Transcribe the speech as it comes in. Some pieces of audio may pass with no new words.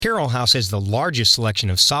Carroll House has the largest selection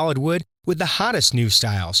of solid wood with the hottest new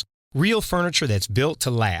styles. Real furniture that's built to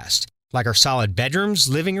last, like our solid bedrooms,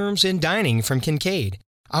 living rooms, and dining from Kincaid.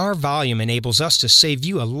 Our volume enables us to save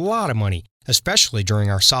you a lot of money, especially during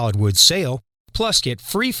our solid wood sale, plus get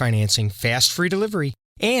free financing, fast free delivery,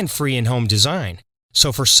 and free in-home design.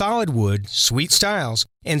 So for solid wood, sweet styles,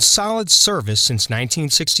 and solid service since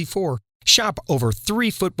 1964, shop over 3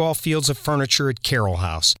 football fields of furniture at Carroll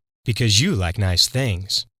House, because you like nice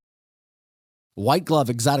things. White Glove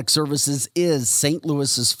Exotic Services is St.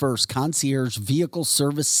 Louis's first concierge vehicle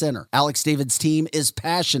service center. Alex David's team is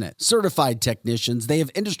passionate, certified technicians. They have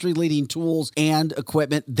industry-leading tools and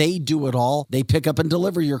equipment. They do it all. They pick up and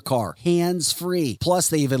deliver your car, hands-free. Plus,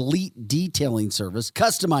 they have elite detailing service,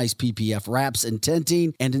 customized PPF wraps and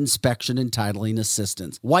tinting, and inspection and titling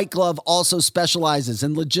assistance. White Glove also specializes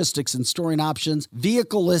in logistics and storing options,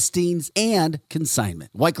 vehicle listings, and consignment.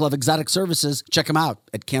 White Glove Exotic Services. Check them out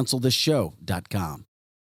at cancelthisshow.com.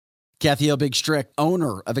 Kathy L. Big Strick,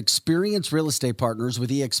 owner of Experience Real Estate Partners with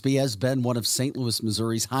eXp, has been one of St. Louis,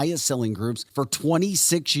 Missouri's highest selling groups for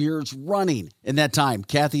 26 years running. In that time,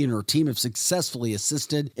 Kathy and her team have successfully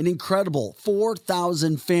assisted an incredible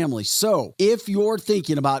 4,000 families. So if you're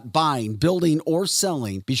thinking about buying, building, or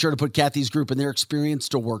selling, be sure to put Kathy's group and their experience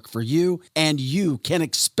to work for you, and you can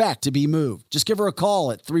expect to be moved. Just give her a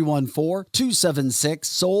call at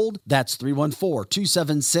 314-276-SOLD. That's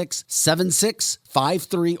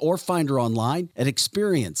 314-276-7653, or find her online at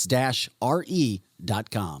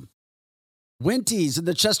experience-re.com. Winty's in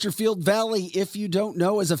the Chesterfield Valley, if you don't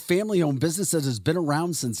know, is a family-owned business that has been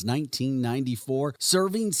around since 1994,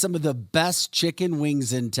 serving some of the best chicken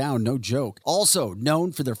wings in town, no joke. Also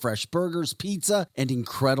known for their fresh burgers, pizza, and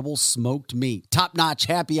incredible smoked meat. Top-notch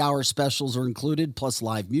happy hour specials are included, plus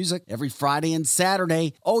live music every Friday and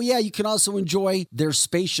Saturday. Oh yeah, you can also enjoy their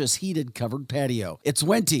spacious heated covered patio. It's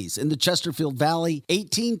Winty's in the Chesterfield Valley,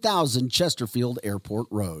 18,000 Chesterfield Airport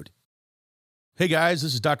Road. Hey guys,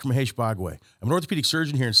 this is Dr. Mahesh Bhagway. I'm an orthopedic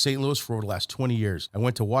surgeon here in St. Louis for over the last 20 years. I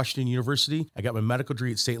went to Washington University. I got my medical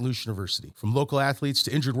degree at St. Louis University. From local athletes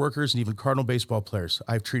to injured workers and even Cardinal baseball players,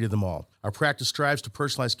 I've treated them all. Our practice strives to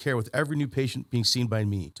personalize care with every new patient being seen by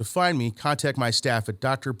me. To find me, contact my staff at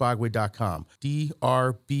drbagwe.com,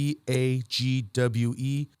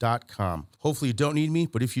 DRBAGWE.com. Hopefully you don't need me,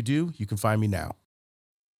 but if you do, you can find me now.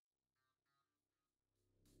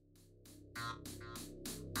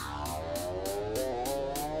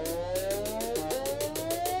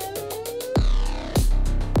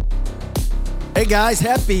 Hey guys,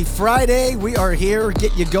 happy Friday. We are here,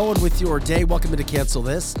 get you going with your day. Welcome to Cancel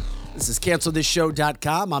This. This is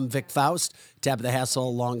cancelthisshow.com. I'm Vic Faust, Tab of the Hassle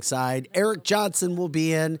alongside Eric Johnson will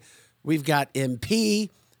be in. We've got MP.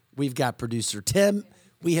 We've got producer Tim.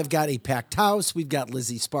 We have got a packed house. We've got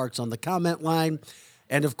Lizzie Sparks on the comment line.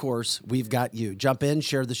 And of course, we've got you. Jump in,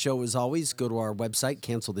 share the show as always. Go to our website,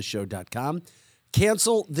 cancelthisshow.com.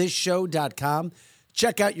 Cancelthisshow.com.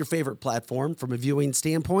 Check out your favorite platform from a viewing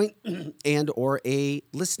standpoint and or a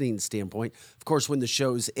listening standpoint. Of course, when the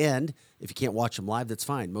shows end, if you can't watch them live, that's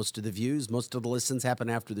fine. Most of the views, most of the listens happen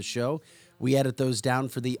after the show. We edit those down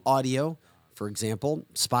for the audio. For example,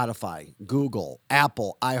 Spotify, Google,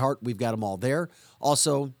 Apple, iHeart, we've got them all there.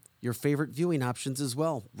 Also, your favorite viewing options as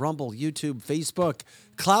well. Rumble, YouTube, Facebook,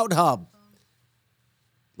 Cloud Hub.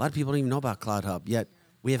 A lot of people don't even know about Cloud Hub yet.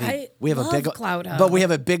 We have a big Cloud Hub. But we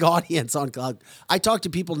have a big audience on Cloud. I talk to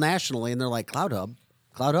people nationally, and they're like, Cloud Hub.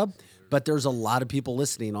 But there's a lot of people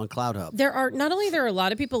listening on Cloud Hub. There are a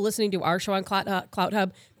lot of people listening to our show on Cloud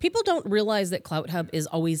Hub. People don't realize that Cloud Hub is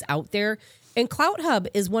always out there, and Cloud Hub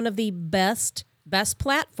is one of the best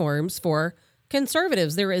platforms for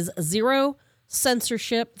conservatives. There is zero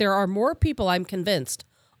censorship. There are more people, I'm convinced,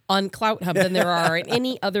 on Clout Hub than there are in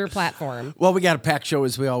any other platform. Well, we got a packed show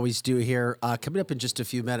as we always do here. Coming up in just a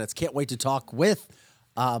few minutes. Can't wait to talk with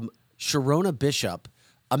Sherronna Bishop,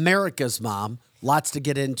 America's mom. Lots to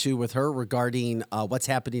get into with her regarding what's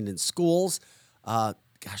happening in schools. Her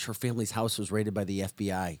family's house was raided by the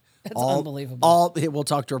FBI. That's unbelievable. We'll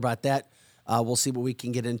talk to her about that. We'll see what we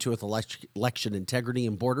can get into with election integrity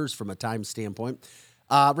and borders from a time standpoint.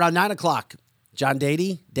 Around 9 o'clock, John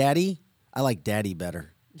Daddy. I like Daddy better.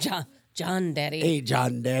 John Daddy. Hey,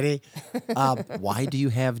 John Daddy. Why do you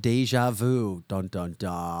have deja vu? Dun, dun,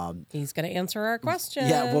 dun. He's going to answer our questions.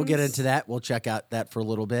 Yeah, we'll get into that. We'll check out that for a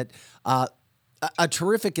little bit. A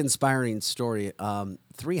terrific, inspiring story.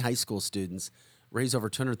 3 high school students raised over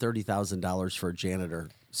 $230,000 for a janitor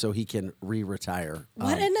so he can retire.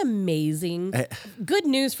 What an amazing good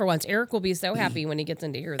news for once. Eric will be so happy when he gets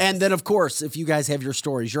into here. And then, of course, if you guys have your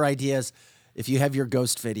stories, your ideas, if you have your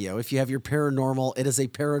ghost video, if you have your paranormal, it is a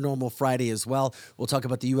Paranormal Friday as well. We'll talk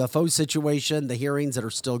about the UFO situation, the hearings that are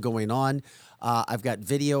still going on. I've got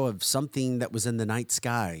video of something that was in the night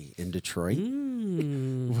sky in Detroit.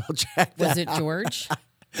 We'll check that Was it out. George?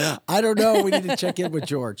 I don't know. We need to check in with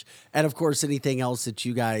George. And, of course, anything else that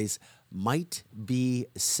you guys might be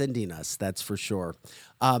sending us, that's for sure.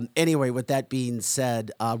 Anyway, with that being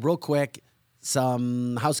said, real quick,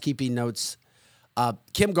 some housekeeping notes.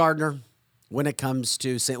 Kim Gardner, when it comes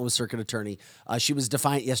to St. Louis Circuit Attorney, she was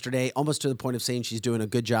defiant yesterday, almost to the point of saying she's doing a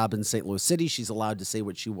good job in St. Louis City. She's allowed to say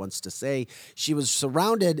what she wants to say. She was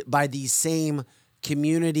surrounded by these same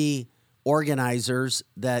community organizers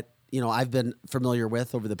that I've been familiar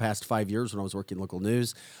with over the past 5 years when I was working local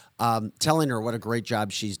news, telling her what a great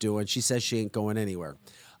job she's doing. She says she ain't going anywhere.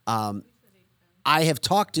 I have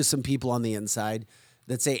talked to some people on the inside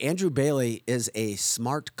that say Andrew Bailey is a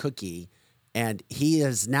smart cookie, and he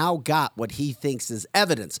has now got what he thinks is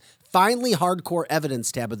evidence. Finally, hardcore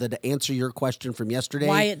evidence, Tabitha, to answer your question from yesterday.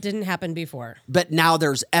 Why it didn't happen before. But now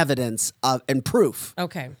there's evidence and proof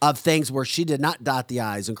of things where she did not dot the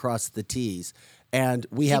I's and cross the T's. And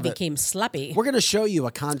she became sloppy. We're going to show you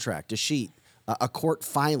a contract, a sheet, a court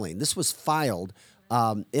filing. This was filed.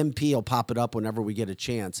 MP will pop it up whenever we get a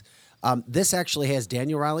chance. This actually has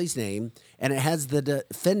Daniel Riley's name, and it has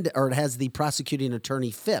the prosecuting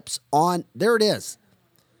attorney Phipps on. There it is.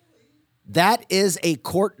 That is a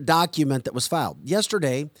court document that was filed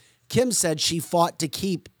yesterday. Kim said she fought to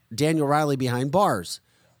keep Daniel Riley behind bars.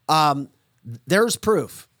 There's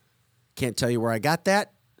proof. Can't tell you where I got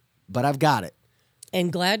that, but I've got it. And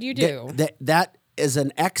glad you do. That is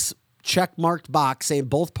an X check-marked box saying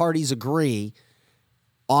both parties agree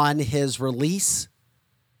on his release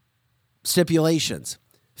stipulations.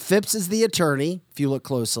 Phipps is the attorney, if you look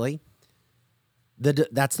closely.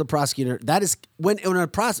 That's the prosecutor. That is when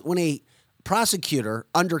a prosecutor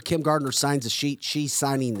under Kim Gardner signs a sheet, she's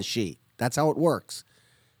signing the sheet. That's how it works.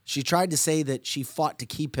 She tried to say that she fought to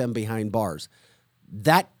keep him behind bars.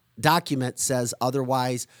 That document says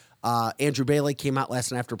otherwise. Andrew Bailey came out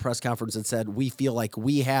last night after a press conference and said, we feel like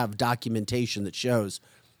we have documentation that shows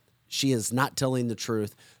she is not telling the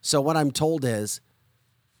truth. So what I'm told is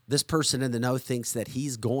this person in the know thinks that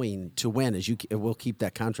he's going to win. We'll keep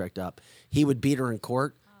that contract up. He would beat her in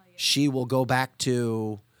court. She will go back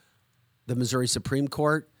to the Missouri Supreme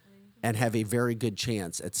Court and have a very good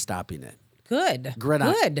chance at stopping it. Good.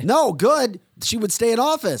 Good. No, good. She would stay in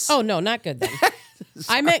office. Oh, no, not good then.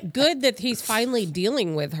 I meant good that he's finally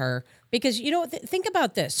dealing with her because, think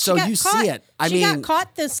about this. So you see it. She got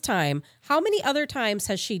caught this time. How many other times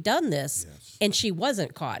has she done this and she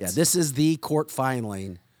wasn't caught? Yeah, this is the court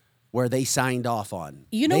filing where they signed off on.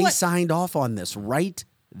 They signed off on this right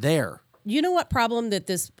there. You know what problem that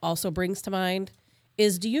this also brings to mind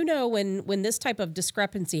is, do you know when this type of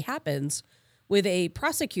discrepancy happens with a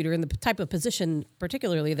prosecutor in the type of position,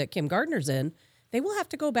 particularly that Kim Gardner's in, they will have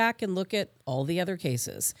to go back and look at all the other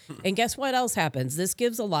cases. And guess what else happens? This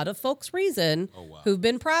gives a lot of folks reason who've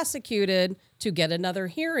been prosecuted to get another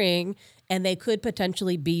hearing, and they could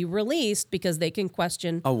potentially be released because they can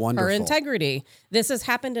question her integrity. This has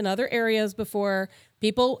happened in other areas before.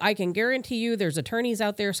 People, I can guarantee you there's attorneys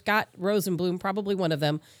out there, Scott Rosenblum, probably one of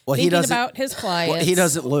them, thinking about his clients. Well, he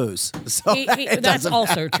doesn't lose. So that's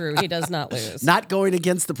also true. He does not lose. Not going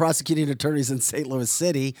against the prosecuting attorneys in St. Louis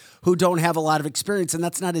City who don't have a lot of experience, and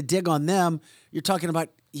that's not a dig on them. You're talking about...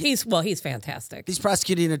 He's fantastic. These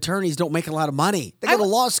prosecuting attorneys don't make a lot of money. They go to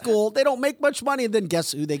law school. They don't make much money. And then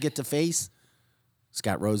guess who they get to face?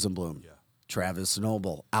 Scott Rosenblum. Yeah. Travis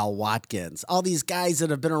Noble, Al Watkins, all these guys that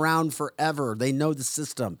have been around forever. They know the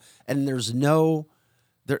system, and there's no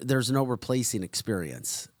replacing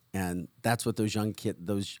experience. And that's what those young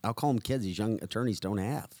kids, I'll call them kids, these young attorneys don't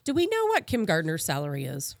have. Do we know what Kim Gardner's salary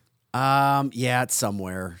is? Yeah, it's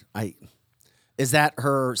somewhere. Is that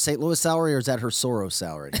her St. Louis salary or is that her Soros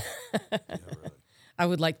salary? Yeah, really. I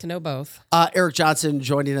would like to know both. Eric Johnson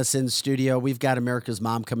joining us in studio. We've got America's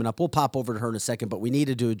Mom coming up. We'll pop over to her in a second, but we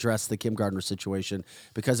needed to address the Kim Gardner situation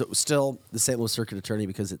because it was still the St. Louis Circuit Attorney,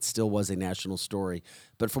 because it still was a national story.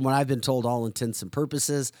 But from what I've been told, all intents and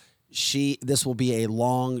purposes, this will be a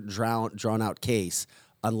long, drawn-out case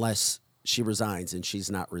unless she resigns, and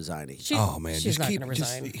she's not resigning. She's not going to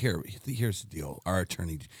resign. Here's the deal. Our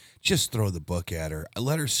attorney, just throw the book at her.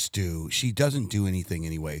 Let her stew. She doesn't do anything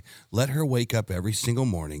anyway. Let her wake up every single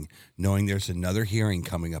morning knowing there's another hearing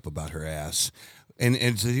coming up about her ass. And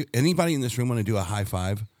does anybody in this room want to do a high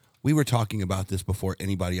five? We were talking about this before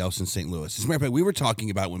anybody else in St. Louis. As a matter of fact, we were talking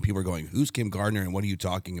about when people were going, who's Kim Gardner and what are you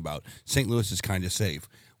talking about? St. Louis is kind of safe.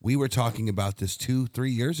 We were talking about this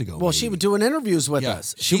 2-3 years ago. Well, she was doing interviews with Yeah.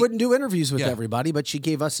 us. She wouldn't do interviews with Yeah. everybody, but she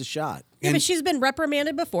gave us a shot. Yeah, but she's been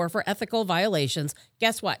reprimanded before for ethical violations.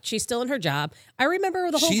 Guess what? She's still in her job. I remember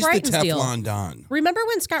the whole She's Brighton's the deal. Teflon Don. Remember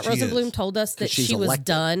when Scott She Rosenblum is. told us that she's she was elected.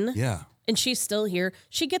 done? Yeah. And she's still here.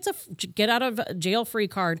 She gets a get out of jail free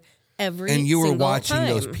card every And you were single watching time.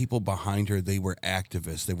 those people behind her. They were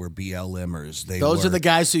activists. They were BLMers. Those are the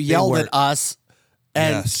guys who yelled at us.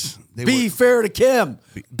 And Yes, they be were- fair to Kim.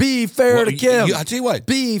 Be fair Well, to Kim. I'll tell you what.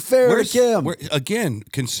 Be fair to Kim. Again,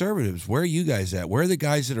 conservatives, where are you guys at? Where are the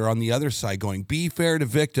guys that are on the other side going, be fair to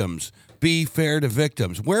victims? Be fair to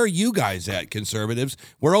victims. Where are you guys at, conservatives?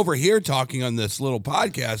 We're over here talking on this little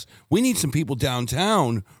podcast. We need some people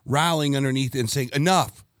downtown rallying underneath and saying,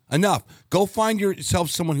 enough. Go find yourself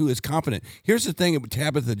someone who is competent. Here's the thing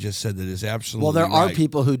Tabitha just said that is absolutely Well, there are right.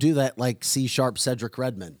 people who do that, like C Sharp Cedric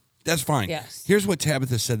Redmond. That's fine. Yes. Here's what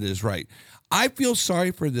Tabitha said that is right. I feel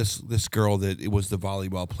sorry for this girl that it was the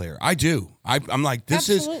volleyball player. I do. I'm like, this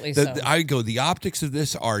Absolutely is. so. I go, the optics of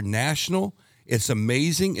this are national. It's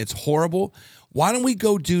amazing. It's horrible. Why don't we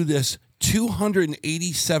go do this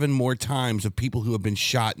 287 more times of people who have been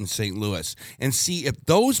shot in St. Louis and see if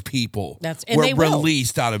those people And were they will.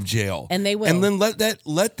 released out of jail. And they will. And then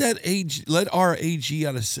let our AG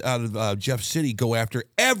out of Jeff City go after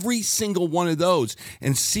every single one of those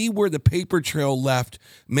and see where the paper trail left.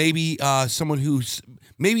 Maybe someone who's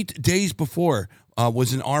maybe days before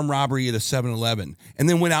was an armed robbery at a 7-Eleven and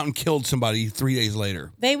then went out and killed somebody 3 days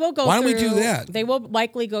later. They will go Why through, don't we do that? They will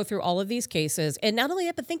likely go through all of these cases. And not only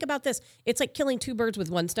that, but think about this. It's like killing two birds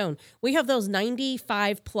with one stone. We have those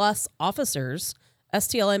 95 plus officers,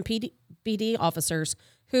 STLMPD officers,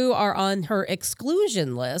 who are on her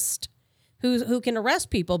exclusion list, who can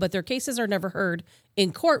arrest people, but their cases are never heard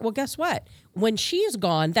in court. Well, guess what? When she's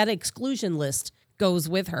gone, that exclusion list goes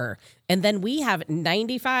with her. And then we have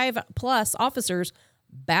 95 plus officers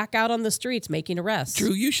back out on the streets making arrests.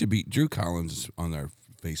 Drew Collins on our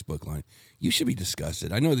Facebook line. You should be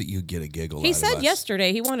disgusted. I know that you get a giggle out of He us. said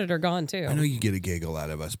yesterday he wanted her gone too. I know you get a giggle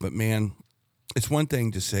out of us, but man, it's one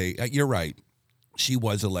thing to say, you're right. She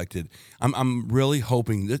was elected. I'm really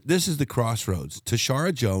hoping that this is the crossroads.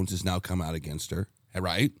 Tashara Jones has now come out against her,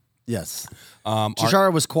 right? Yes.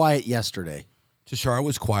 Tashara was quiet yesterday. Tashara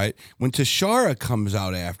was quiet. When Tashara comes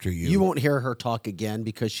out after you, You won't hear her talk again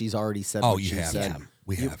because she's already said what she said.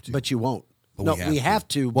 We have to. But you won't. But No, we have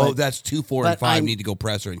to. Well, but- that's 2, 4, and but 5 I'm- need to go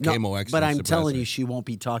press her, and No, KMOX. but needs I'm to telling press you, her. she won't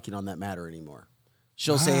be talking on that matter anymore.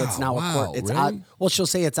 She'll say it's now Wow, a court. It's really? out. Well, she'll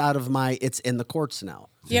say it's out of my. It's in the courts now.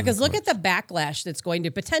 Yeah, because look at the backlash that's going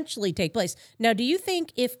to potentially take place. Now, do you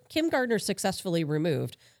think if Kim Gardner's successfully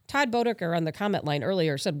removed, Todd Bodeker on the comment line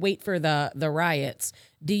earlier said, "Wait for the riots."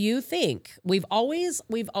 Do you think we've always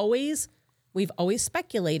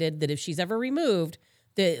speculated that if she's ever removed,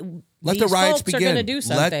 that Let these the riots folks begin. are going to do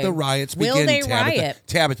something? Let the riots begin. Will they Tabitha. riot?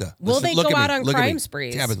 Tabitha, Will listen, they look go at me, out on look at crime me.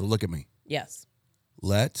 sprees? Tabitha, look at me. Yes.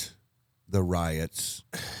 Let the riots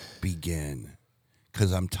begin,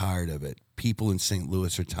 because I'm tired of it. People in St.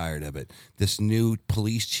 Louis are tired of it. This new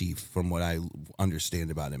police chief, from what I understand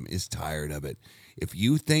about him, is tired of it. If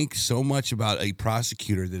you think so much about a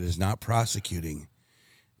prosecutor that is not prosecuting,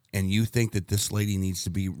 and you think that this lady needs to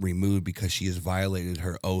be removed because she has violated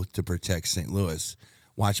her oath to protect St. Louis,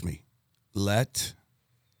 watch me. Let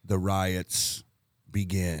the riots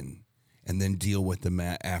begin, and then deal with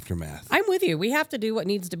the aftermath. I'm with you. We have to do what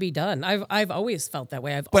needs to be done. I've always felt that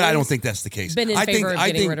way. But I don't think that's the case. been in favor of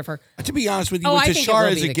getting rid of her. To be honest with you, Oh, when I think it will Tashara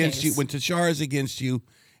is be the against you, case. when Tashara is against you,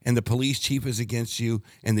 and the police chief is against you,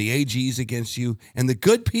 and the AG is against you, and the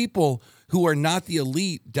good people who are not the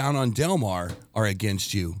elite down on Delmar are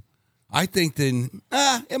against you, I think then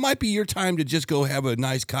it might be your time to just go have a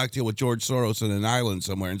nice cocktail with George Soros on an island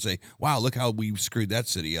somewhere and say, wow, look how we screwed that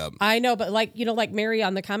city up. I know, but like Mary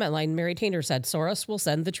on the comment line, Mary Tainter said, Soros will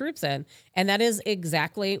send the troops in. And that is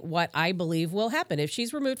exactly what I believe will happen. If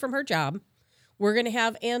she's removed from her job, we're going to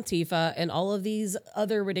have Antifa and all of these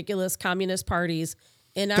other ridiculous communist parties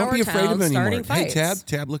in Don't our be afraid town of it anymore. starting fights. Hey,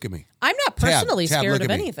 Tab, look at me. I'm not personally Tab, scared look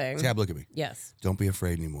of at me. anything. Tab, look at me. Yes. Don't be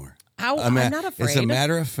afraid anymore. I'm not afraid. As a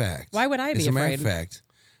matter of fact. Why would I be As a matter of afraid? fact,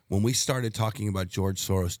 when we started talking about George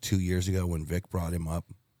Soros 2 years ago when Vic brought him up,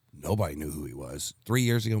 nobody knew who he was. 3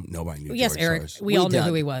 years ago, nobody knew Yes, George Eric, Soros. we all knew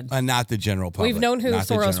who he was. Not the general public. We've known who Not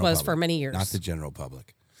the Soros general was public. for many years. Not the general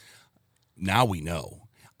public. Now we know.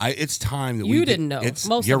 It's time that You didn't know.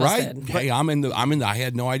 Most you're of us right. did. Hey, I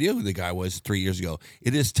had no idea who the guy was 3 years ago.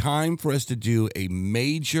 It is time for us to do a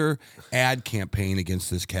major ad campaign against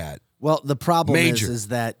this cat. Well, the problem Major. is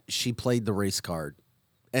that she played the race card,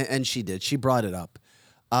 and she did. She brought it up.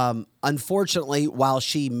 Unfortunately, while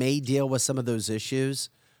she may deal with some of those issues,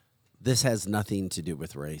 this has nothing to do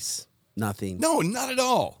with race. Nothing. No, not at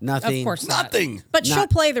all. Nothing. Of course not. Nothing. But she'll Not-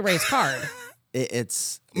 play the race card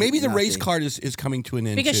It's Maybe the race nothing. card is coming to an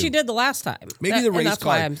end because too. she did the last time. Maybe the And race that's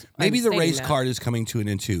why card. I'm Maybe the stating race that. card is coming to an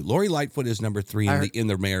end too. Lori Lightfoot is number 3 in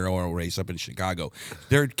the mayoral race up in Chicago.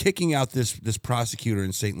 They're kicking out this prosecutor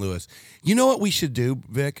in St. Louis. You know what we should do,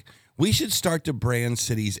 Vic? We should start to brand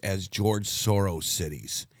cities as George Soros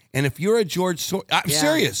cities. And if you're a George Soros, I'm Yeah.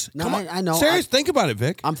 serious. No, Come on. I know. Serious. Think about it,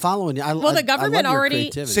 Vic. I'm following you. Well, the government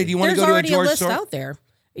already- Say, do you want to There's go to a already George list Soros? out there.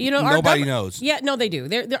 You know, our Nobody gov- knows. Yeah, no, they do.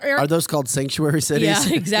 They're Are those called sanctuary cities?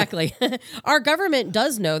 Yeah, exactly. Our government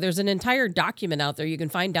does know. There's an entire document out there you can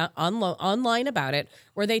find out online about it,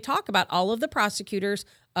 where they talk about all of the prosecutors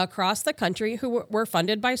across the country who were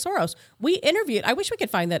funded by Soros. We interviewed. I wish we could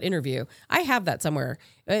find that interview. I have that somewhere.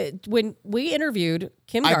 When we interviewed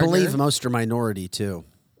Kim I Gardner, believe most are minority too.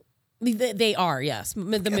 they are. Yes, the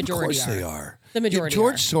majority. Of course they are. The majority.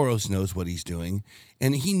 George are. Soros knows what he's doing,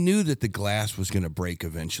 and he knew that the glass was going to break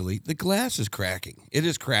eventually. The glass is cracking. It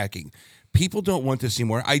is cracking. People don't want to see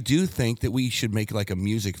more. I do think that we should make like a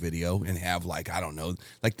music video and have like, I don't know,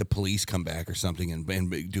 like the police come back or something and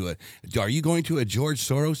do it. Are you going to a George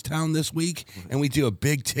Soros town this week? And we do a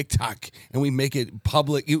big TikTok and we make it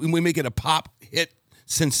public. We make it a pop hit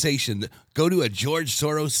sensation. Go to a George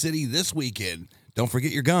Soros city this weekend. Don't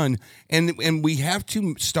forget your gun. And we have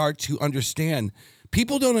to start to understand.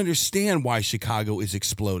 People don't understand why Chicago is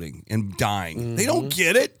exploding and dying. Mm-hmm. They don't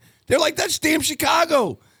get it. They're like, that's damn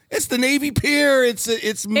Chicago. It's the Navy Pier. It's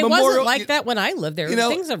It Memorial. wasn't like that when I lived there. You know,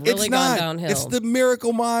 Things have really it's gone not. downhill. It's the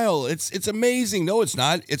Miracle Mile. It's amazing. No, it's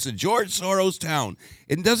not. It's a George Soros town.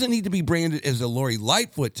 It doesn't need to be branded as a Lori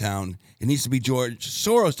Lightfoot town. It needs to be George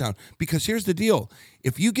Soros town. Because here's the deal.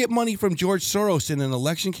 If you get money from George Soros in an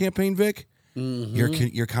election campaign, Vic,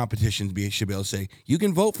 your competition should be able to say, you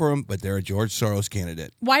can vote for him, but they're a George Soros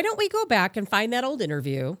candidate. Why don't we go back and find that old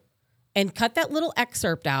interview and cut that little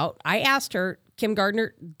excerpt out? I asked her, Kim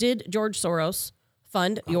Gardner, did George Soros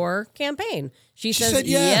fund your campaign? She says, said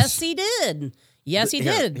yes. he did. Yes, he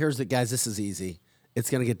did. Here's the guys. This is easy. It's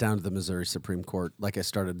going to get down to the Missouri Supreme Court, like I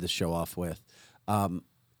started this show off with.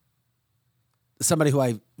 Somebody who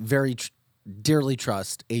I very dearly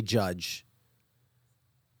trust, a judge,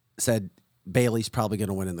 said Bailey's probably going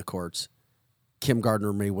to win in the courts. Kim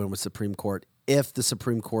Gardner may win with Supreme Court if the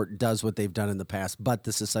Supreme Court does what they've done in the past. But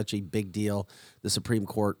this is such a big deal. The Supreme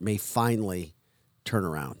Court may finally turn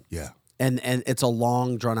around. Yeah. And it's a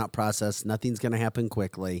long, drawn-out process. Nothing's going to happen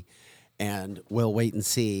quickly. And we'll wait and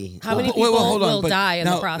see. How many Wait, people hold on. will But die in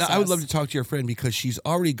now, the process? I would love to talk to your friend because she's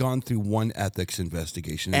already gone through one ethics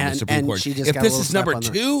investigation in the And- Supreme and Court. she just If got a this little is slap number on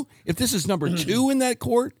the- two, if this is number 2 in that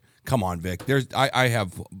court, come on, Vic. I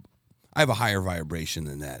have a higher vibration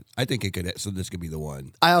than that. I think it could. So this could be the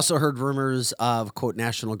one. I also heard rumors of, quote,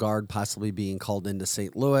 National Guard possibly being called into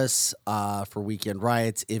St. Louis for weekend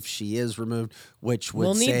riots if she is removed, which would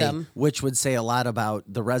We'll need say them. which would say a lot about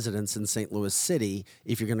the residents in St. Louis City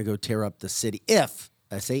if you're going to go tear up the city. If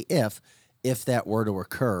that were to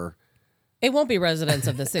occur. It won't be residents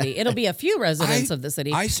of the city. It'll be a few residents of the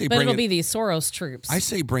city. I say but bring it'll it- be these Soros troops. I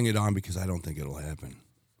say bring it on because I don't think it'll happen.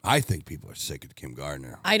 I think people are sick of Kim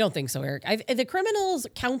Gardner. I don't think so, Eric. The criminals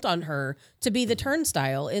count on her to be the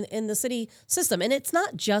turnstile in the city system, and it's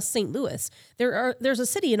not just St. Louis. There's a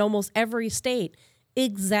city in almost every state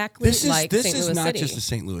exactly This like is St. Louis not City. just a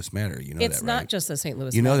St. Louis matter. You know It's that, not right? just a St.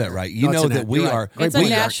 Louis. You know matter. that, right? You No, know it's that an- we you're are. right. It's a we are-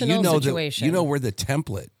 national you know situation. You know we're the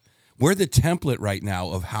template. We're the template right now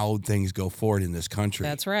of how things go forward in this country.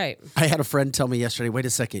 That's right. I had a friend tell me yesterday, wait a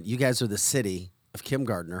second, you guys are the city of Kim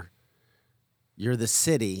Gardner. You're the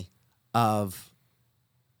city of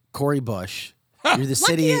Cory Bush. You're the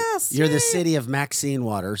city. yes, You're yay. the city of Maxine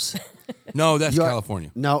Waters. No, that's You're- California.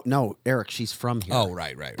 No, Eric. She's from here. Oh,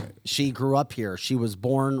 right. She grew up here. She was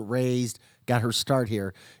born, raised, got her start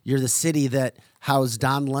here. You're the city that housed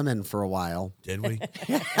Don Lemon for a while. Did we?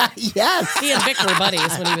 Yes. He and Vic were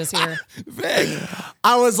buddies when he was here. Vic,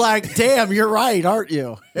 I was like, damn, you're right, aren't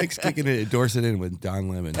you? Vic's kicking it, endorsing it with Don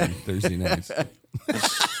Lemon on Thursday nights.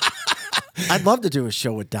 I'd love to do a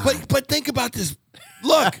show with Don. But think about this.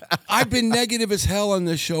 Look, I've been negative as hell on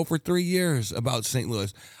this show for 3 years about St.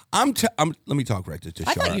 Louis. Let me talk right to Tashara.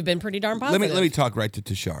 I thought you've been pretty darn Let positive. me talk right to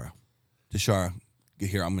Tashara. Tashara,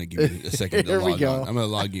 here, I'm going to give you a second to Here we log go. on. I'm going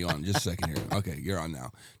to log you on just a second here. Okay, you're on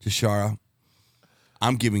now. Tashara,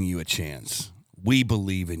 I'm giving you a chance. We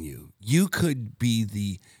believe in you. You could be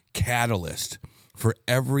the catalyst for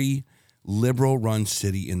every liberal-run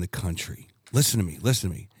city in the country. Listen to me.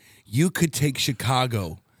 You could take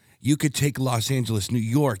Chicago. You could take Los Angeles, New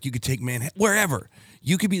York. You could take Manhattan, wherever.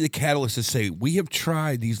 You could be the catalyst to say, we have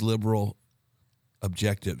tried these liberal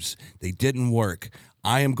objectives. They didn't work.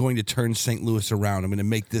 I am going to turn St. Louis around. I'm going to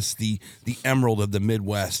make this the emerald of the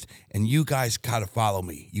Midwest. And you guys got to follow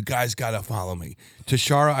me. You guys got to follow me.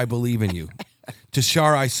 Tashara, I believe in you.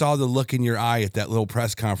 Tashara, I saw the look in your eye at that little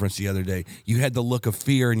press conference the other day. You had the look of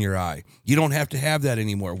fear in your eye. You don't have to have that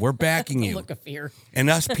anymore. We're backing you. Look of fear. And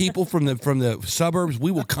us people from the suburbs,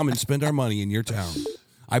 we will come and spend our money in your town.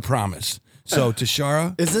 I promise. So,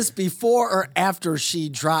 Tashara, Is this before or after she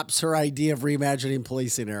drops her idea of reimagining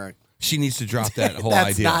policing, Eric? she needs to drop that whole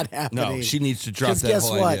That's idea. not happening. No, she needs to drop 'Cause that guess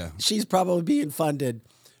whole what? idea. She's probably being funded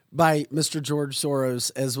by Mr. George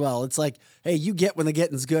Soros as well. It's like, hey, you get when the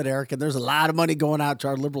getting's good, Eric, and there's a lot of money going out to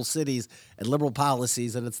our liberal cities and liberal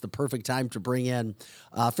policies, and it's the perfect time to bring in,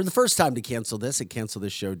 for the first time to cancel this at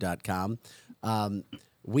cancelthisshow.com.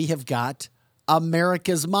 We have got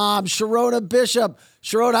America's mom, Sherronna Bishop.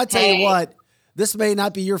 Sherronna, I tell you what, this may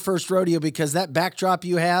not be your first rodeo because that backdrop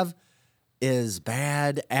you have is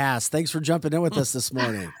badass. Thanks for jumping in with us this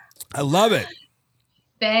morning. I love it.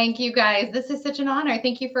 Thank you, guys. This is such an honor.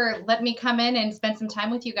 Thank you for letting me come in and spend some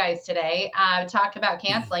time with you guys today. Talk about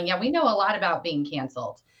canceling. Yeah, we know a lot about being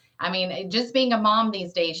canceled. I mean, just being a mom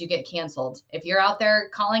these days, you get canceled. If you're out there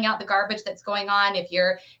calling out the garbage that's going on, if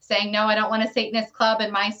you're saying, no, I don't want a Satanist club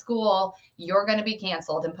in my school, you're going to be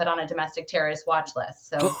canceled and put on a domestic terrorist watch list.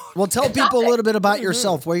 So, well, tell people a little bit about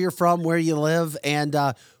yourself, where you're from, where you live, and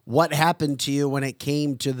what happened to you when it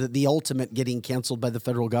came to the ultimate getting canceled by the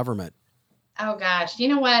federal government. oh gosh, you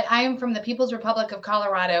know what? I am from the People's Republic of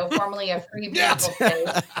Colorado, formerly a free, beautiful state.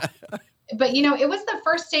 But, you know, it was the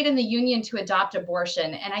first state in the union to adopt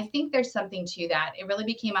abortion. And I think there's something to that. It really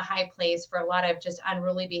became a high place for a lot of just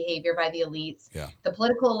unruly behavior by the elites. Yeah. The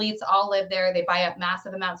political elites all live there. They buy up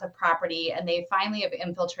massive amounts of property, and they finally have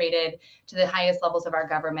infiltrated to the highest levels of our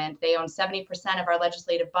government. They own 70% of our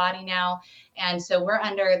legislative body now. And so we're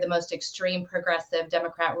under the most extreme progressive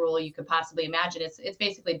Democrat rule you could possibly imagine. It's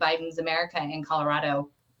basically Biden's America in Colorado.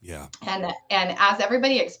 Yeah. And as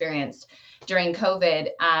everybody experienced during COVID,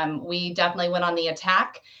 we definitely went on the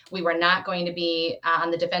attack. We were not going to be on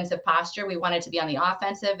the defensive posture. We wanted to be on the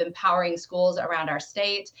offensive, empowering schools around our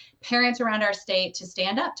state, parents around our state to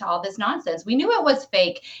stand up to all this nonsense. We knew it was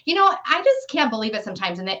fake. You know, I just can't believe it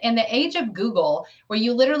sometimes in the age of Google, where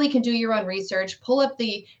you literally can do your own research, pull up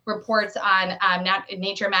the reports on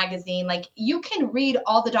Nature magazine. Like, you can read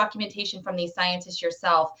all the documentation from these scientists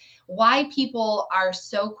yourself. Why people are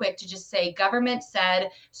so quick to just say government said,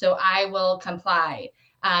 so I will comply.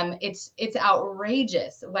 It's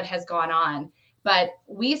outrageous what has gone on, but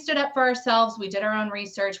we stood up for ourselves. We did our own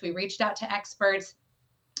research. We reached out to experts.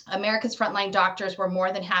 America's frontline doctors were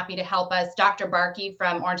more than happy to help us. Dr. Barkey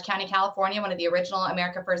from Orange County, California, one of the original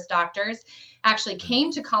America First doctors, actually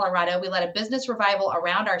came to Colorado. We led a business revival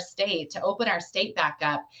around our state to open our state back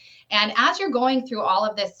up. And as you're going through all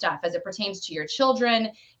of this stuff, as it pertains to your children,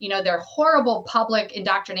 you know, their horrible public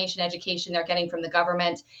indoctrination education they're getting from the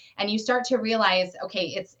government, and you start to realize,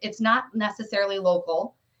 okay, it's not necessarily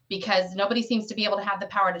local, because nobody seems to be able to have the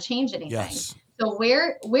power to change anything. Yes. So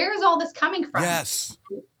where is all this coming from? Yes.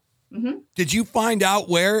 Mm-hmm. Did you find out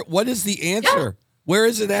what is the answer? Yeah. Where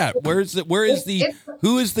is it at? Who is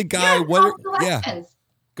the guy? Yeah.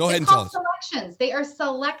 Go ahead and tell us. Elections. They are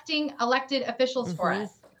selecting elected officials for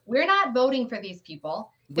us. We're not voting for these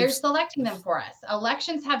people. They're selecting them for us.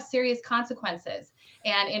 Elections have serious consequences.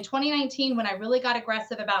 And in 2019, when I really got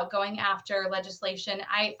aggressive about going after legislation,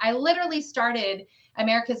 I literally started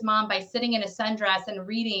America's Mom by sitting in a sundress and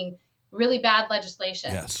reading really bad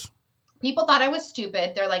legislation. Yes. People thought I was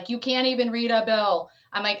stupid. They're like, you can't even read a bill.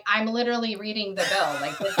 I'm like, I'm literally reading the bill.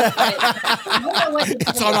 Like, this is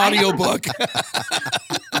it's on audiobook.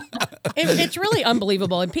 It's really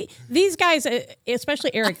unbelievable. And these guys,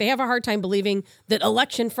 especially Eric, they have a hard time believing that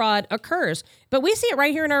election fraud occurs. But we see it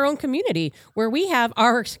right here in our own community, where we have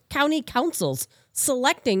our county councils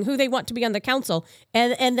selecting who they want to be on the council.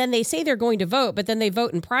 And then they say they're going to vote, but then they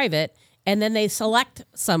vote in private. And then they select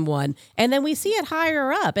someone. And then we see it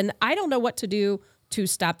higher up. And I don't know what to do to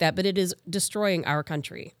stop that, but it is destroying our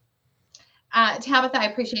country. Tabitha,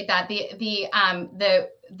 I appreciate that.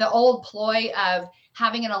 The old ploy of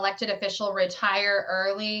having an elected official retire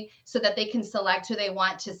early so that they can select who they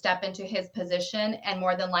want to step into his position, and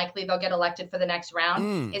more than likely they'll get elected for the next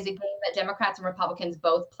round, is a game that Democrats and Republicans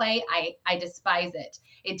both play. I despise it.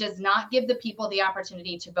 It does not give the people the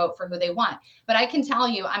opportunity to vote for who they want. But I can tell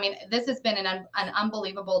you, I mean, this has been an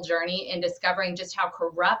unbelievable journey in discovering just how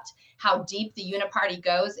corrupt, how deep the uniparty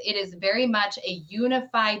goes. It is very much a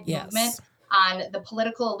unified movement on the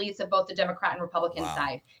political elites of both the Democrat and Republican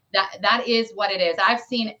side. That is what it is. I've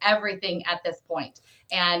seen everything at this point.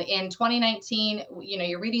 And in 2019,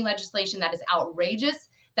 you're reading legislation that is outrageous,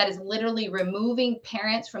 that is literally removing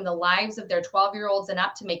parents from the lives of their 12-year-olds and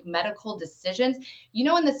up to make medical decisions.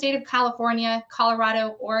 In the state of California,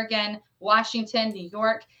 Colorado, Oregon, Washington, New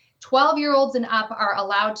York, 12-year-olds and up are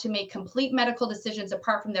allowed to make complete medical decisions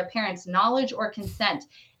apart from their parents' knowledge or consent.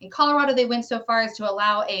 In Colorado, they went so far as to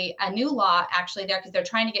allow a new law actually there because they're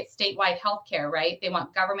trying to get statewide health care, right? They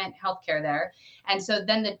want government health care there. And so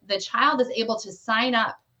then the child is able to sign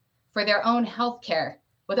up for their own health care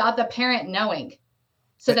without the parent knowing,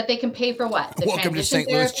 so that they can pay for what? Welcome to St.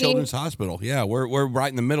 Louis Children's Hospital. Yeah, we're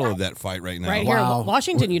right in the middle of that fight right now. Right here at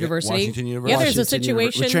Washington University. Washington University. Yeah, there's a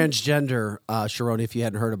situation. With transgender, Sherronna, if you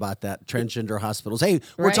hadn't heard about that, transgender hospitals. Hey,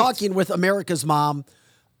 we're talking with America's Mom.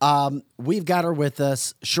 We've got her with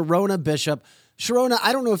us, Sherronna Bishop. Sherronna,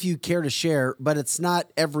 I don't know if you care to share, but it's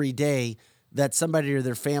not every day that somebody or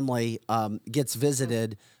their family gets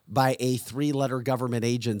visited by a 3-letter government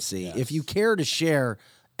agency. Yes. If you care to share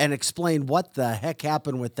and explain what the heck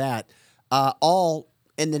happened with that, all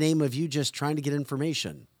in the name of you just trying to get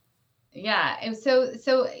information. Yeah. And so,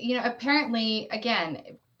 apparently, again,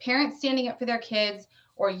 parents standing up for their kids,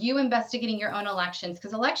 or you investigating your own elections,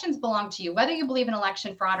 because elections belong to you. Whether you believe in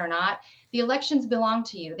election fraud or not, the elections belong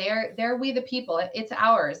to you. They're we the people. It's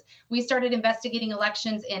ours. We started investigating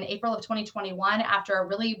elections in April of 2021 after a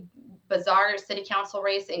really bizarre city council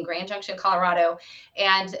race in Grand Junction, Colorado.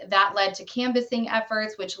 And that led to canvassing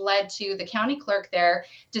efforts, which led to the county clerk there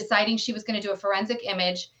deciding she was going to do a forensic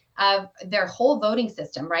image of their whole voting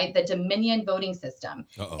system, right? The Dominion voting system.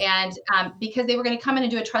 And because they were going to come in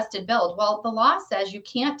and do a trusted build. Well, the law says you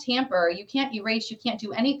can't tamper, you can't erase, you can't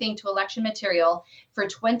do anything to election material for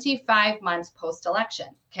 25 months post-election.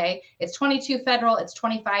 Okay. It's 22 federal, it's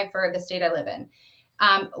 25 for the state I live in.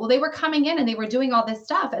 Well, they were coming in and they were doing all this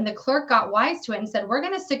stuff, and the clerk got wise to it and said, we're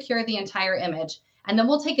going to secure the entire image, and then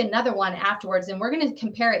we'll take another one afterwards and we're going to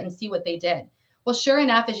compare it and see what they did. Well, sure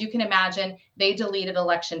enough, as you can imagine, they deleted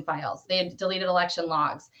election files. They had deleted election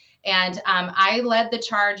logs. And I led the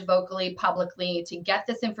charge vocally, publicly, to get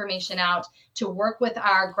this information out, to work with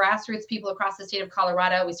our grassroots people across the state of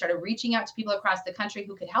Colorado. We started reaching out to people across the country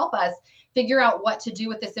who could help us figure out what to do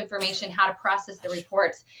with this information, how to process the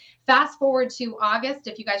reports. Fast forward to August,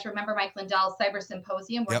 if you guys remember Mike Lindell's Cyber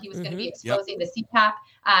Symposium, where he was going to be exposing the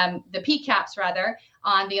CCAP, the PCAPs rather,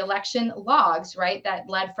 on the election logs, right, that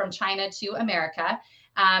led from China to America.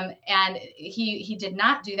 And he did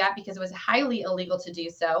not do that because it was highly illegal to do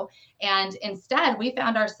so. And instead, we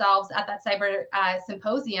found ourselves at that cyber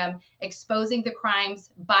symposium exposing the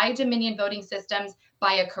crimes by Dominion voting systems,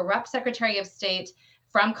 by a corrupt Secretary of State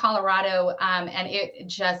from Colorado. And it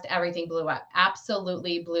just, everything blew up,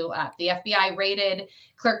 absolutely blew up. The FBI raided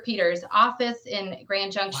Clerk Peters' office in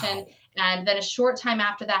Grand Junction. Wow. And then a short time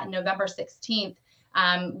after that, November 16th,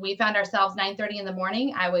 we found ourselves 9:30 in the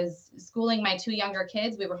morning. I was schooling my 2 younger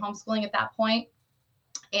kids. We were homeschooling at that point.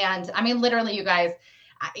 And I mean, literally, you guys,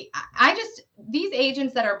 I just, these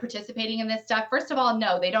agents that are participating in this stuff, first of all,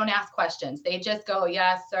 no, they don't ask questions. They just go,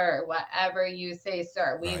 yes, sir, whatever you say,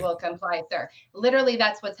 sir, we will comply, sir. Literally,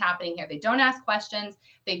 that's what's happening here. They don't ask questions.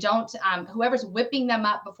 They don't, whoever's whipping them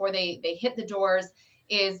up before they hit the doors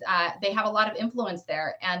is, they have a lot of influence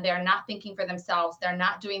there, and they're not thinking for themselves. They're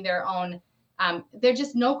not doing their own, they're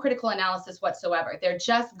just no critical analysis whatsoever. They're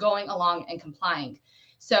just going along and complying.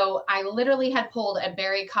 So I literally had pulled a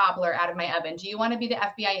berry cobbler out of my oven. Do you want to be the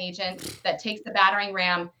FBI agent that takes the battering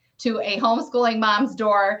ram to a homeschooling mom's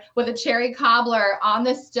door with a cherry cobbler on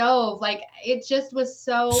the stove? Like, it just was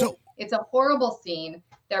so it's a horrible scene.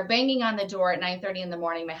 They're banging on the door at 9:30 in the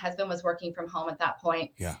morning. My husband was working from home at that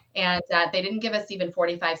point. Yeah. And they didn't give us even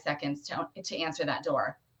 45 seconds to answer that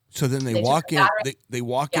door. So then they walk in. They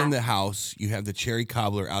walk in the house. You have the cherry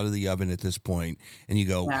cobbler out of the oven at this point, and you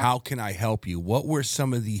go, "How can I help you?" What were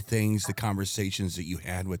some of the things, the conversations that you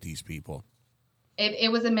had with these people?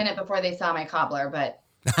 It was a minute before they saw my cobbler, but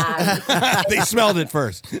they smelled it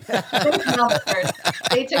first. They smelled it first.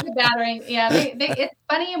 They took a battering. Yeah, it's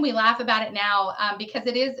funny, and we laugh about it now because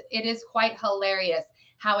it is quite hilarious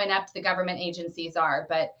how inept the government agencies are.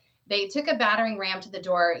 But they took a battering ram to the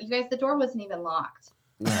door. You guys, the door wasn't even locked.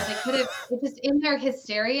 They could have, just in their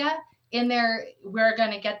hysteria, in their, we're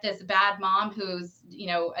going to get this bad mom who's,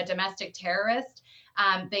 a domestic terrorist.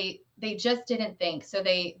 They just didn't think. So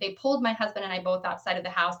they pulled my husband and I both outside of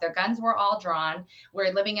the house. Their guns were all drawn.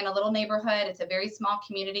 We're living in a little neighborhood. It's a very small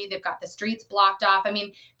community. They've got the streets blocked off. I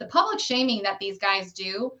mean, the public shaming that these guys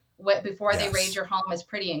do before they Yes. raid your home is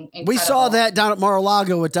pretty incredible. We saw that down at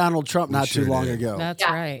Mar-a-Lago with Donald Trump not sure too long did. ago. That's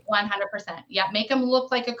Yeah, right. 100%. Yeah, make them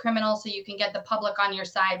look like a criminal so you can get the public on your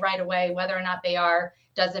side right away. Whether or not they are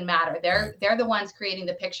doesn't matter. They're the ones creating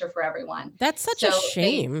the picture for everyone. That's such a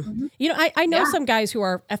shame. Mhm. You know, I know Yeah. some guys who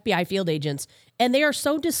are FBI field agents, and they are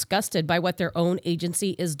so disgusted by what their own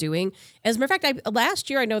agency is doing. As a matter of fact, last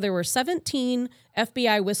year I know there were 17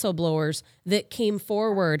 FBI whistleblowers that came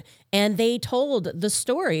forward, and they told the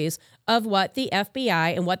stories of what the FBI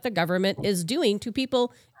and what the government is doing to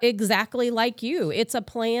people exactly like you. It's a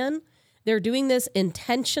plan. They're doing this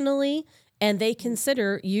intentionally, and they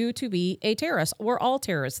consider you to be a terrorist. We're all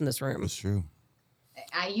terrorists in this room. That's true.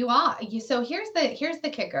 You are. So here's the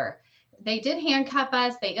kicker. They did handcuff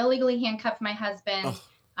us. They illegally handcuffed my husband.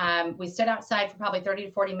 We stood outside for probably 30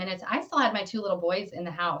 to 40 minutes. I still had my 2 little boys in the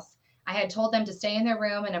house. I had told them to stay in their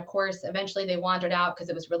room. And of course, eventually they wandered out because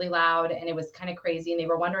it was really loud and it was kind of crazy. And they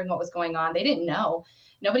were wondering what was going on. They didn't know.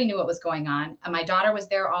 Nobody knew what was going on. My daughter was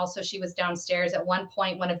there also. She was downstairs. At one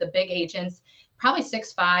point, one of the big agents, probably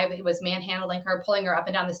 6'5", he was manhandling her, pulling her up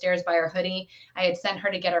and down the stairs by her hoodie. I had sent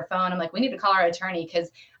her to get her phone. I'm like, we need to call our attorney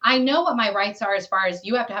because I know what my rights are as far as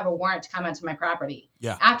you have to have a warrant to come onto my property.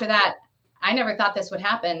 Yeah. After that, I never thought this would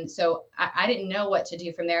happen. So I didn't know what to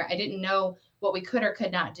do from there. I didn't know what we could or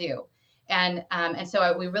could not do. And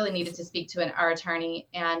so we really needed to speak to our attorney.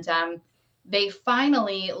 And they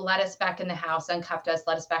finally let us back in the house, uncuffed us,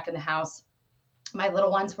 let us back in the house. My little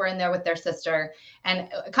ones were in there with their sister. And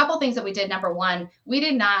a couple things that we did. Number one, we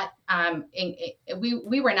did not,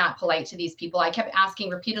 we were not polite to these people. I kept asking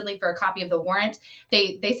repeatedly for a copy of the warrant.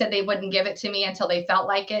 They said they wouldn't give it to me until they felt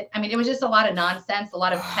like it. I mean, it was just a lot of nonsense, a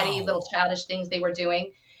lot of petty little childish things they were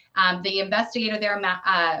doing. The investigator there,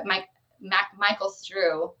 Michael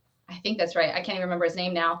Strew, I think that's right. I can't even remember his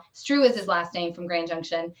name now. Strew is his last name from Grand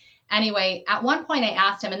Junction. Anyway, at one point I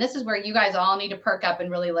asked him, and this is where you guys all need to perk up and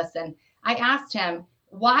really listen. I asked him,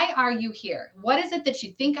 why are you here? What is it that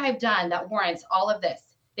you think I've done that warrants all of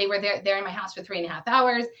this? They were there in my house for 3.5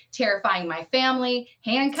 hours, terrifying my family,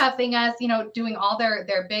 handcuffing us, doing all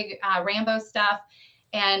their big Rambo stuff.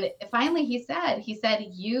 And finally he said,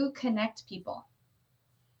 you connect people.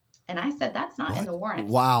 And I said, that's not in the warrant.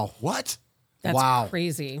 Wow. What? That's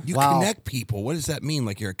crazy. You Wow. connect people. What does that mean?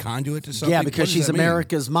 Like you're a conduit to something? Yeah, What because does she's that mean?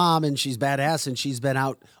 America's mom and she's badass and she's been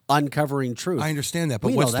out uncovering truth. I understand that, but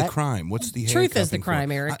We know what's the that. crime? What's the Truth is the handcuffing for?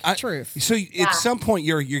 crime, Eric. Truth. So at some point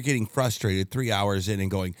you're getting frustrated 3 hours in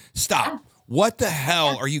and going, stop. What the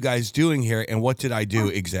hell are you guys doing here? And what did I do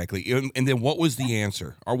exactly? And then what was the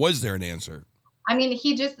answer? Or was there an answer? I mean,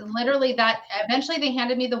 he just literally eventually they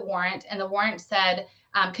handed me the warrant and the warrant said,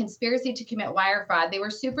 conspiracy to commit wire fraud. They were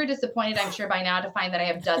super disappointed, I'm sure by now, to find that I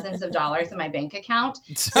have dozens of dollars in my bank account.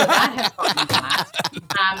 So that has gotten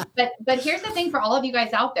fast. But here's the thing for all of you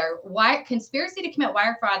guys out there: conspiracy to commit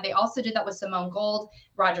wire fraud. They also did that with Simone Gold,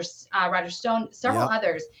 Roger Stone, several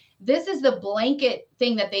others. This is the blanket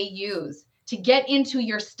thing that they use to get into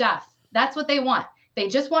your stuff. That's what they want. They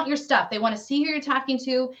just want your stuff. They want to see who you're talking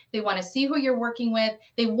to. They want to see who you're working with.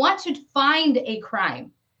 They want to find a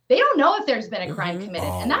crime. They don't know if there's been a crime committed.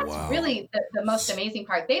 And that's really the most amazing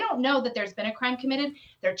part. They don't know that there's been a crime committed.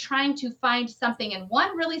 They're trying to find something. And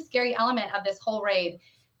one really scary element of this whole raid,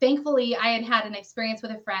 thankfully, I had an experience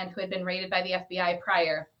with a friend who had been raided by the FBI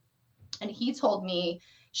prior. And he told me,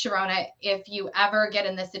 Sherronna, if you ever get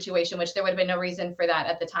in this situation, which there would have been no reason for that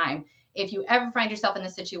at the time, if you ever find yourself in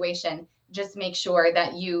this situation, just make sure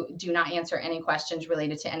that you do not answer any questions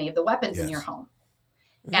related to any of the weapons in your home.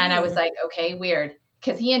 And I was like, okay, weird.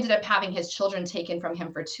 Because he ended up having his children taken from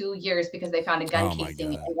him for 2 years because they found a gun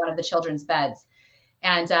casing in one of the children's beds.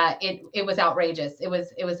 And it was outrageous. It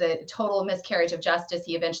was a total miscarriage of justice.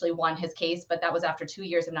 He eventually won his case, but that was after 2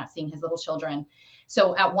 years of not seeing his little children.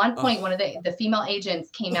 So at one point, one of the female agents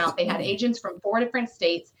came out. They had agents from 4 different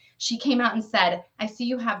states. She came out and said, I see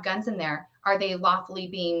you have guns in there. Are they lawfully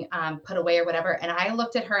being put away or whatever? And I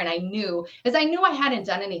looked at her and I knew I hadn't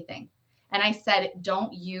done anything. And I said,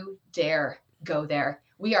 don't you dare go there.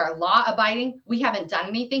 We are law abiding. We haven't done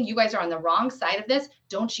anything. You guys are on the wrong side of this.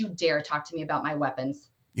 Don't you dare talk to me about my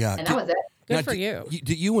weapons. Yeah. And that was it. Good for you.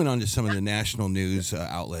 You went on to some of the national news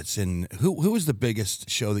outlets, and who was the biggest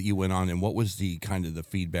show that you went on, and what was the kind of the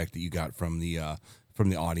feedback that you got from the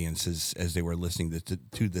audience as they were listening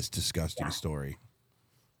to this disgusting story?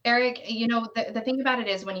 Eric, the thing about it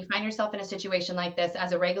is when you find yourself in a situation like this,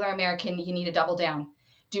 as a regular American, you need to double down.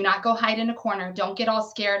 Do not go hide in a corner. Don't get all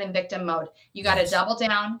scared in victim mode. You got to double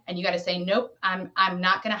down and you got to say, nope, I'm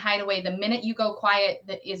not going to hide away. The minute you go quiet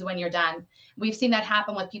is when you're done. We've seen that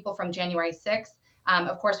happen with people from January 6th.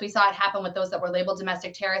 Of course, we saw it happen with those that were labeled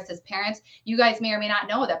domestic terrorists as parents. You guys may or may not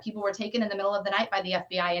know that people were taken in the middle of the night by the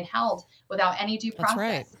FBI and held without any due That's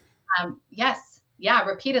process. right. Yes. Yeah,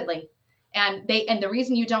 repeatedly. And the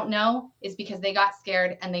reason you don't know is because they got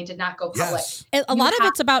scared and they did not go public. Yes. And a You lot of have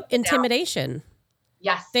it's about to sit down. intimidation.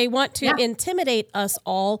 Yes. They want to Yeah. intimidate us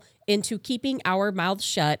all into keeping our mouths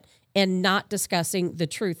shut and not discussing the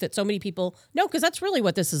truth that so many people know, because that's really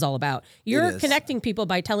what this is all about. You're is. connecting people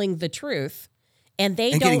by telling the truth, and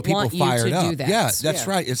they And getting don't people want you fired to up. do that. Yeah, that's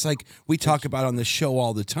right. It's like we talk about on the show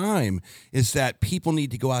all the time, is that people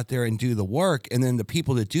need to go out there and do the work, and then the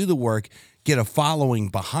people that do the work get a following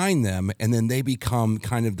behind them, and then they become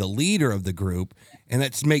kind of the leader of the group. And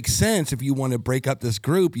it makes sense. If you want to break up this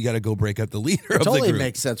group, you got to go break up the leader of the Totally group.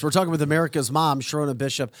 makes sense. We're talking with America's Mom, Sherronna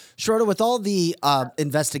Bishop. Sherronna, with all the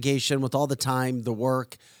investigation, with all the time, the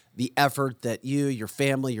work, the effort that you, your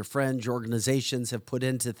family, your friends, your organizations have put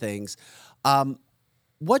into things,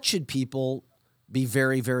 what should people be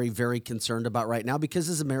very, very, very concerned about right now? Because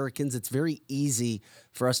as Americans, it's very easy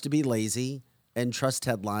for us to be lazy and trust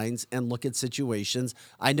headlines and look at situations.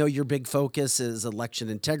 I know your big focus is election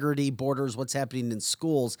integrity, borders, what's happening in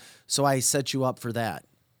schools. So I set you up for that.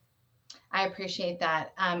 I appreciate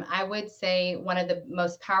that. I would say one of the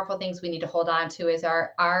most powerful things we need to hold on to is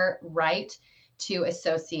our right to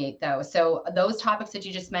associate, though. So those topics that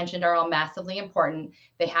you just mentioned are all massively important.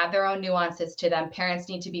 They have their own nuances to them. Parents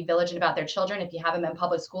need to be vigilant about their children. If you have them in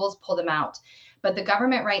public schools, pull them out. But the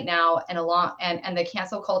government right now and the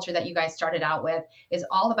cancel culture that you guys started out with is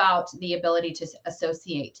all about the ability to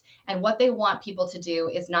associate. And what they want people to do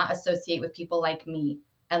is not associate with people like me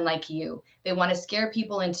and like you. They want to scare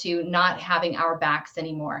people into not having our backs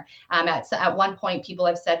anymore. At one point, people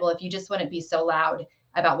have said, well, if you just wouldn't be so loud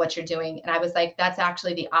about what you're doing. And I was like, that's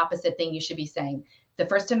actually the opposite thing you should be saying. The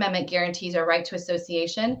First Amendment guarantees our right to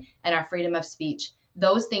association and our freedom of speech.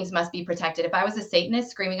 Those things must be protected. If I was a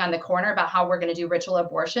Satanist screaming on the corner about how we're going to do ritual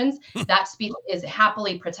abortions, that speech is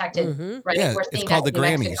happily protected, right? Yeah, We're it's seeing called that the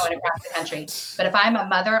in Grammys. Mexico and across the country. But if I'm a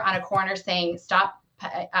mother on a corner saying, stop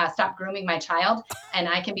grooming my child, and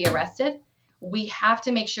I can be arrested, we have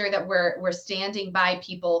to make sure that we're standing by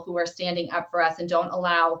people who are standing up for us and don't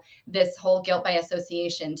allow this whole guilt by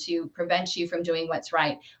association to prevent you from doing what's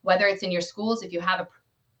right. Whether it's in your schools, if you have a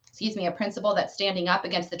principal that's standing up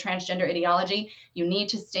against the transgender ideology, you need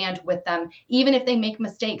to stand with them, even if they make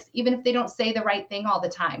mistakes, even if they don't say the right thing all the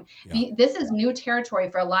time. Yeah. This is new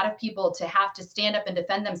territory for a lot of people to have to stand up and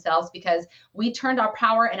defend themselves because we turned our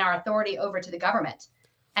power and our authority over to the government.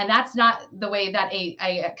 And that's not the way that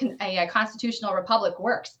a constitutional republic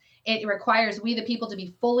works. It requires we, the people, to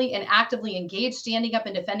be fully and actively engaged, standing up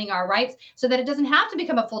and defending our rights so that it doesn't have to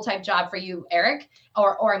become a full-time job for you, Eric,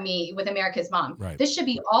 or me with America's Mom. Right. This should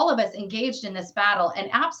be all of us engaged in this battle. And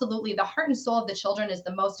absolutely, the heart and soul of the children is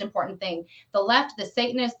the most important thing. The left, the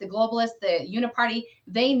Satanists, the globalists, the uniparty,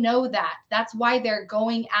 they know that. That's why they're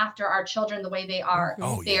going after our children the way they are.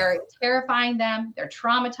 Oh, yeah. They're terrifying them. They're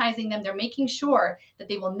traumatizing them. They're making sure that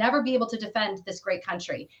they will never be able to defend this great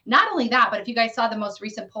country. Not only that, but if you guys saw the most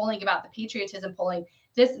recent polling about the patriotism polling,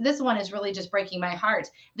 this one is really just breaking my heart.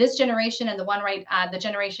 This generation and the one right, the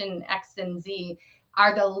generation X and Z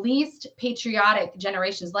are the least patriotic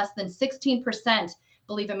generations. Less than 16%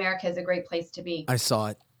 believe America is a great place to be. I saw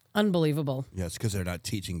it. Unbelievable. Yeah, it's because they're not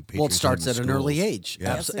teaching patriotism. Well, it starts in at an schools. early age.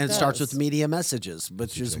 Yeah. Yes, it And it starts does. with media messages,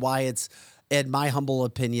 which is why it's, in my humble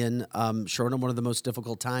opinion, Sherronna, one of the most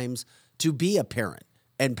difficult times to be a parent.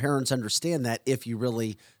 And parents understand that if you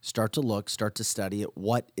really start to look, start to study at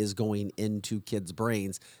what is going into kids'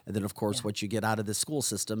 brains. And then, of course, what you get out of the school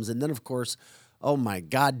systems. And then, of course, oh, my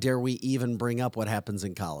God, dare we even bring up what happens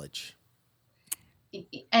in college?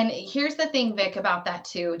 And here's the thing, Vic, about that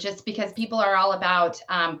too, just because people are all about,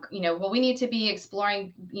 we need to be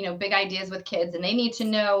exploring, big ideas with kids and they need to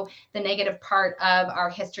know the negative part of our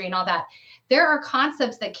history and all that. There are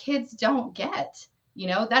concepts that kids don't get,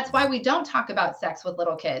 that's why we don't talk about sex with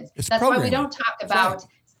little kids. It's That's why we programming. don't talk about,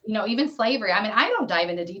 even slavery. I mean, I don't dive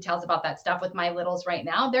into details about that stuff with my littles right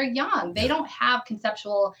now. They're young. They don't have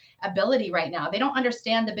conceptual ability right now. They don't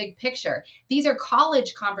understand the big picture. These are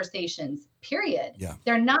college conversations, period. Yeah.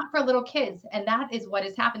 They're not for little kids. And that is what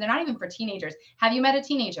has happened. They're not even for teenagers. Have you met a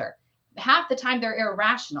teenager? Half the time they're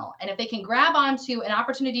irrational. And if they can grab onto an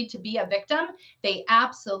opportunity to be a victim, they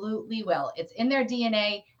absolutely will. It's in their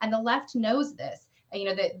DNA. And the left knows this.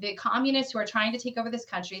 The communists who are trying to take over this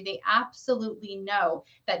country, they absolutely know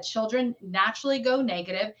that children naturally go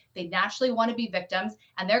negative. They naturally want to be victims,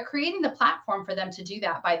 and they're creating the platform for them to do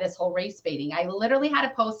that by this whole race baiting. I literally had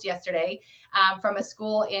a post yesterday from a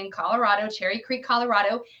school in Colorado, Cherry Creek,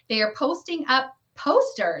 Colorado. They are posting up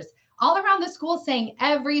posters all around the school saying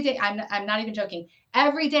every day, I'm not even joking,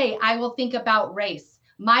 every day I will think about race,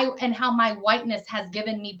 and how my whiteness has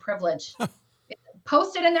given me privilege.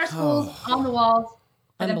 Posted in their schools, on the walls,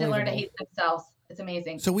 for them to learn to hate themselves. It's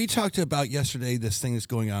amazing. So we talked about yesterday this thing that's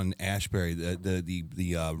going on in Ashbury,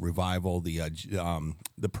 the revival,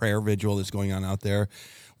 the prayer vigil that's going on out there.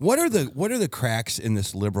 What are the cracks in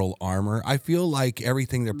this liberal armor? I feel like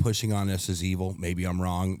everything they're pushing on us is evil. Maybe I'm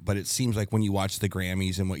wrong, but it seems like when you watch the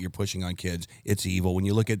Grammys and what you're pushing on kids, it's evil. When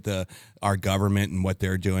you look at our government and what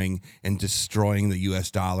they're doing and destroying the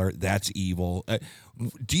U.S. dollar, that's evil.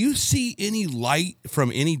 Do you see any light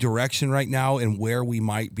from any direction right now and where we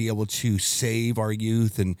might be able to save our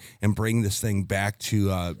youth and bring this thing back to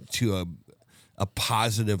a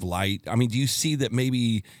positive light? I mean, do you see that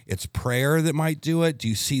maybe it's prayer that might do it? Do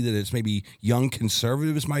you see that it's maybe young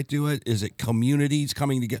conservatives might do it? Is it communities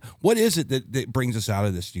coming together? What is it that brings us out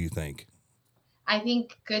of this, do you think? I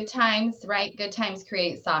think good times, right? Good times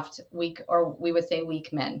create weak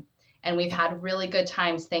men. And we've had really good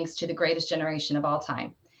times thanks to the greatest generation of all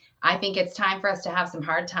time. I think it's time for us to have some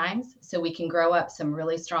hard times so we can grow up some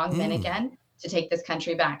really strong men again to take this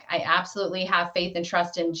country back. I absolutely have faith and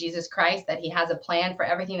trust in Jesus Christ that he has a plan for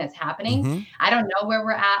everything that's happening. Mm-hmm. I don't know where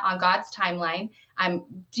we're at on God's timeline. I'm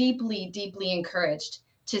deeply, deeply encouraged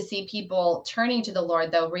to see people turning to the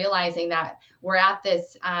Lord, though, realizing that we're at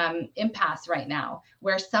this impasse right now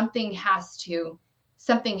where something has to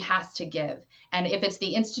give. And if it's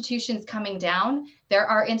the institutions coming down, there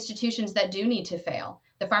are institutions that do need to fail.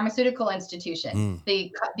 The pharmaceutical institution,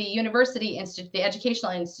 the university the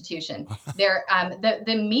educational institution,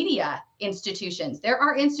 the media institutions. There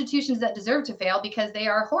are institutions that deserve to fail because they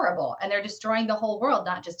are horrible and they're destroying the whole world,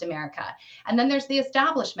 not just America. And then there's the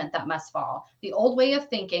establishment that must fall. The old way of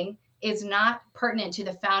thinking is not pertinent to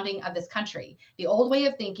the founding of this country. The old way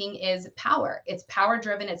of thinking is power. It's power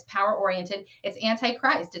driven, it's power oriented, it's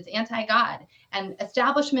anti-Christ, it's anti-God. And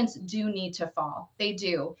establishments do need to fall. They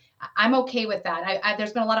do. I'm okay with that.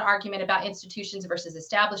 There's been a lot of argument about institutions versus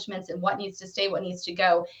establishments and what needs to stay, what needs to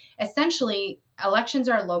go. Essentially, elections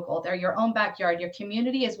are local. They're your own backyard. Your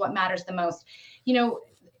community is what matters the most. You know,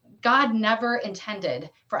 God never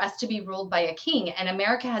intended for us to be ruled by a king, and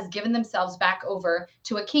America has given themselves back over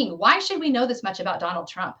to a king. Why should we know this much about Donald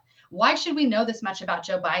Trump? Why should we know this much about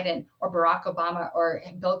Joe Biden or Barack Obama or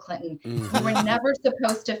Bill Clinton? We were never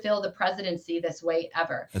supposed to fill the presidency this way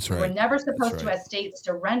ever. That's right. We were never supposed to, as states,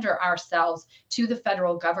 surrender ourselves to the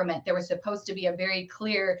federal government. There was supposed to be a very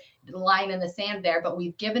clear line in the sand there, but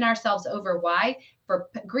we've given ourselves over. Why? For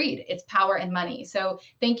greed. It's power and money. So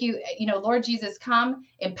thank you. Lord Jesus, come,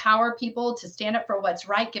 empower people to stand up for what's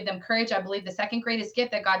right, give them courage. I believe the second greatest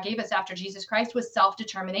gift that God gave us after Jesus Christ was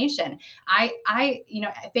self-determination.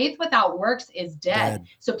 Faith without works is dead.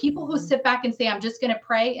 So people who sit back and say, I'm just going to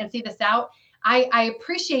pray and see this out, I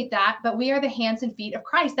appreciate that, but we are the hands and feet of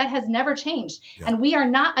Christ. That has never changed. Yeah. And we are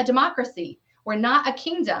not a democracy. We're not a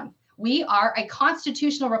kingdom. We are a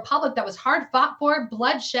constitutional republic that was hard fought for,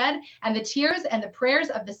 bloodshed, and the tears and the prayers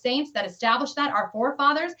of the saints that established that, our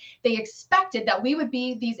forefathers. They expected that we would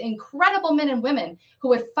be these incredible men and women who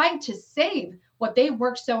would fight to save what they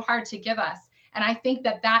worked so hard to give us. And I think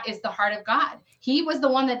that that is the heart of God. He was the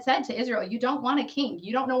one that said to Israel, you don't want a king.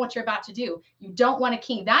 You don't know what you're about to do. You don't want a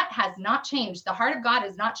king. That has not changed. The heart of God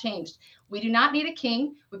has not changed. We do not need a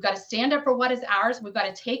king. We've got to stand up for what is ours. We've got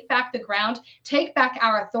to take back the ground, take back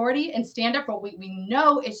our authority, and stand up for what we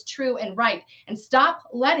know is true and right. And stop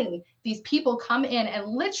letting these people come in and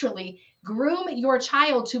literally groom your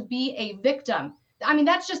child to be a victim. I mean,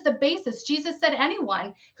 that's just the basis. Jesus said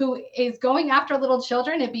anyone who is going after little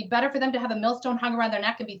children, it'd be better for them to have a millstone hung around their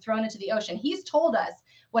neck and be thrown into the ocean. He's told us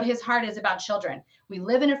what his heart is about children. We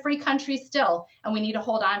live in a free country still, and we need to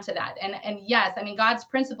hold on to that. And yes, I mean, God's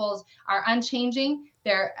principles are unchanging.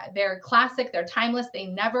 They're classic. They're timeless. They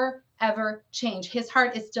never, ever change. His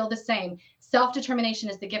heart is still the same. Self-determination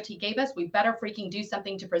is the gift he gave us. We better freaking do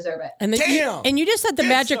something to preserve it. And you just said the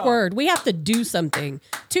magic word. We have to do something.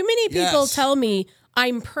 Too many people tell me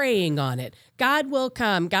I'm praying on it. God will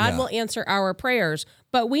come. God will answer our prayers.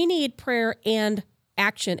 But we need prayer and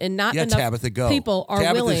action, and not enough Tabitha, go. People are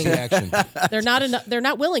Tabitha's willing. action. They're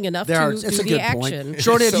not willing enough to do the action.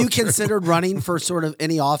 Sherronna, have you considered running for sort of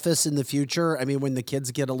any office in the future? I mean, when the kids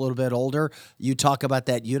get a little bit older, you talk about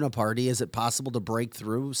that uniparty. Is it possible to break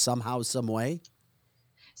through somehow, some way?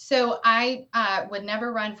 So I would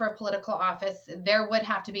never run for a political office. There would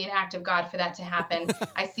have to be an act of God for that to happen.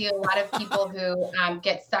 I see a lot of people who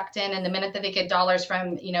get sucked in, and the minute that they get dollars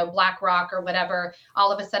from, BlackRock or whatever,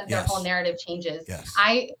 all of a sudden their whole narrative changes. Yes.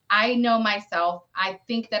 I know myself. I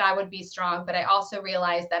think that I would be strong, but I also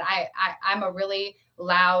realize that I'm a really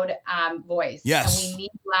loud voice. Yes. And we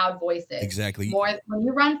need loud voices. Exactly. More when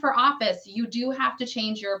you run for office, you do have to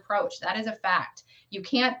change your approach. That is a fact. You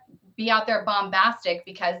can't be out there bombastic,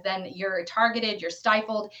 because then you're targeted, you're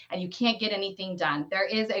stifled, and you can't get anything done. There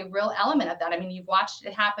is a real element of that. I mean, you've watched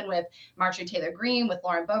it happen with Marjorie Taylor Greene, with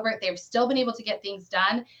Lauren Boebert. They've still been able to get things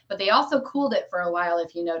done, but they also cooled it for a while,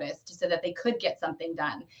 if you noticed, so that they could get something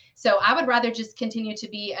done. So I would rather just continue to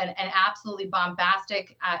be an absolutely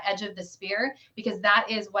bombastic edge of the spear, because that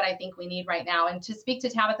is what I think we need right now. And to speak to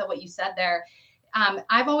Tabitha, what you said there,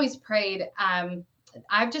 I've always prayed.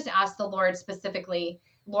 I've just asked the Lord specifically,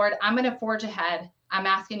 Lord, I'm going to forge ahead. I'm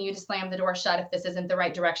asking you to slam the door shut if this isn't the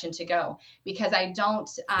right direction to go, because I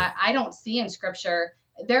don't see in scripture.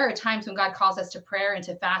 There are times when God calls us to prayer and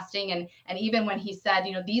to fasting. And even when he said,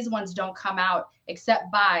 these ones don't come out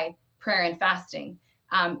except by prayer and fasting.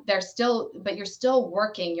 But you're still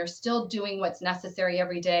working. You're still doing what's necessary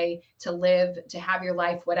every day to live, to have your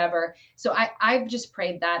life, whatever. So I've just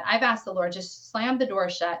prayed that. I've asked the Lord, just slam the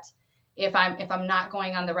door shut if I'm not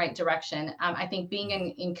going on the right direction. I think being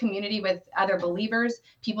in community with other believers,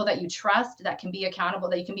 people that you trust, that you can be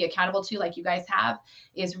accountable to, like you guys have,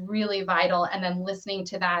 is really vital. And then listening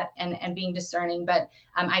to that and being discerning. But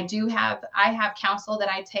I have counsel that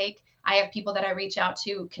I take. I have people that I reach out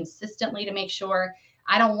to consistently to make sure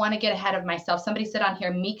I don't want to get ahead of myself. Somebody said on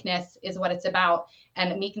here, meekness is what it's about.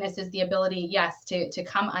 And meekness is the ability, yes, to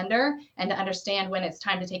come under and to understand when it's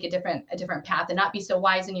time to take a different path, and not be so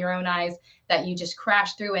wise in your own eyes that you just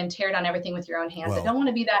crash through and tear down everything with your own hands. I don't want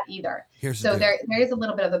to be that either. So there is a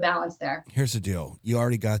little bit of a balance there. Here's the deal. You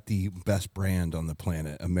already got the best brand on the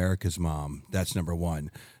planet, America's Mom. That's number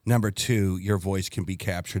one. Number two, your voice can be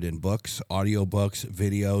captured in books, audiobooks,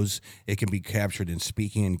 videos. It can be captured in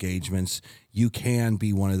speaking engagements. You can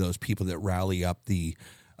be one of those people that rally up the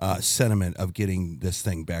sentiment of getting this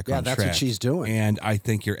thing back on track. Yeah, that's what she's doing. And I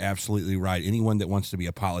think you're absolutely right. Anyone that wants to be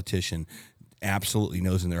a politician absolutely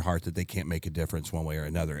knows in their heart that they can't make a difference one way or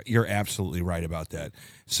another. You're absolutely right about that.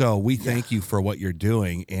 So we thank you for what you're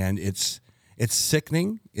doing, and it's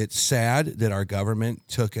sickening. It's sad that our government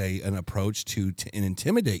took an approach to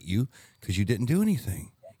intimidate you because you didn't do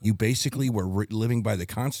anything. You basically were living by the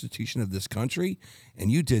Constitution of this country,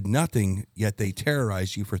 and you did nothing, yet they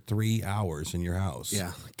terrorized you for 3 hours in your house.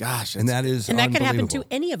 Yeah, gosh. And that is that could happen to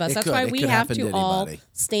any of us. That's why we have to all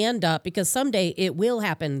stand up, because someday it will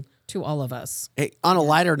happen to all of us. Hey, on a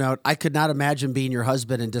lighter note, I could not imagine being your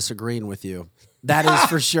husband and disagreeing with you. That is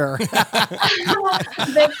for sure.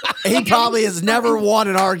 He probably has never won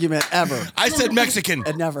an argument ever. I said Mexican.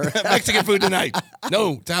 And never. Mexican food tonight.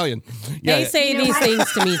 No, Italian. Yeah. They say these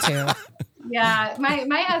things to me too. Yeah,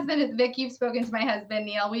 my husband is Vic. You've spoken to my husband,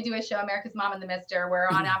 Neil. We do a show, America's Mom and the Mister. We're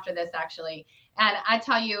on after this, actually. And I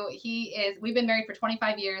tell you, we've been married for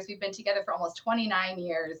 25 years. We've been together for almost 29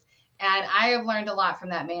 years. And I have learned a lot from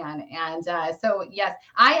that man. And so, yes,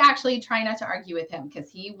 I actually try not to argue with him, because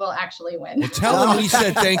he will actually win. Well, tell him we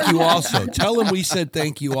said thank you also. Tell him we said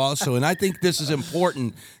thank you also. And I think this is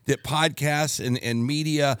important, that podcasts and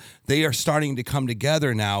media, they are starting to come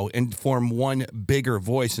together now and form one bigger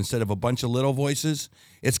voice instead of a bunch of little voices.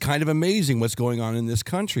 It's kind of amazing what's going on in this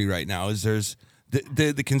country right now.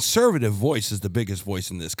 The conservative voice is the biggest voice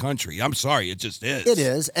in this country. I'm sorry, it just is. It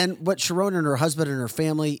is. And what Sherronna and her husband and her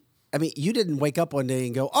family, I mean, you didn't wake up one day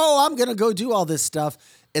and go, oh, I'm going to go do all this stuff.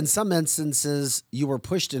 In some instances, you were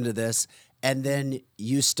pushed into this, and then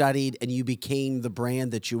you studied and you became the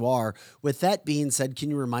brand that you are. With that being said, can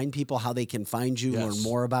you remind people how they can find you, learn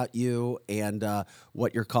more about you, and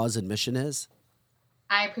what your cause and mission is?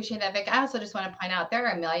 I appreciate that, Vic. I also just want to point out there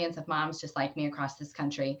are millions of moms just like me across this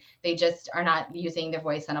country. They just are not using their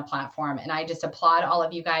voice on a platform. And I just applaud all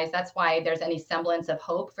of you guys. That's why there's any semblance of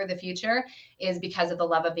hope for the future, is because of the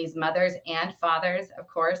love of these mothers and fathers, of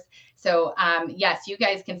course. So yes, you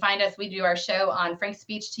guys can find us. We do our show on Frank's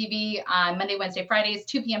Speech TV on Monday, Wednesday, Fridays,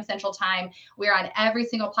 2 p.m. Central Time. We're on every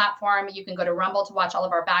single platform. You can go to Rumble to watch all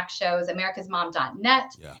of our back shows,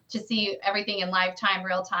 americasmom.net to see everything in live time,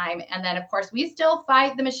 real time. And then, of course, we still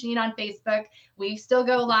fight the machine on Facebook. We still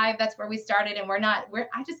go live. That's where we started. And I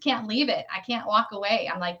just can't leave it. I can't walk away.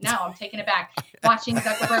 I'm like, no, I'm taking it back. Watching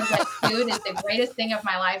Zuckerberg get sued is the greatest thing of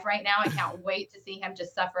my life right now. I can't wait to see him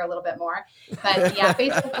just suffer a little bit more. But yeah,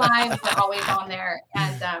 Facebook Live, we're always on there.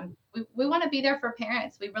 And we want to be there for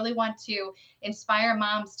parents. We really want to inspire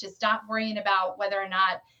moms to stop worrying about whether or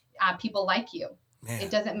not people like you. Man. It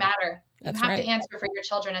doesn't matter. You have to answer for your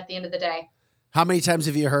children at the end of the day. How many times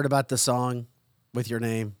have you heard about the song with your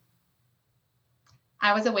name?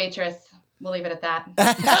 I was a waitress. We'll leave it at that.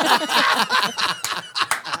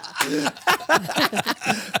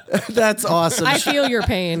 That's awesome. I feel your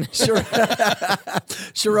pain.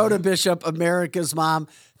 Sherronna Bishop, America's Mom.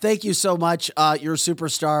 Thank you so much. You're a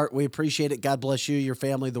superstar. We appreciate it. God bless you, your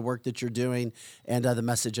family, the work that you're doing, and the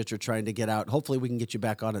message that you're trying to get out. Hopefully we can get you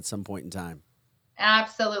back on at some point in time.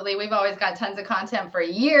 Absolutely. We've always got tons of content for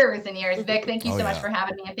years and years. Vic, thank you so much for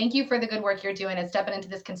having me. And thank you for the good work you're doing and stepping into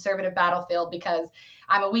this conservative battlefield, because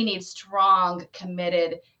we need strong,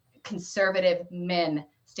 committed, conservative men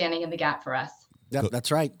standing in the gap for us. Yep,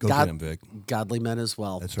 that's right. Go get him, Vic. Godly men as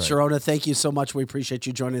well. That's right. Sherronna, thank you so much. We appreciate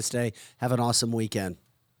you joining us today. Have an awesome weekend.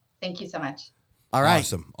 Thank you so much. All right.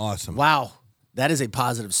 Awesome. Wow. That is a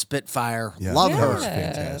positive Spitfire. Yeah. Love her.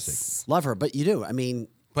 Fantastic. Love her. But you do. I mean,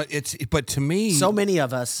 but to me, so many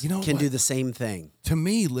of us can what? do the same thing. To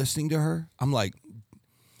me, listening to her, I'm like,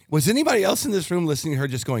 was anybody else in this room listening to her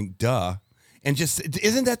just going, duh? And just,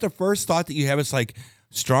 isn't that the first thought that you have? It's like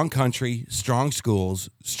strong country, strong schools,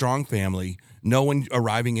 strong family, no one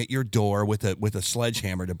arriving at your door with a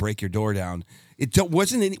sledgehammer to break your door down.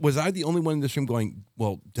 Was I the only one in this room going,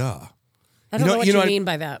 well, duh? I don't know what you mean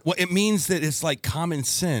by that. Well, it means that it's like common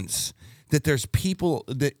sense that there's people,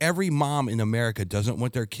 that every mom in America doesn't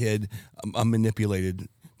want their kid manipulated.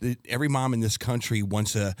 Every mom in this country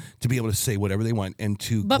wants to be able to say whatever they want and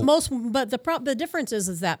to. But the difference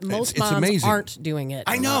is that most moms amazing. Aren't doing it.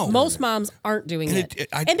 I know most moms aren't doing it.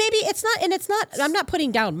 And maybe it's not. I'm not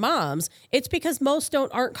putting down moms. It's because most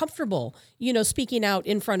aren't comfortable, speaking out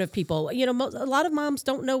in front of people. A lot of moms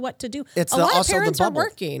don't know what to do. It's a lot also of parents the are bubble.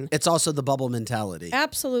 working. It's also the bubble mentality.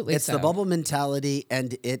 Absolutely, it's the bubble mentality,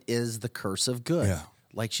 and it is the curse of good. Yeah.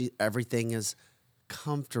 Like everything is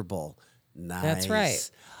comfortable. Nice. That's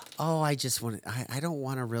right. Oh, I just want to, I don't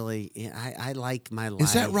want to really, I like my life.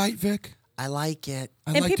 Is that right, Vic? I like it.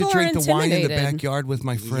 I And like to people drink are the wine in the intimidated. backyard with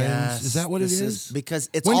my friends. Yes, Is that what it this is? Because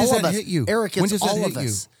it's when all does of that us. hit you? Eric, when it's does that all hit of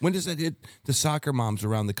us. you? When does that hit the soccer moms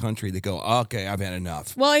around the country that go, okay, I've had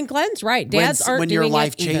enough? Well, and Glenn's right. Dads aren't when doing your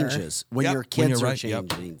life it either. changes, when Yep, your when kids you're are right, yep.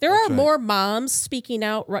 changing. There are right. more moms speaking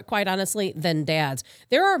out, quite honestly, than dads.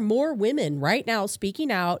 There are more women right now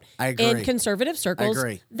speaking out I agree. in conservative circles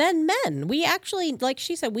agree. than men. We actually, like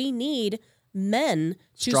she said, we need men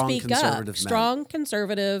to Strong speak conservative up. men. Strong,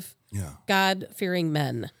 conservative, Yeah. God-fearing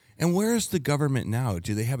men. And where is the government now?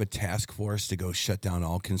 Do they have a task force to go shut down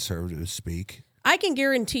all conservative speak? I can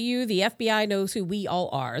guarantee you the FBI knows who we all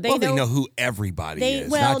are. They know who everybody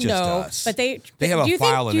is, well, not just no, us. but they have do a you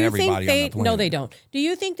file think, on everybody on the planet. No, they don't. Do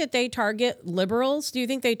you think that they target liberals? Do you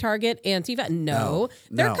think they target Antifa? No.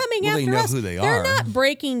 They're No. coming Well, they after know us. who they They're are. not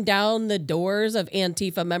breaking down the doors of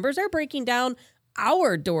Antifa members. They're breaking down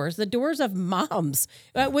our doors, the doors of moms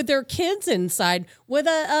with their kids inside with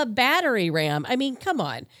a battery ram. I mean, come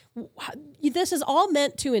on. This is all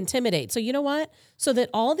meant to intimidate. So you know what? So that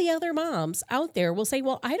all the other moms out there will say,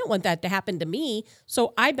 well, I don't want that to happen to me,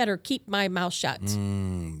 so I better keep my mouth shut.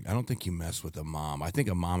 I don't think you mess with a mom. I think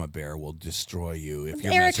a mama bear will destroy you if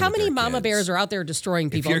you're Eric, messing how with many their mama kids. bears are out there destroying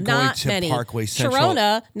people? you're going Not to many. Parkway Central-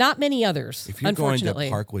 Sherronna, not many others, If you're going unfortunately.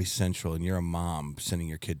 to Parkway Central and you're a mom sending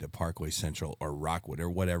your kid to Parkway Central or Rockwood or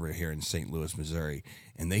whatever here in St. Louis, Missouri,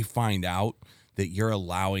 and they find out that you're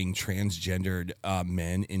allowing transgendered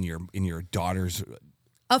men in your daughter's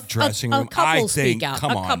dressing room, a couple I think, speak out.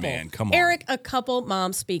 come a on, couple. man, come on. Eric, a couple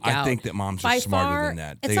moms speak out. I think that moms are By smarter far, than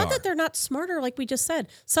that. It's They not are. that they're not smarter, like we just said.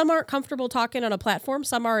 Some aren't comfortable talking on a platform.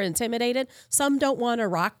 Some are intimidated. Some don't want to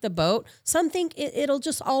rock the boat. Some think it'll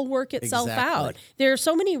just all work itself Exactly. out. There are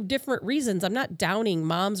so many different reasons. I'm not downing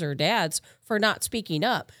moms or dads for not speaking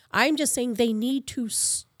up. I'm just saying they need to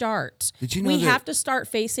start. Did you know we that- have to start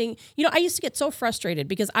facing, I used to get so frustrated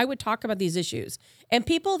because I would talk about these issues and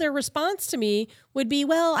their response to me would be,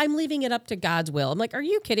 well, I'm leaving it up to God's will. I'm like, are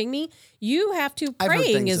you kidding me? You have to, I've heard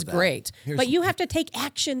praying things is of that. great, but you have to take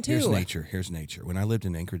action too. Here's nature. When I lived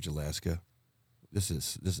in Anchorage, Alaska, this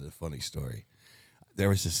is a funny story. There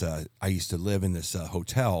was this, I used to live in this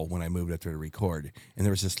hotel when I moved up there to record, and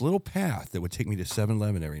there was this little path that would take me to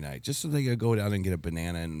 7-Eleven every night, just so they could go down and get a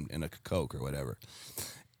banana and a Coke or whatever.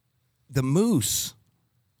 The moose,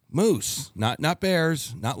 not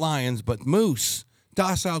bears, not lions, but moose,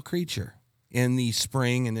 docile creature in the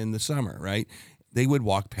spring and in the summer, right? They would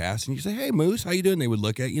walk past, and you say, hey, moose, how you doing? They would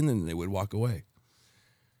look at you, and then they would walk away.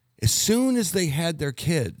 As soon as they had their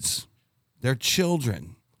kids, their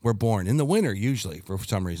children were born, in the winter usually, for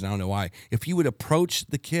some reason, I don't know why. If you would approach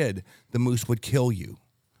the kid, the moose would kill you.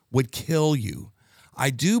 I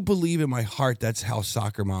do believe in my heart that's how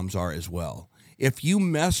soccer moms are as well. If you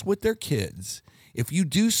mess with their kids, if you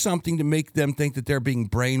do something to make them think that they're being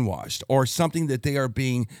brainwashed or something that they are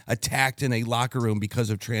being attacked in a locker room because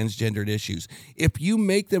of transgendered issues, if you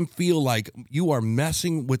make them feel like you are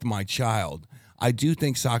messing with my child, I do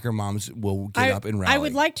think soccer moms will get up and rally. I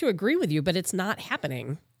would like to agree with you, but it's not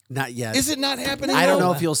happening. Not yet. Is it not happening? I don't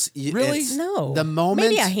know if you'll Really? No. The moment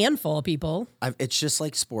Maybe a handful of people. it's just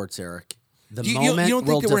like sports, Eric. The You moment don't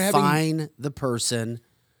think will that we're having- define the person.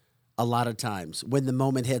 A lot of times, when the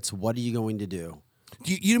moment hits, what are you going to do?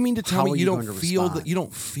 You mean to tell How me are you you don't going to feel respond? you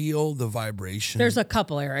don't feel the vibration? There's a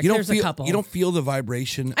couple, Eric. You don't There's feel a couple. you don't feel the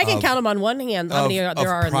vibration. I can of, count them on one hand how many there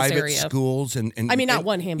are in this private area. schools and I mean, not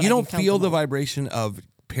one hand, but you I don't can count feel them the all. vibration of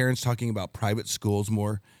parents talking about private schools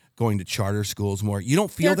more, going to charter schools more. You don't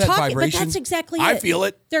feel They're that talking, vibration. But that's exactly I it. feel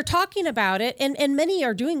it. They're talking about it, and many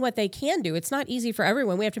are doing what they can do. It's not easy for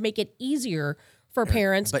everyone. We have to make it easier for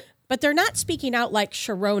parents. But they're not speaking out like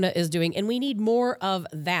Sherronna is doing, and we need more of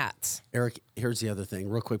that. Eric, here's the other thing,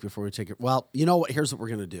 real quick before we take it. Well, you know what? Here's what we're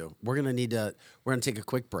going to do. We're going to take a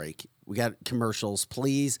quick break. We got commercials.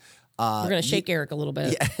 Please. We're going to shake Eric a little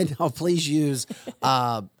bit. Yeah, no, please use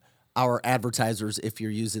our advertisers if you're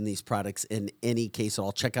using these products in any case at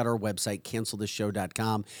all. Check out our website,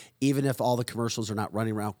 cancelthisshow.com. Even if all the commercials are not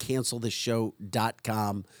running around,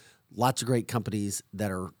 cancelthisshow.com. Lots of great companies that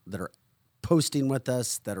are posting with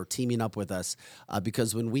us, that are teaming up with us,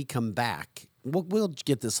 because when we come back, we'll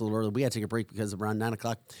get this a little early. We got to take a break because around 9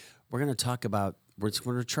 o'clock, we're going to talk about, we're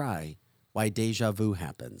going to try why deja vu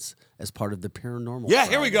happens as part of the paranormal. Yeah,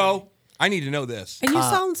 here we Friday. go. I need to know this. And you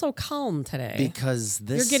sound so calm today. Because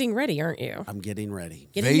this... You're getting ready, aren't you? I'm getting ready.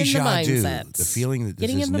 Getting in the Deja vu, mindset. the feeling that this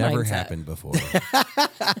Getting has in the never mindset. happened before.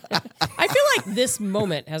 I feel like this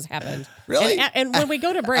moment has happened. Really? And when we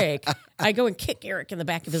go to break, I go and kick Eric in the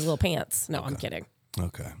back of his little pants. No, I'm kidding.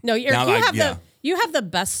 Okay. No, Eric, Now you have the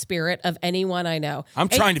best spirit of anyone I know. I'm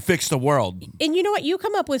trying to fix the world. And you know what? You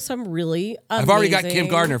come up with some really amazing I've already got Kim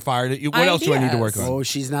Gardner fired. What else do I need to work on? Oh,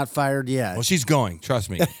 she's not fired yet. Well, she's going. Trust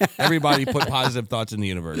me. Everybody put positive thoughts in the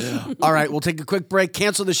universe. All right, we'll take a quick break.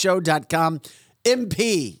 CancelTheShow.com.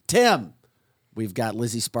 MP, Tim. We've got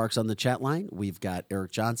Lizzie Sparks on the chat line. We've got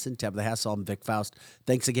Eric Johnson, Tabitha Hassel, and Vic Faust.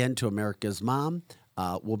 Thanks again to America's Mom.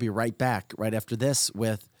 We'll be right back right after this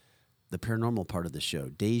with the paranormal part of the show.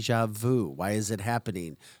 Deja vu. Why is it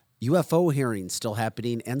happening? UFO hearings still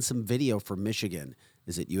happening, and some video from Michigan.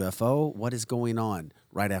 Is it UFO? What is going on?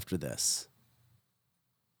 Right after this.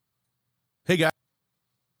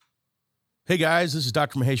 Hey guys, this is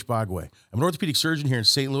Dr. Mahesh Bhagway. I'm an orthopedic surgeon here in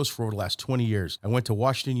St. Louis for over the last 20 years. I went to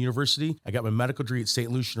Washington University. I got my medical degree at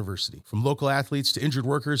St. Louis University. From local athletes to injured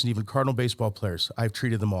workers and even Cardinal baseball players, I've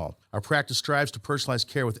treated them all. Our practice strives to personalize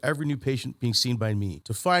care with every new patient being seen by me.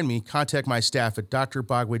 To find me, contact my staff at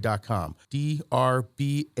drbagwe.com,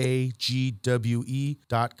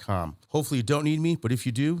 DRBAGWE.com. Hopefully you don't need me, but if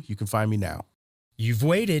you do, you can find me now. You've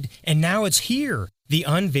waited, and now it's here. The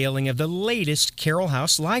unveiling of the latest Carroll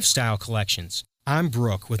House lifestyle collections. I'm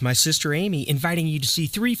Brooke with my sister Amy, inviting you to see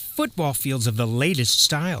 3 football fields of the latest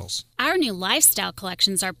styles. Our new lifestyle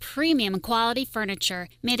collections are premium quality furniture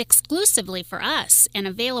made exclusively for us and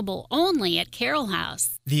available only at Carroll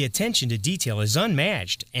House. The attention to detail is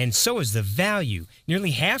unmatched, and so is the value,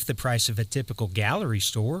 nearly half the price of a typical gallery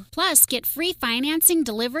store. Plus, get free financing,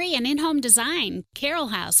 delivery, and in-home design. Carroll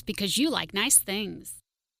House, because you like nice things.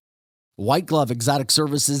 White Glove Exotic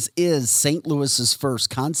Services is St. Louis's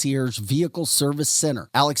first concierge vehicle service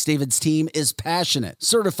center. Alex David's team is passionate,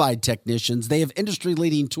 certified technicians. They have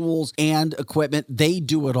industry-leading tools and equipment. They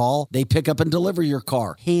do it all. They pick up and deliver your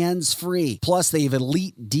car hands-free. Plus, they have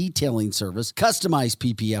elite detailing service, customized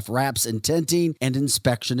PPF wraps and tinting, and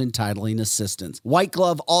inspection and titling assistance. White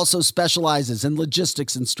Glove also specializes in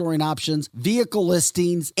logistics and storing options, vehicle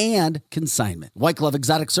listings, and consignment. White Glove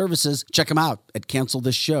Exotic Services. Check them out at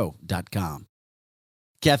cancelthisshow.com.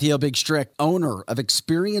 Kathy L. Big Strick, owner of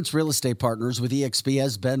Experience Real Estate Partners with EXP,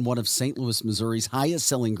 has been one of St. Louis, Missouri's highest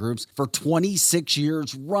selling groups for 26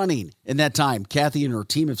 years running. In that time, Kathy and her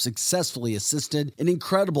team have successfully assisted an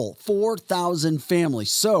incredible 4,000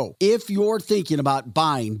 families. So if you're thinking about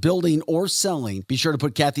buying, building, or selling, be sure to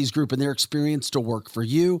put Kathy's group and their experience to work for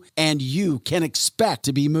you, and you can expect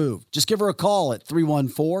to be moved. Just give her a call at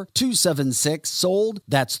 314-276-SOLD.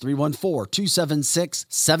 That's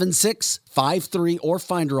 314-276-7653, or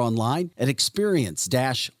find her online at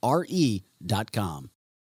experience-re.com.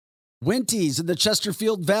 Winty's in the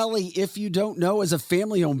Chesterfield Valley, if you don't know, is a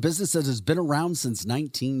family-owned business that has been around since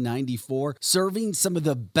 1994, serving some of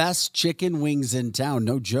the best chicken wings in town,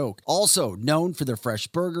 no joke. Also known for their fresh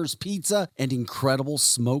burgers, pizza, and incredible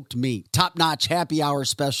smoked meat. Top-notch happy hour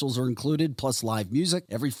specials are included, plus live music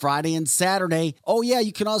every Friday and Saturday. Oh yeah,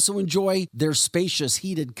 you can also enjoy their spacious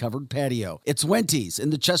heated covered patio. It's Winty's in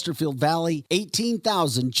the Chesterfield Valley,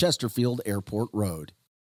 18,000 Chesterfield Airport Road.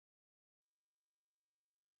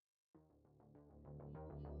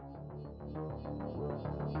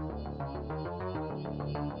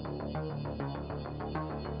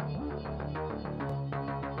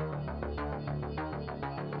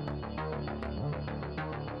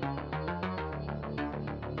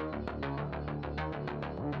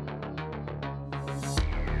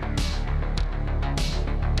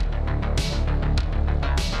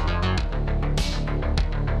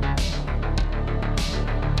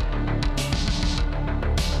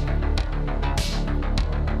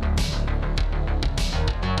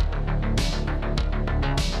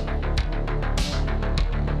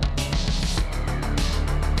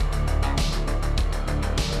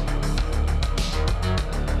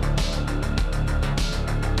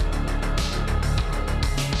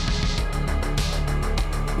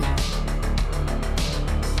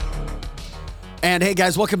 And hey,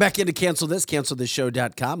 guys, welcome back into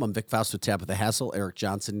cancelthisshow.com. I'm Vic Faust with Tabitha Hassel, Eric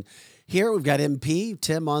Johnson here. We've got MP,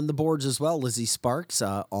 Tim on the boards as well, Lizzie Sparks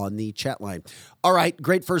on the chat line. All right,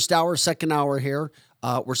 great first hour, second hour here.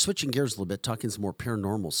 We're switching gears a little bit, talking some more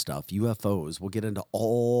paranormal stuff, UFOs. We'll get into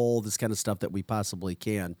all this kind of stuff that we possibly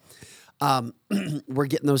can. We're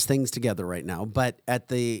getting those things together right now. But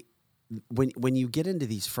when you get into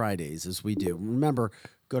these Fridays, as we do, remember,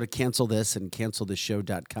 go to Cancel This and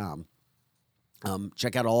cancelthisshow.com.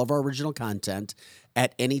 Check out all of our original content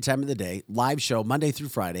at any time of the day. Live show Monday through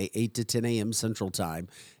Friday, 8 to 10 a.m. Central Time.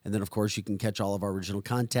 And then, of course, you can catch all of our original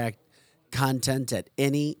content at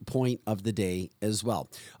any point of the day as well.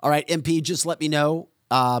 All right, MP, just let me know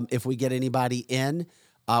if we get anybody in.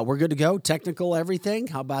 We're good to go. Technical, everything.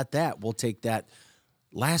 How about that? We'll take that.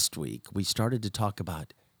 Last week, we started to talk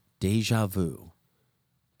about deja vu.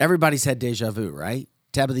 Everybody's had deja vu, right?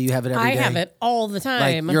 Tabitha, you have it every day? I have it all the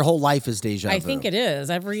time. Like your whole life is deja vu. I think it is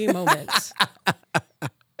every moment.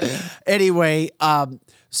 Anyway,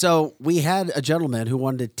 so we had a gentleman who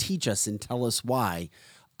wanted to teach us and tell us why.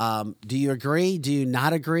 Do you agree? Do you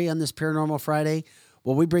not agree on this Paranormal Friday?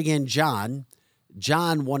 Well, we bring in John.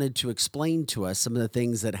 John wanted to explain to us some of the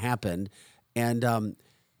things that happened. And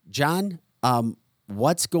John,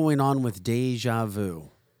 what's going on with deja vu?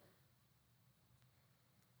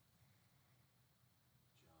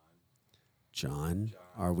 John,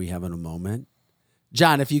 are we having a moment?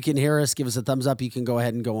 John, if you can hear us, give us a thumbs up. You can go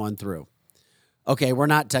ahead and go on through. Okay, we're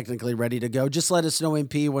not technically ready to go. Just let us know,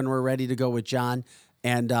 MP, when we're ready to go with John.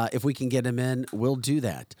 And if we can get him in, we'll do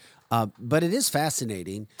that. But it is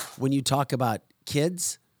fascinating when you talk about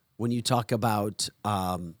kids, when you talk about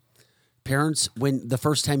parents, when the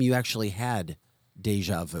first time you actually had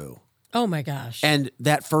deja vu. Oh my gosh. And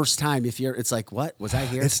that first time, it's like, what? Was I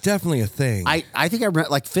here? It's definitely a thing. I think I remember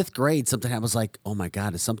like fifth grade, something I was like, oh my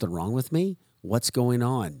God, is something wrong with me? What's going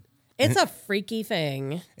on? It's a freaky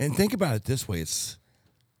thing. And think about it this way.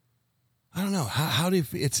 I don't know. How do you,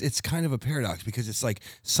 it's kind of a paradox because it's like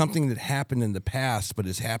something that happened in the past but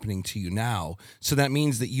is happening to you now. So that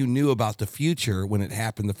means that you knew about the future when it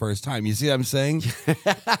happened the first time. You see what I'm saying?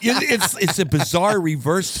 It's a bizarre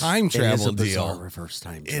reverse time travel It is a deal. bizarre reverse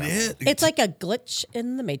time travel. It is. It's like a glitch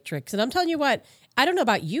in the Matrix. And I'm telling you what, I don't know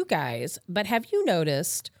about you guys, but have you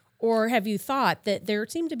noticed or have you thought that there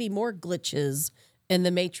seem to be more glitches in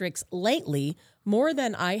the Matrix lately, more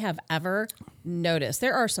than I have ever noticed?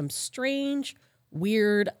 There are some strange,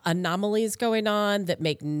 weird anomalies going on that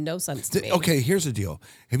make no sense to me. Okay, here's the deal.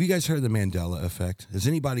 Have you guys heard of the Mandela effect? Has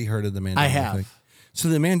anybody heard of the Mandela I have. effect? So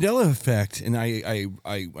the Mandela effect, and I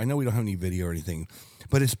know we don't have any video or anything,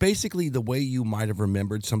 but it's basically the way you might have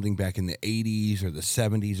remembered something back in the 80s or the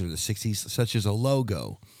 70s or the 60s, such as a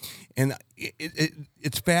logo. And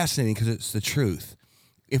it's fascinating because it's the truth.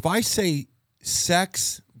 If I say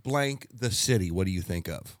sex blank the city, what do you think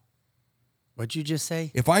of? What'd you just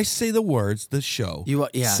say? If I say the words, the show,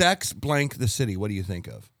 yeah. sex blank the city, what do you think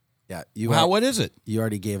of? Yeah. What is it? You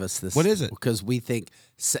already gave us this. What is it? Because we think,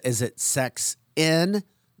 is it sex in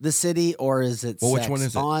the city or is it Well, sex which one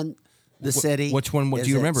is it? on the city? Which one? What do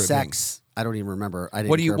you remember? Sex. I don't even remember. I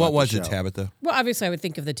didn't. What was it, Tabitha? Well, obviously, I would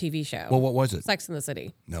think of the TV show. Well, what was it? Sex in the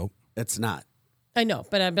City. Nope. It's not. I know,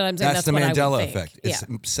 but I'm saying That's the what I Mandela would think. effect.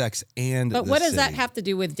 It's sex and But the what does that city. have to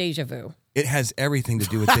do with deja vu? It has everything to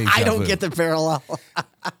do with deja vu. I don't get the parallel.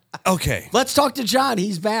 Okay. Let's talk to John.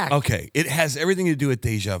 He's back. Okay. It has everything to do with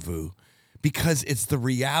deja vu because it's the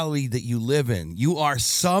reality that you live in. You are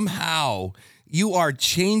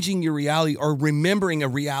changing your reality or remembering a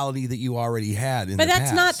reality that you already had in But the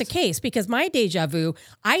that's past. not the case because my deja vu,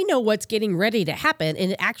 I know what's getting ready to happen,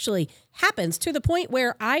 and it actually happens to the point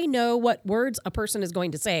where I know what words a person is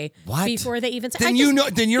going to say before they even say. Then you're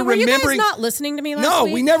Were remembering. you guys not listening to me last week?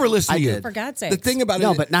 No, we never listen to you. For God's sake. The thing about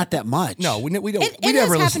No, it, but not that much. no, we don't. It we has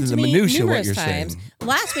never listen happened to the me minutia of what numerous you're times. saying.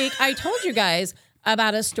 Last week, I told you guys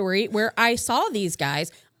about a story where I saw these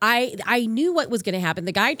guys. I knew what was going to happen.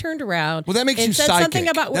 The guy turned around. Well, that makes and you said psychic. something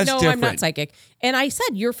about That's no, I'm different. not psychic. And I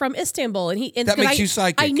said, "You're from Istanbul," and That makes you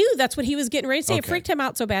psychic. I knew that's what he was getting ready to say. It Okay. freaked him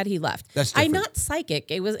out so bad he left. That's I'm different. not psychic.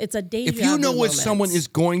 It's a deja vu. If you know what moment. someone is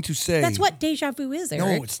going to say, That's what deja vu is, Eric.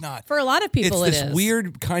 No, it's not. For a lot of people, it's it this is.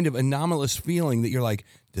 weird kind of anomalous feeling that you're like,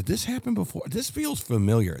 did this happen before? This feels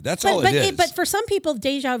familiar. That's all it is. But for some people,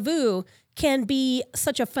 deja vu can be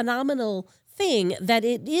such a phenomenal thing that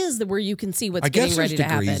it is where you can see what's I guess getting ready to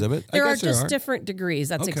there's degrees happen. of it. I There are guess there just are. different degrees.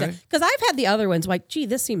 That's Okay. exactly because I've had the other ones like, gee,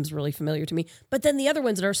 this seems really familiar to me. But then the other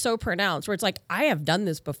ones that are so pronounced, where it's like, I have done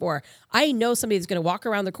this before. I know somebody that's going to walk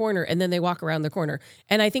around the corner, and then they walk around the corner,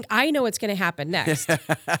 and I think I know what's going to happen next.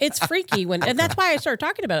 It's freaky and that's why I started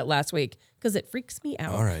talking about it last week because it freaks me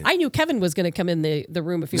out. All right. I knew Kevin was going to come in the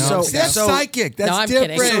room a few No, minutes ago. that's psychic. That's No, I'm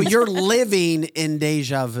different. kidding. So you're living in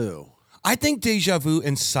deja vu. I think deja vu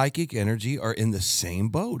and psychic energy are in the same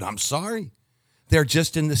boat. I'm sorry. They're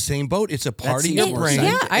just in the same boat. It's a part of your seems more brain.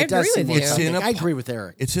 Yeah, psychic. I It does agree seem with more you. It's psychic. in a I agree with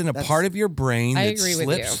Eric. It's in a That's- part of your brain I that agree with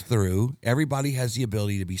slips you. through. Everybody has the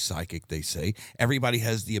ability to be psychic, they say. Everybody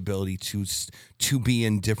has the ability to be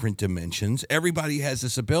in different dimensions. Everybody has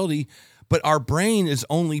this ability, but our brain is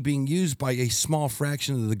only being used by a small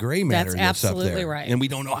fraction of the gray matter That's up there. absolutely right. And we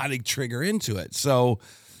don't know how to trigger into it. So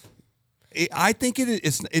I think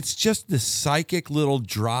it's just the psychic little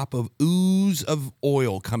drop of ooze of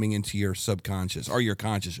oil coming into your subconscious or your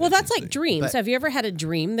conscious. Well, that's like dream. dreams. But- Have you ever had a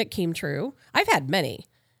dream that came true? I've had many.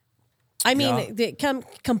 I mean, they come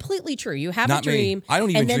completely true. You have Not a me. dream. I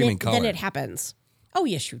don't even and then dream in Then color. it happens. Oh,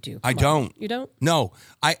 yes, you do. I Come on. don't. You don't? No,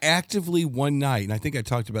 I actively one night, and I think I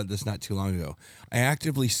talked about this not too long ago. I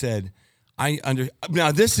actively said,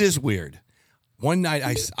 Now this is weird. One night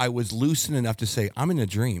I was lucid enough to say, I'm in a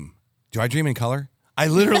dream. Do I dream in color? I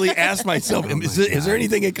literally asked myself, is there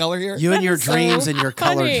anything in color here? You and your That is so dreams and your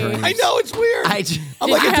color funny. dreams. I know it's weird. I'm Did like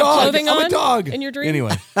you a have dog. clothing I'm a on dog in your dream?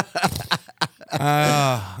 Anyway. All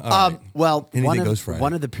right. Well, Anything goes Friday.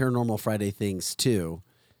 one of the Paranormal Friday things too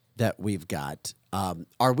that we've got.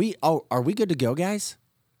 Are we good to go, guys?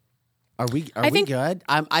 Are we think- good?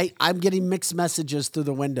 I'm getting mixed messages through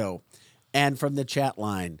the window and from the chat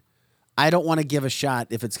line. I don't want to give a shot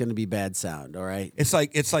if it's going to be bad sound. All right. It's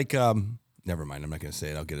like never mind. I'm not going to say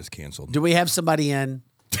it. I'll get us canceled. Do we have somebody in?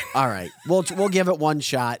 All right. We'll give it one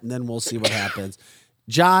shot and then we'll see what happens.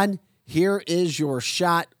 John, here is your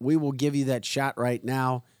shot. We will give you that shot right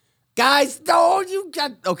now. Guys, no,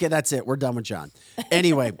 okay, that's it. We're done with John.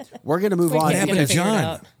 Anyway, we're going to move on. What happened to Figure it John?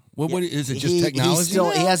 out. What is it? Just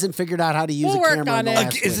technology? He hasn't figured out how to use We'll a work camera on in the it.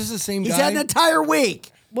 last Is week. this the same He's guy? had an entire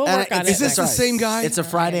week. We'll And work on it's- it. Is this the next same guy? It's a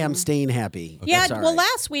Friday. I'm staying happy. Yeah, That's all well, right.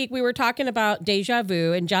 last week we were talking about deja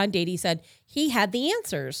vu, and John Dady said he had the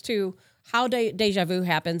answers to how deja vu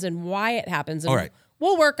happens and why it happens. And All right.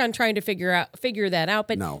 we'll work on trying to figure that out.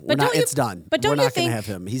 But No, we're but not. don't you- It's done. But don't we're you not going think to have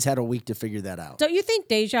him. He's had a week to figure that out. don't you think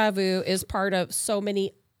deja vu is part of so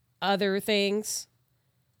many other things?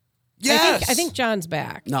 Yes. I think John's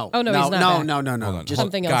back. No. Oh no, no, he's not. no, back. no, no, no. Hold on. Just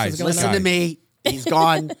Something else Guys, is going listen on. to me. He's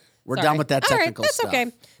gone. We're Sorry. done with that All right, technical that's stuff.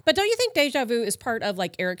 okay. But don't you think deja vu is part of,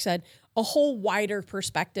 like Eric said, a whole wider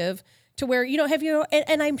perspective to where, have you,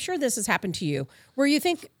 and I'm sure this has happened to you, where you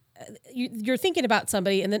think you're thinking about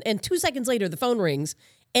somebody and 2 seconds later the phone rings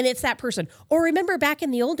and it's that person. Or remember back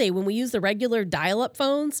in the old day when we used the regular dial-up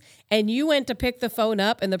phones and you went to pick the phone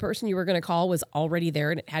up and the person you were going to call was already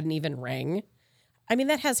there and it hadn't even rang? I mean,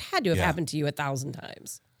 that has had to have happened to you 1,000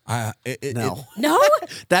 times. No. No?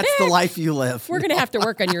 That's the Vic, life you live. We're going to have to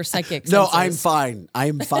work on your psychic No, senses. I'm fine.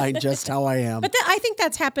 I'm fine just how I am. But I think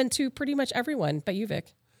that's happened to pretty much everyone, but you,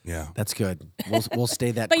 Vic. Yeah. That's good. We'll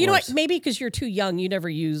stay that But you know course. what? Maybe because you're too young, you never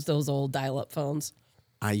used those old dial-up phones.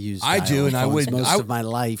 I use I do, dial-up and I phones would- most of my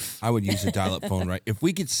life. I would use a dial-up phone, right? If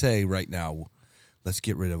we could say right now, let's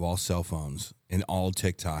get rid of all cell phones and all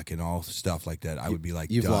TikTok and all stuff like that, I would be like,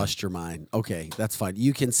 You've done. lost your mind. Okay, that's fine.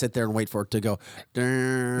 You can sit there and wait for it to go.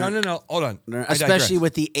 No. Hold on. I Especially digress.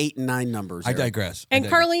 with the 8 and 9 numbers. I Eric. digress. And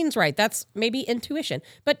Carlene's right. That's maybe intuition.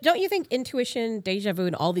 But don't you think intuition, deja vu,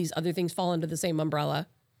 and all these other things fall under the same umbrella?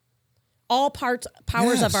 All powers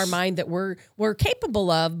Yes. of our mind that we're capable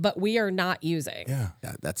of, but we are not using. Yeah.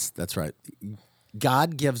 Yeah, that's right.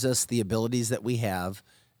 God gives us the abilities that we have,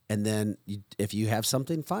 and then if you have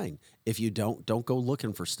something, fine. If you don't go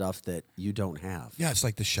looking for stuff that you don't have. Yeah, it's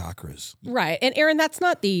like the chakras. Right. And Aaron, that's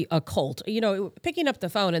not the occult. Picking up the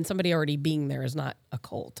phone and somebody already being there is not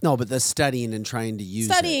occult. No, but the studying and trying to use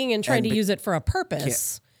Studying it. and trying to be- use it for a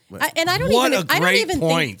purpose. What I don't a even great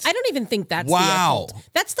point. I don't even think that's Wow. the occult.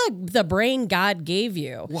 That's the brain God gave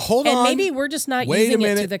you. Well, hold and on. maybe we're just not Wait a using it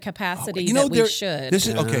to minute. the capacity You know, that we should. This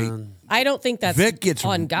is okay. I don't think that's Vic gets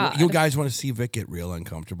on God. You guys want to see Vic get real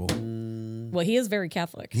uncomfortable? Well, he is very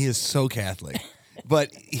Catholic. He is so Catholic.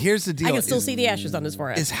 But here's the deal. I can still see the ashes on his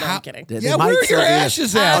forehead. Is No, how, I'm kidding. They Yeah, might where are still your be.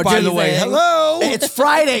 ashes at, I'm by the way? teasing. Hello? It's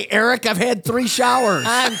Friday, Eric. I've had 3 showers.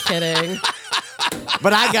 I'm kidding.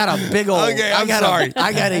 But I got a big old. Okay, I'm I got sorry.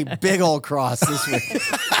 I got a big old cross this week.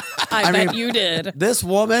 I bet mean- you did. This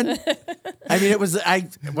woman. I mean, it was.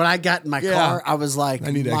 When I got in my car, I was like, I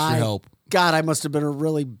need extra help. God, I must have been a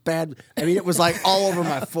really bad. I mean, it was like all over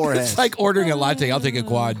my forehead. It's like ordering a latte. I'll take a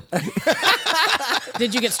quad.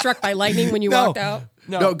 Did you get struck by lightning when you walked out?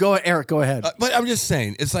 No, go ahead, Eric. Go ahead. But I'm just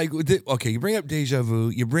saying, it's like, okay, you bring up deja vu,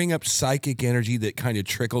 you bring up psychic energy that kind of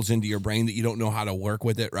trickles into your brain that you don't know how to work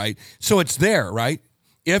with it, right? So it's there, right?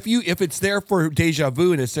 If it's there for deja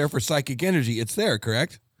vu and it's there for psychic energy, it's there,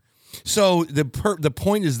 correct? So the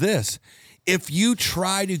point is this. If you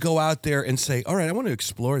try to go out there and say, all right, I want to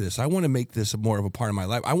explore this. I want to make this more of a part of my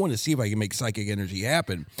life. I want to see if I can make psychic energy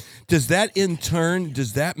happen. Does that in turn,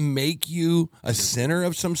 make you a sinner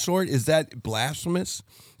of some sort? Is that blasphemous?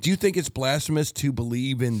 Do you think it's blasphemous to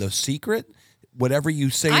believe in the secret? Whatever you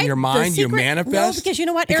say in your mind, you manifest? No, because you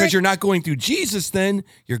know what, Eric? Because you're not going through Jesus then.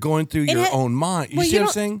 You're going through your own mind. You see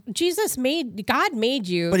what I'm saying? God made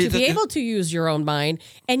you to be able to use your own mind.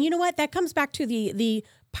 And you know what? That comes back to the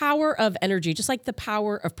power of energy, just like the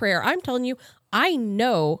power of prayer. I'm telling you, I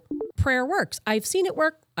know prayer works. I've seen it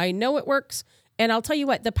work. I know it works. And I'll tell you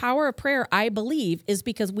what, the power of prayer, I believe, is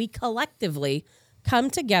because we collectively come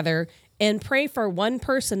together and pray for one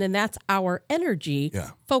person, and that's our energy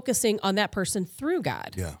focusing on that person through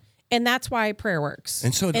God. Yeah. And that's why prayer works.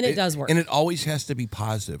 And so it does work. And it always has to be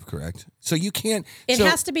positive, correct? So you can't. It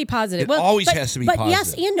has to be positive. It always has to be positive. But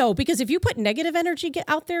yes and no, because if you put negative energy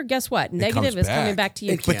out there, guess what? Negative is coming back to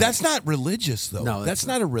you. But that's not religious, though. No, that's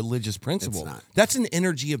not a religious principle. It's not. That's an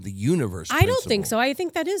energy of the universe. I don't think so. I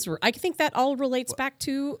think that is. I think that all relates back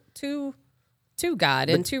to God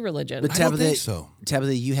and to religion. But I don't think so.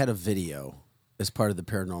 Tabitha, you had a video as part of the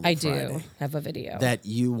Paranormal Friday. I do have a video that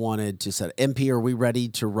you wanted to set. MP, are we ready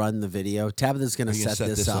to run the video? Tabitha's going to set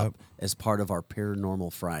this up as part of our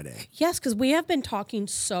Paranormal Friday. Yes, because we have been talking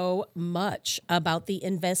so much about the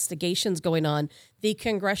investigations going on, the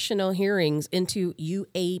congressional hearings into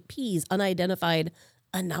UAPs, unidentified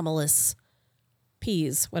anomalous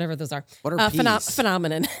P's, whatever those are. What are P's?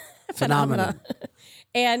 Phenomenon.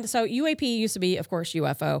 And so UAP used to be, of course,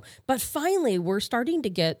 UFO. But finally, we're starting to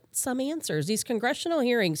get some answers. These congressional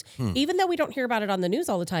hearings, even though we don't hear about it on the news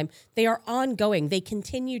all the time, they are ongoing. They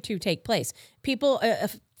continue to take place. People,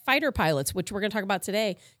 fighter pilots, which we're going to talk about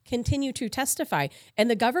today, continue to testify. And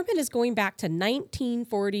the government is going back to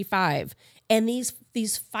 1945. And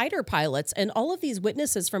these fighter pilots and all of these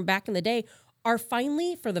witnesses from back in the day are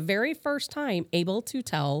finally, for the very first time, able to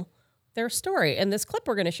tell their story. And this clip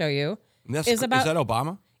we're going to show you is that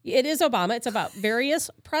Obama? It is Obama. It's about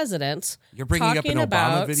various presidents. You're bringing up an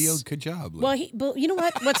Obama video? Good job. Well, you know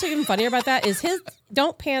what? What's even funnier about that is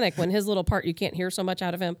don't panic when his little part, you can't hear so much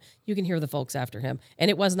out of him. You can hear the folks after him.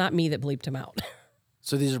 And it was not me that bleeped him out.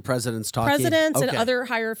 So these are presidents talking? Presidents and other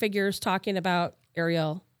higher figures talking about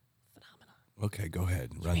aerial phenomena. Okay, go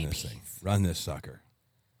ahead. Run this thing. Run this sucker.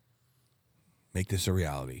 Make this a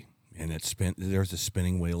reality. And there's a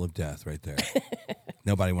spinning wheel of death right there.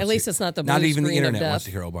 Nobody wants. At least it's not the blue not even the screen of internet death. wants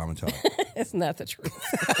to hear Obama talk. Isn't that the truth?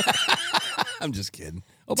 I'm just kidding.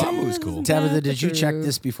 Obama was cool. Tabitha, did you check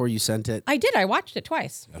this before you sent it? I did. I watched it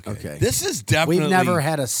twice. Okay. This is definitely. We've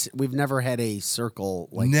never had a circle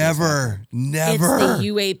like never. It's the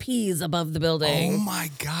UAPs above the building. Oh my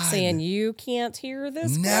God! Saying you can't hear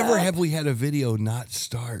this. Never crap. have we had a video not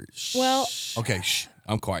start. Well, okay. Shh.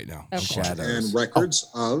 I'm quiet now. And records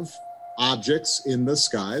of objects in the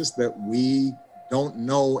skies that we don't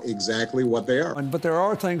know exactly what they are. But there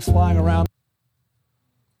are things flying around.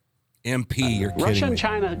 MP, you're kidding Russia me. and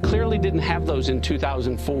China clearly didn't have those in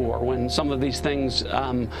 2004 when some of these things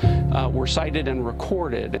were cited and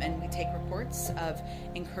recorded. And we take reports of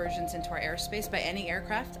incursions into our airspace by any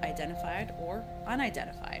aircraft, identified or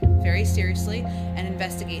unidentified, very seriously and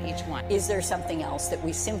investigate each one. Is there something else that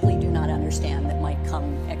we simply do not understand that might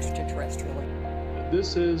come extraterrestrially?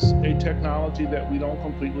 This is a technology that we don't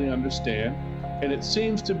completely understand, and it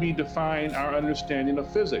seems to be defying our understanding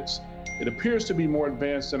of physics. It appears to be more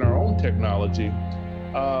advanced than our own technology,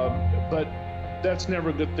 but that's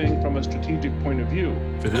never a good thing from a strategic point of view.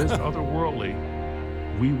 If it is otherworldly,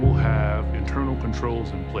 we will have internal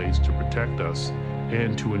controls in place to protect us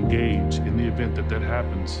and to engage in the event that that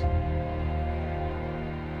happens.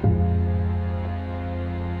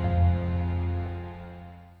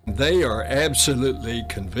 They are absolutely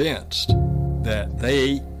convinced that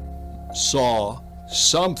they saw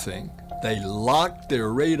something. They locked their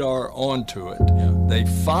radar onto it. They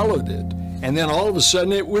followed it, and then all of a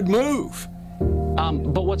sudden it would move.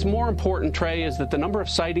 But what's more important, Trey, is that the number of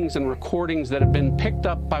sightings and recordings that have been picked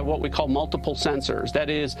up by what we call multiple sensors, that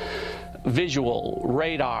is visual,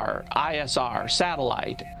 radar, ISR,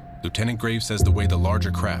 satellite. Lieutenant Graves says the way the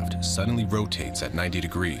larger craft suddenly rotates at 90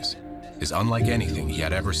 degrees is unlike anything he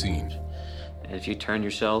had ever seen. If you turn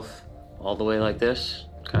yourself all the way like this,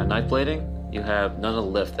 kind of knife blading, you have none of the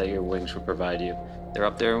lift that your wings would provide you. They're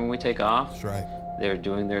up there when we take off. That's right. They're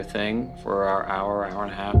doing their thing for our hour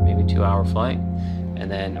and a half, maybe 2 hour flight.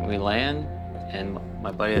 And then we land, and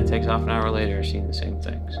my buddy that takes off an hour later is seeing the same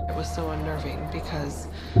things. It was so unnerving because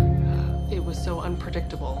it was so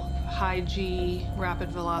unpredictable. High G,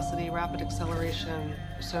 rapid velocity, rapid acceleration.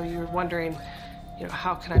 So you're wondering,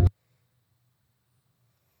 how can I...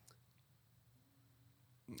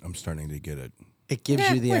 I'm starting to get it. It gives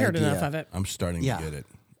you the idea. We heard enough of it. I'm starting to get it.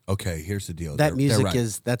 Okay, here's the deal. That music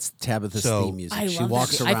that's Tabitha's theme music. I she love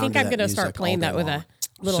walks that. around. I think I'm going to start playing that with a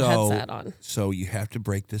little headset on. So you have to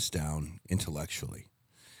break this down intellectually.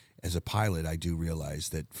 As a pilot, I do realize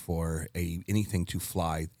that for anything to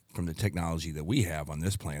fly from the technology that we have on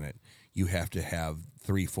this planet, you have to have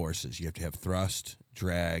three forces. You have to have thrust,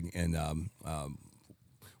 drag, and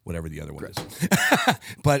whatever the other one is.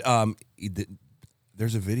 But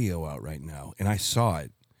there's a video out right now, and I saw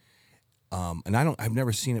it. And I've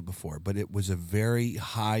never seen it before, but it was a very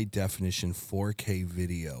high definition 4K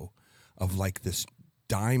video of like this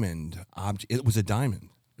diamond object. It was a diamond.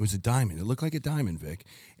 It was a diamond. It looked like a diamond, Vic.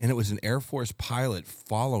 And it was an Air Force pilot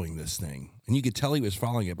following this thing. And you could tell he was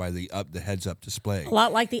following it by the heads-up display. A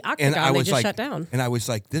lot like the Octagon they just shut down. And I was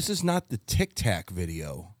like, this is not the Tic Tac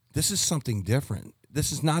video. This is something different.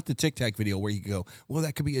 This is not the Tic Tac video where you go, well,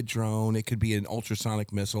 that could be a drone. It could be an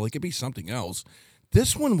ultrasonic missile. It could be something else.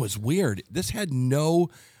 This one was weird. This had no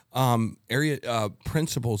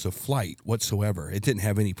principles of flight whatsoever. It didn't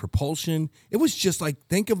have any propulsion. It was just like,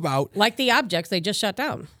 think about... Like the objects they just shut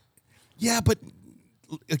down. Yeah, but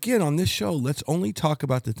again, on this show, let's only talk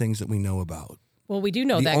about the things that we know about. Well, we do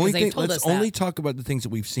know that because they told us that. Let's only talk about the things that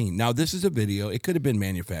we've seen. Now, this is a video. It could have been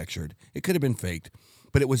manufactured. It could have been faked.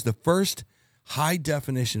 But it was the first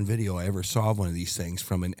high-definition video I ever saw of one of these things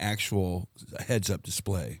from an actual heads-up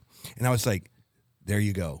display. And I was like, there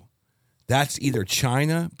you go. That's either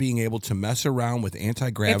China being able to mess around with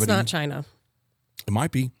anti-gravity. It's not China. It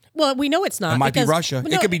might be. Well, we know it's not. It might be Russia. No,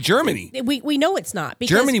 it could be Germany. We know it's not.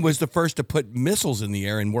 Because Germany was the first to put missiles in the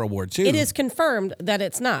air in World War II. It is confirmed that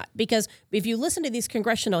it's not. Because if you listen to these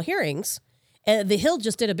congressional hearings, The Hill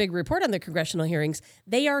just did a big report on the congressional hearings.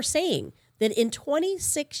 They are saying that in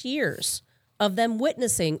 26 years of them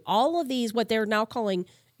witnessing all of these, what they're now calling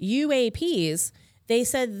UAPs, they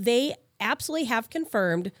said they absolutely have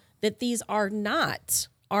confirmed that these are not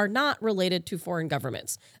related to foreign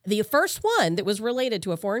governments. The first one that was related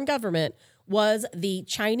to a foreign government was the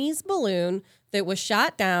Chinese balloon that was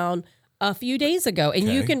shot down a few days ago. And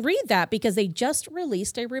you can read that because they just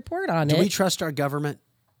released a report on it. Do we trust our government?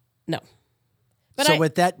 No. But so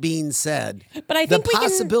with that being said, but I think the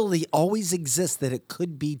possibility always exists that it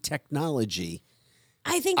could be technology.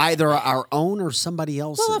 I think either our own or somebody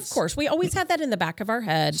else's. Well, of course, we always have that in the back of our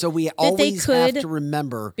head. So we that always they could have to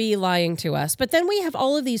remember be lying to us. But then we have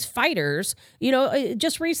all of these fighters. You know,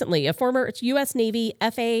 just recently, a former U.S. Navy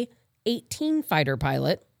FA-18 fighter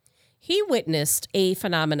pilot, he witnessed a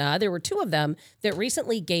phenomena. There were two of them that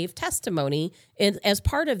recently gave testimony as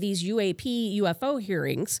part of these UAP UFO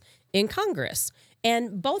hearings in Congress.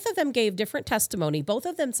 And both of them gave different testimony. Both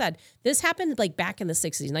of them said this happened like back in the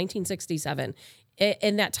 60s, 1967,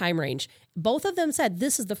 in that time range. Both of them said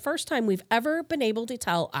this is the first time we've ever been able to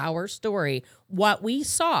tell our story, what we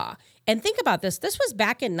saw. And think about this. This was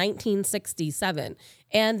back in 1967.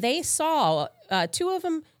 And they saw, two of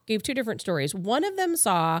them gave two different stories. One of them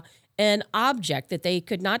saw an object that they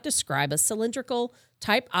could not describe, a cylindrical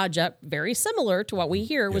type object, very similar to what we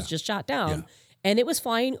hear was just shot down. Yeah. And it was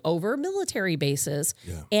flying over military bases,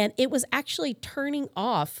 and it was actually turning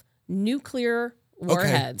off nuclear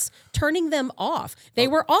warheads, turning them off. They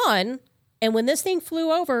were on, and when this thing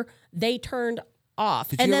flew over, they turned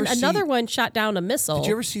off. And then another one shot down a missile did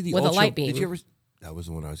you ever see the with a light beam. That was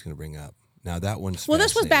the one I was going to bring up. Now, that one's well,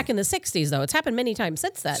 this was back in the 60s, though. It's happened many times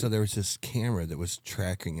since then. So there was this camera that was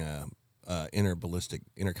tracking a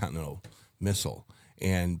intercontinental missile.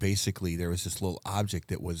 And basically, there was this little object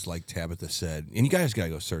that was like Tabitha said. And you guys got to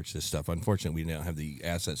go search this stuff. Unfortunately, we don't have the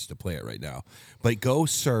assets to play it right now. But go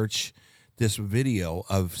search this video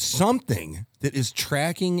of something that is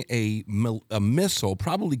tracking a missile,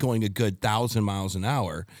 probably going a good 1,000 miles an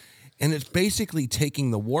hour. And it's basically taking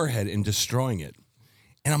the warhead and destroying it.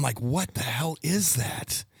 And I'm like, what the hell is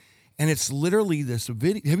that? And it's literally this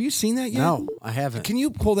video. Have you seen that yet? No, I haven't. Can you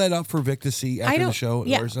pull that up for Vic to see after the show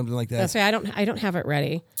or something like that? That's right. I don't have it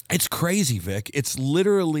ready. It's crazy, Vic. It's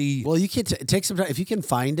literally. Well, you can take some time if you can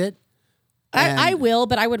find it. I will,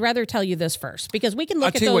 but I would rather tell you this first because we can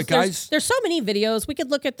look at those. What, guys, there's so many videos. We could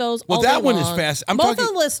look at those. Well, all that day one long. is fast. Both of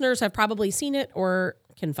the listeners have probably seen it or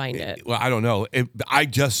can find it. Well, I don't know. I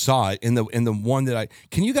just saw it in the one that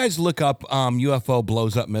Can you guys look up UFO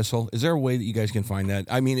blows up missile? Is there a way that you guys can find that?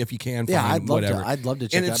 I mean, if you can, yeah, find whatever. I'd love to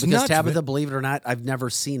check it out. Because Tabitha, believe it or not, I've never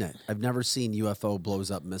seen it. I've never seen UFO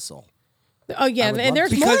blows up missile. Oh yeah, and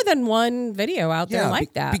there's more than one video out there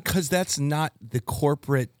like that. Because that's not the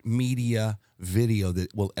corporate media video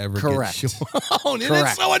that will ever Correct. get shown. And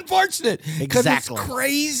it's so unfortunate because it's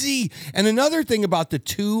crazy. And another thing about the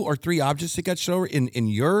 2 or 3 objects that got shown in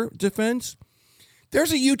your defense,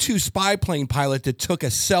 there's a U-2 spy plane pilot that took a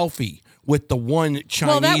selfie with the one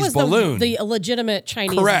Chinese balloon. The legitimate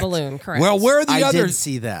Chinese balloon, correct. Well, where are the others? I did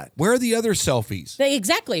see that. Where are the other selfies?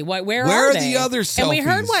 Exactly. Where are they? the other selfies? And we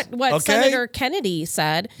heard what Senator Kennedy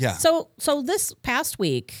said. Yeah. So this past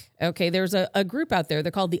week, there's a group out there.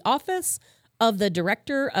 They're called the Office of the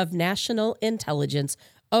Director of National Intelligence,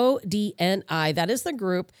 ODNI. That is the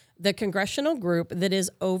group, the congressional group that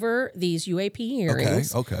is over these UAP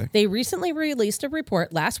hearings. Okay. They recently released a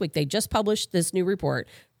report last week. They just published this new report.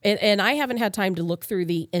 And I haven't had time to look through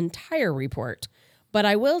the entire report. But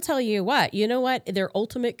I will tell you what. You know what their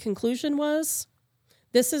ultimate conclusion was?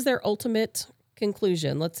 This is their ultimate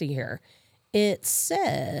conclusion. Let's see here. It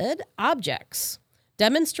said objects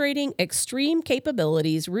demonstrating extreme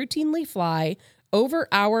capabilities routinely fly over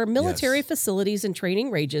our military facilities and training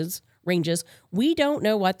ranges. We don't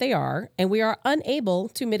know what they are, and we are unable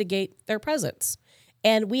to mitigate their presence.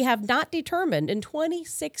 And we have not determined in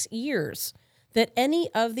 26 years that any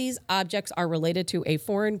of these objects are related to a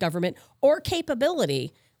foreign government or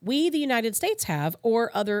capability we, the United States, have or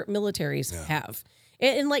other militaries have.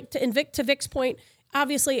 And like to Vic's point,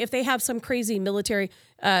 obviously, if they have some crazy military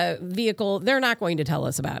vehicle, they're not going to tell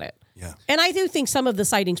us about it. Yeah. And I do think some of the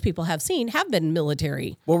sightings people have seen have been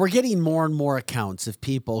military. Well, we're getting more and more accounts of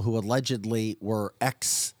people who allegedly were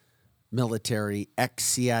ex-military,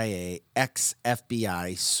 ex-CIA,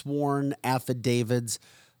 ex-FBI, sworn affidavits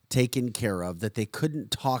taken care of, that they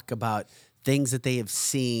couldn't talk about things that they have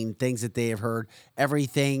seen, things that they have heard,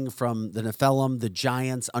 everything from the Nephilim, the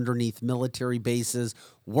giants underneath military bases,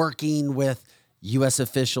 working with U.S.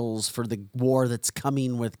 officials for the war that's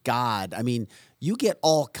coming with God. I mean, you get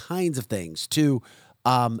all kinds of things, to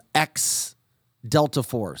ex-Delta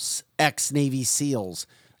Force, ex-Navy SEALs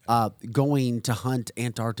going to hunt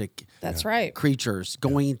Antarctic creatures,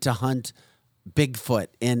 going to hunt Bigfoot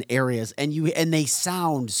in areas, and they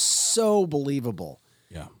sound so believable.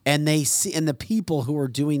 Yeah. And the people who are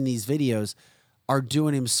doing these videos are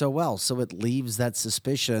doing him so well. So it leaves that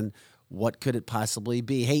suspicion. What could it possibly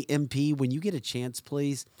be? Hey, MP, when you get a chance,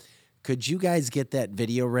 please, could you guys get that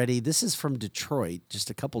video ready? This is from Detroit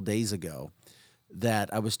just a couple days ago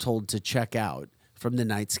that I was told to check out from the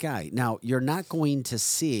night sky. Now, you're not going to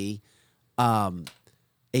see a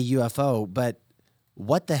UFO, but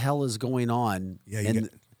what the hell is going on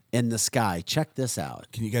in the sky? Check this out.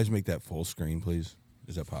 Can you guys make that full screen, please?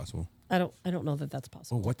 Is that possible? I don't know that that's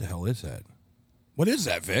possible. Well, what the hell is that? What is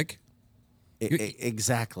that, Vic?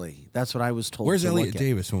 Exactly. That's what I was told. Where's Elliot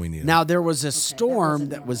Davis when we need him? Now, there was a storm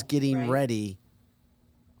that was getting ready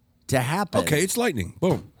to happen. Okay, it's lightning.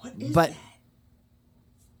 Boom. But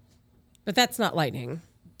that's not lightning.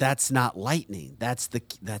 That's not lightning. That's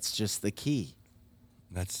just the key.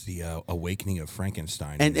 That's the awakening of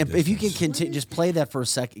Frankenstein. And if you can continue, just play that for a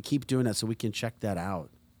second. Keep doing that so we can check that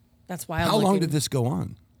out. That's wild. How long did this go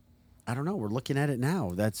on? I don't know. We're looking at it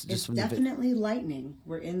now. That's just it's definitely lightning.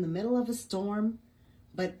 We're in the middle of a storm,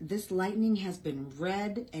 but this lightning has been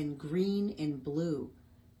red and green and blue.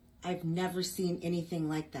 I've never seen anything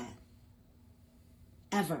like that.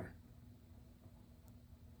 Ever.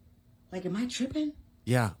 Like, am I tripping?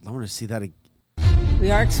 Yeah, I want to see that.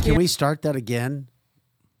 We are. Can we start that again?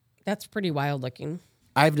 That's pretty wild looking.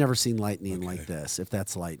 I've never seen lightning like this, if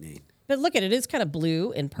that's lightning. But look at it. It's kind of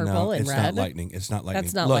blue and purple and red. It's not lightning. It's not lightning.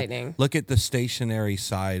 That's not lightning. Look at the stationary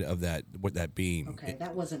side of that beam. Okay,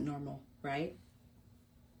 that wasn't normal, right?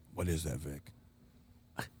 What is that, Vic?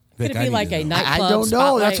 Could it be like a nightclub? I don't know.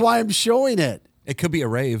 Spotlight? That's why I'm showing it. It could be a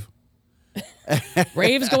rave.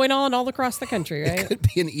 Raves going on all across the country, right? It could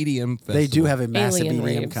be an EDM festival. They do have a massive Alien EDM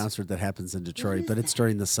raves. concert that happens in Detroit, but it's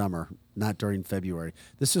during the summer, not during February.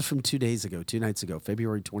 This was from 2 nights ago,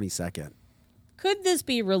 February 22nd. Could this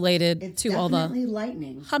be related to all the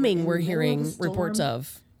lightning. humming we're in the middle hearing of a storm, reports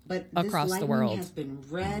of but across this the lightning world? has been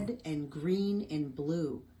red and green and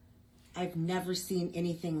blue. I've never seen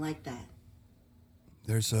anything like that.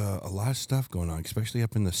 There's a lot of stuff going on, especially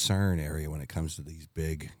up in the CERN area when it comes to these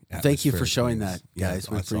big Thank you for atmospheric showing things. that, guys.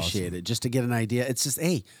 We appreciate it. Just to get an idea. It's just,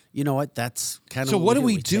 hey, you know what? That's kind of what do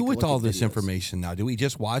we do with all this information now? Do we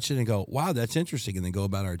just watch it and go, wow, that's interesting, and then go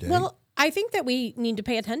about our day? Well, I think that we need to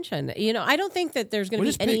pay attention. You know, I don't think that there's going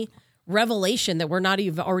to be any revelation that we're not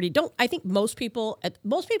even already I think most people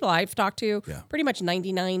I've talked to, pretty much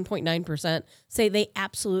 99.9% say they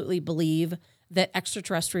absolutely believe that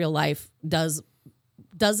extraterrestrial life does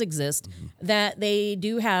exist, that they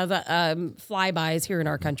do have flybys here in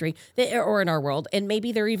our country or in our world, and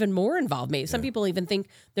maybe they're even more involved. Maybe some people even think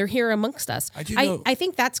they're here amongst us. I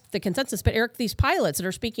think that's the consensus. But Eric, these pilots that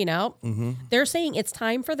are speaking out, they're saying it's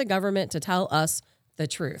time for the government to tell us the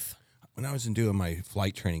truth. When I was doing my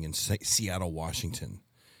flight training in Seattle, Washington,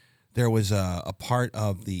 there was a part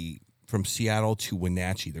of from Seattle to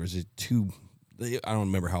Wenatchee. There was I don't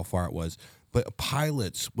remember how far it was, but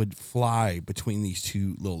pilots would fly between these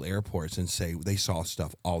two little airports and say they saw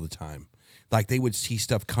stuff all the time. Like they would see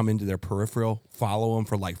stuff come into their peripheral, follow them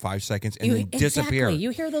for like 5 seconds, and then disappear. You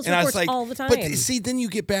hear those reports all the time. But see, then you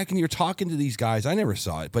get back and you're talking to these guys. I never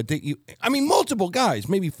saw it, but multiple guys,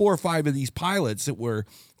 maybe 4 or 5 of these pilots that were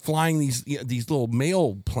flying these little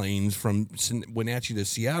mail planes from Wenatchee to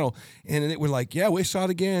Seattle, and they were like, "Yeah, we saw it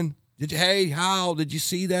again." Hal, did you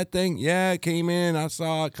see that thing? Yeah, it came in. I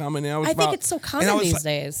saw it coming in. I think it's so common these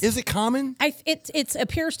days. Is it common? It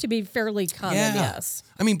appears to be fairly common, yes.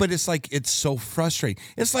 I mean, but it's like, it's so frustrating.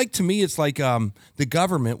 It's like, to me, it's like the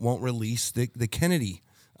government won't release the Kennedy,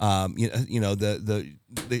 the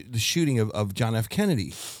shooting of John F.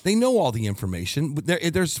 Kennedy. They know all the information.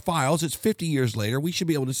 There's files. It's 50 years later. We should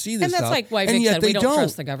be able to see this stuff. And that's like why Vic said we don't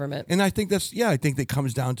trust the government. And I think I think that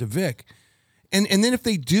comes down to Vic. And then if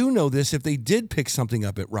they do know this, if they did pick something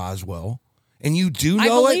up at Roswell, and you do know I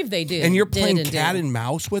believe they did. And you're playing cat and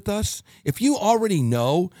mouse with us, if you already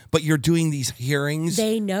know, but you're doing these hearings.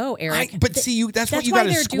 They know, Eric. That's what you got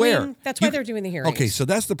to square. That's why they're doing the hearings. Okay, so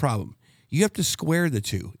that's the problem. You have to square the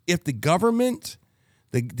two. If the government,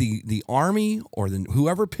 the Army, or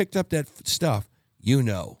whoever picked up that stuff, you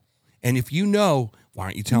know. And if you know, why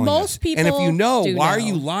aren't you telling us? Most people And if you know, do why know. are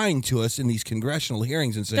you lying to us in these congressional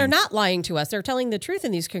hearings and saying they're not lying to us? They're telling the truth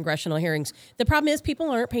in these congressional hearings. The problem is people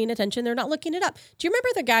aren't paying attention. They're not looking it up. Do you remember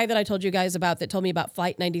the guy that I told you guys about that told me about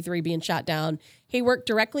Flight 93 being shot down? He worked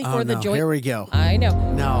directly for the joint. Here we go. I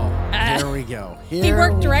know. No. Here we go. He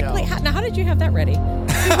worked directly. Now, how did you have that ready?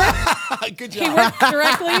 Good job. He worked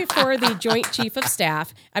directly for the Joint Chief of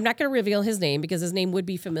Staff. I'm not going to reveal his name because his name would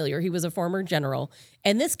be familiar. He was a former general.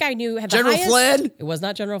 And this guy had General the highest... Flynn? It was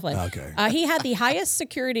not General Flynn. Okay. He had the highest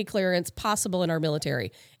security clearance possible in our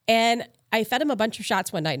military. And I fed him a bunch of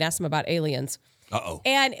shots one night and asked him about aliens. Uh-oh.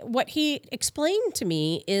 And what he explained to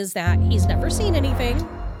me is that he's never seen anything.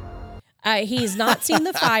 He's not seen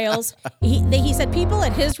the files. He said people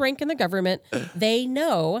at his rank in the government, they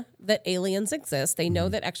know that aliens exist. They know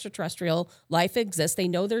that extraterrestrial life exists. They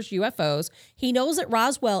know there's UFOs. He knows that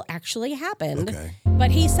Roswell actually happened. Okay.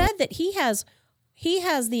 But he said that he has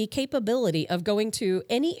the capability of going to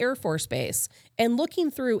any Air Force base and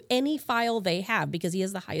looking through any file they have because he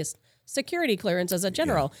has the highest security clearance as a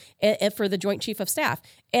general for the Joint Chief of Staff.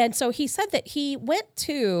 And so he said that he went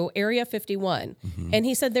to Area 51 and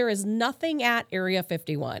he said there is nothing at Area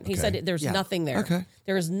 51. He said there's nothing there. Okay.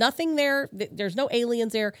 There is nothing there. There's no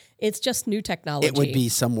aliens there. It's just new technology. It would be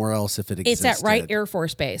somewhere else if it existed. It's at Wright Air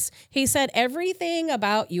Force Base. He said everything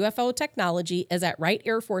about UFO technology is at Wright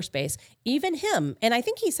Air Force Base. Even him, and I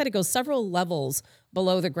think he said it goes several levels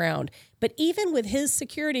below the ground. But even with his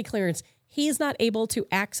security clearance, he's not able to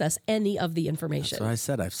access any of the information. That's what I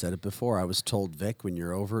said. I've said it before. I was told, Vic, when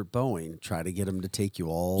you're over at Boeing, try to get him to take you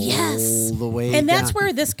all the way and down. that's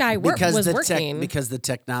where this guy was working. Because the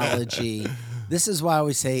technology, this is why I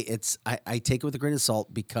always say I take it with a grain of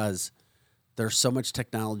salt because there's so much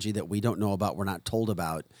technology that we don't know about, we're not told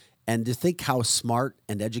about. And to think how smart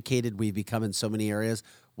and educated we've become in so many areas,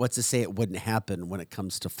 what's to say it wouldn't happen when it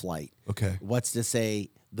comes to flight? Okay. What's to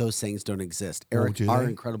say those things don't exist? Eric, our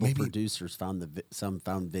incredible producers found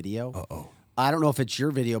found video. Uh-oh. I don't know if it's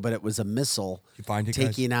your video, but it was a missile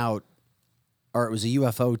taking out, or it was a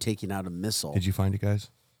UFO taking out a missile. Did you find it, guys?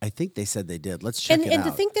 I think they said they did. Let's check it out. And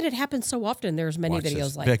to think that it happens so often, there's many Watch videos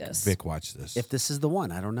this. like this. Vic, watch this. If this is the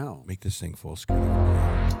one, I don't know. Make this thing full screen.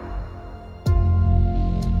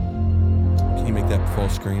 Can you make that full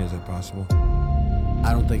screen? Is that possible?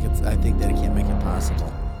 I don't think I think that it can't make it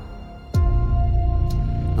possible.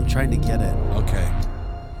 I'm trying to get it. Okay.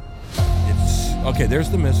 Okay, there's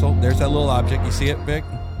the missile. There's that little object. You see it, Vic?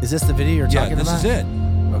 Is this the video you're talking about? Yeah, this is it.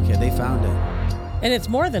 Okay, they found it. And it's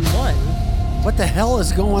more than one. What the hell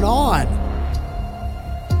is going on?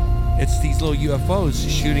 It's these little UFOs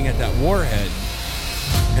shooting at that warhead,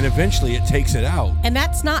 and eventually it takes it out. And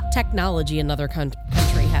that's not technology another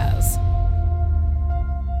country has.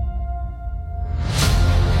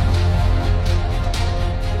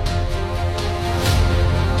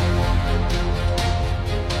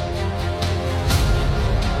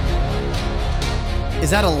 Is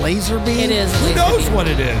that a laser beam? It is. Who knows what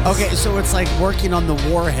it is? Okay, so it's like working on the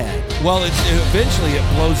warhead. Well, eventually it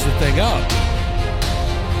blows the thing up.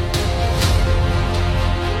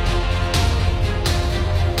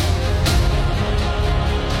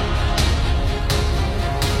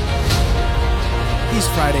 These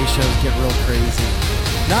Friday shows get real crazy.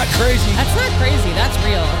 Not crazy. That's not crazy. That's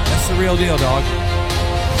real. That's the real deal, dog.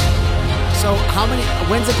 So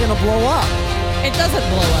when's it going to blow up? It doesn't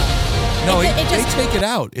blow up. No, it they just, take it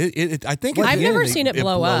out. I think at I've the never end, seen it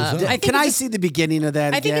blow blows up. Can I see the beginning of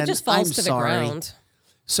that I again? think it just falls to the ground.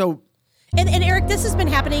 So, and Eric, this has been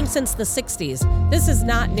happening since the 60s. This is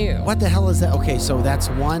not new. What the hell is that? Okay, so that's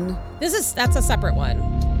one. That's a separate one.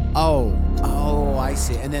 Oh, I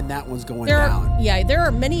see. And then that one's going down. There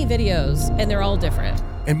are many videos, and they're all different.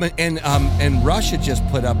 And Russia just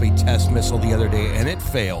put up a test missile the other day, and it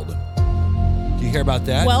failed. Did you hear about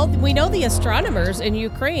that? Well, we know the astronomers in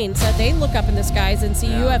Ukraine said they look up in the skies and see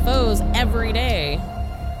UFOs every day.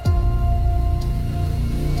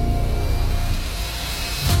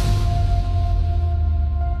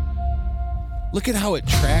 Look at how it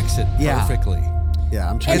tracks it perfectly. Yeah,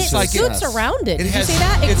 I'm trying and to it scoots around it. Did you see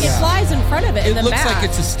that? It flies in front of it. It in the looks back. like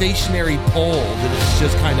it's a stationary pole that it's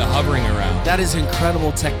just kind of hovering around. That is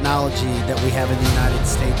incredible technology that we have in the United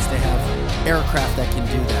States to have aircraft that can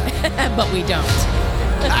do that. But we don't.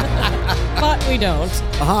 But we don't.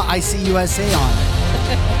 I see USA on it.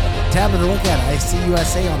 Tabitha, look at it. I see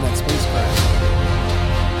USA on that spacecraft.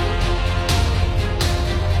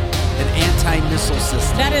 An anti-missile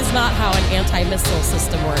system. That is not how an anti-missile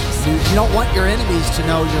system works. You don't want your enemies to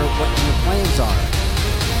know what your plans are.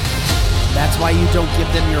 That's why you don't give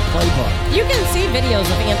them your playbook. You can see videos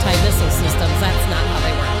of anti-missile systems. That's not how they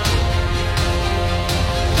work.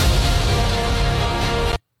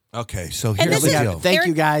 Okay, so here's the deal. Thank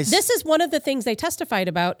you, guys. This is one of the things they testified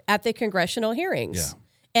about at the congressional hearings. Yeah.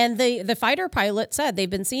 And the fighter pilot said they've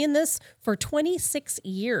been seeing this for 26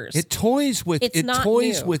 years. It toys with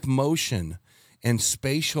new. with motion and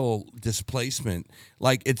spatial displacement.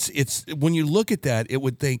 Like it's when you look at that, it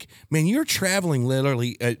would think, man, you're traveling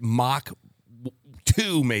literally at Mach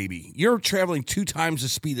 2, maybe. You're traveling 2 times the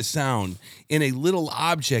speed of sound in a little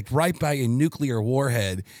object right by a nuclear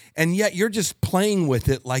warhead, and yet you're just playing with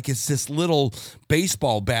it like it's this little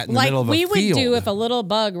baseball bat in the middle of a field. Like we would do if a little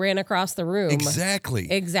bug ran across the room. Exactly.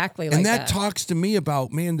 Exactly like and that. that talks to me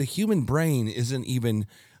about, man, the human brain isn't even...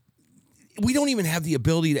 We don't even have the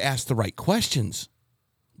ability to ask the right questions.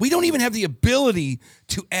 We don't even have the ability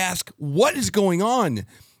to ask what is going on.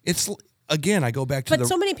 It's... Again, I go back to But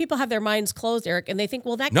so many people have their minds closed, Eric, and they think,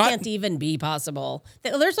 well, that can't even be possible.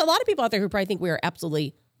 There's a lot of people out there who probably think we are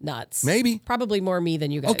absolutely nuts. Maybe. Probably more me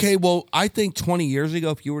than you guys. Okay, well, I think 20 years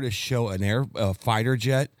ago, if you were to show a fighter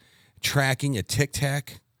jet tracking a Tic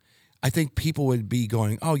Tac, I think people would be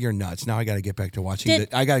going, "Oh, you're nuts." Now I got to get back to watching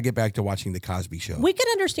the Cosby Show. We can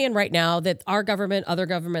understand right now that our government, other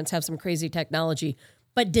governments have some crazy technology.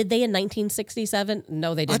 But did they in 1967?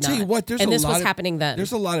 No, they did not. I'll tell you what, this was happening then.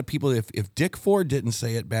 There's a lot of people, if Dick Ford didn't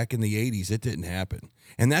say it back in the 80s, it didn't happen.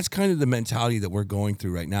 And that's kind of the mentality that we're going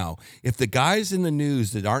through right now. If the guys in the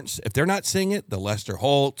news if they're not saying it, the Lester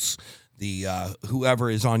Holtz, the whoever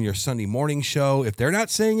is on your Sunday morning show, if they're not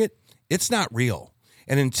saying it, it's not real.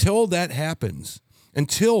 And until that happens,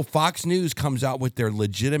 until Fox News comes out with their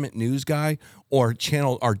legitimate news guy, or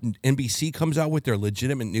NBC comes out with their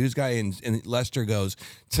legitimate news guy, and Lester goes,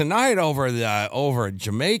 tonight over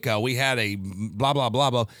Jamaica we had a blah blah blah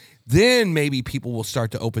blah, then maybe people will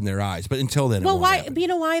start to open their eyes. But until then, well, why? You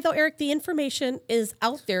know why though, Eric? The information is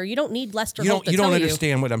out there. You don't need Lester Holt to tell you. You don't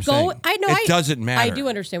understand what I'm saying. I know. It doesn't matter. I do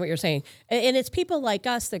understand what you're saying, and it's people like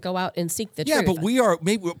us that go out and seek the truth. Yeah, but we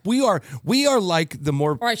are like the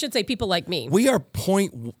more, or I should say, people like me. We are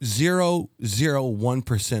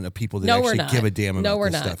 0.001% of people that actually give a damn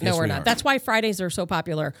about this stuff. No, we're not. That's why Fridays are so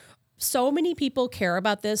popular. So many people care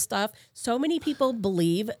about this stuff. So many people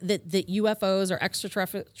believe that UFOs or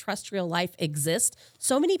extraterrestrial life exist.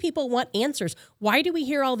 So many people want answers. Why do we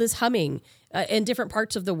hear all this humming in different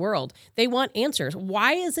parts of the world? They want answers.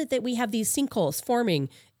 Why is it that we have these sinkholes forming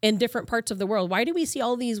in different parts of the world? Why do we see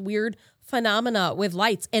all these weird phenomena with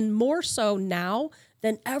lights? And more so now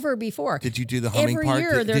than ever before. Did you do the humming Every part?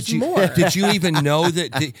 year, there's more. Did you even know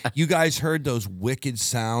that you guys heard those wicked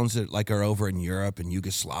sounds that are over in Europe and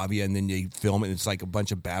Yugoslavia, and then they film it and it's like a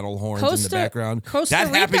bunch of battle horns in the background? Costa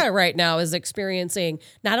Rica right now is experiencing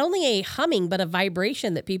not only a humming, but a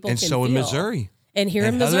vibration that people can feel. And so in Missouri. And here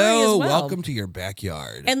in Missouri as well. Welcome to your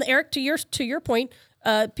backyard. And Eric, to your point,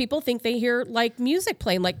 people think they hear like music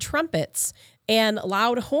playing, like trumpets and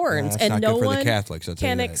loud horns, that's and not no good for one the Catholics, I'll tell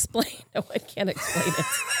can you that. explain. No one can explain it.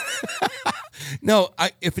 No,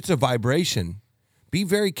 if it's a vibration, be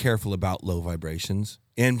very careful about low vibrations.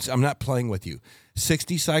 And I'm not playing with you.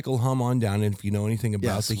 60 cycle hum on down. And if you know anything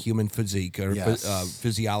about the human physique or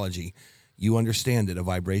physiology, you understand that a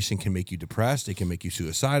vibration can make you depressed. It can make you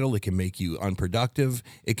suicidal. It can make you unproductive.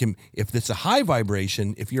 It can, if it's a high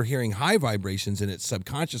vibration, if you're hearing high vibrations and it's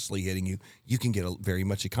subconsciously hitting you, you can get very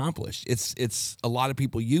much accomplished. It's a lot of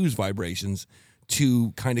people use vibrations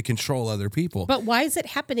to kind of control other people. But why is it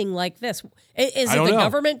happening like this? Is it the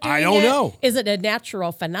government doing it? I don't know. Is it a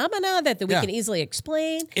natural phenomena that we can easily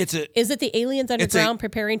explain? Is it the aliens underground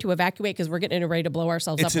preparing to evacuate because we're getting ready to blow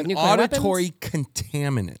ourselves up with nuclear weapons? It's an auditory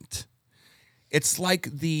contaminant. It's like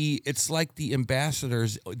the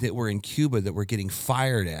ambassadors that were in Cuba that were getting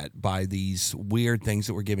fired at by these weird things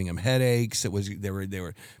that were giving them headaches. They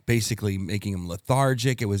were basically making them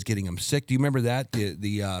lethargic. It was getting them sick. Do you remember that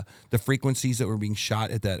the frequencies that were being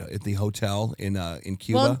shot at the hotel in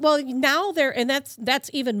Cuba? Well, now that's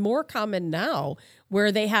even more common now,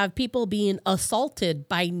 where they have people being assaulted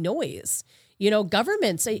by noise.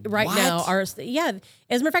 Governments now are, As a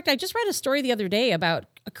matter of fact, I just read a story the other day about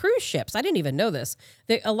cruise ships. I didn't even know this.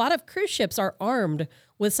 A lot of cruise ships are armed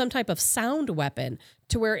with some type of sound weapon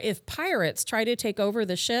to where if pirates try to take over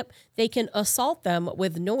the ship, they can assault them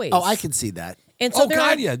with noise. Oh, I can see that. And so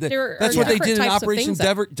that's what they did in Operation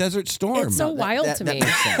Desert Storm. It's so wild to me.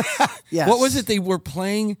 Yes. What was it they were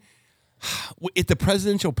playing at the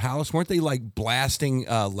presidential palace? Weren't they like blasting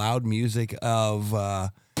loud music of...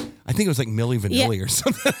 I think it was like Milli Vanilli or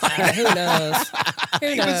something like that. Who knows?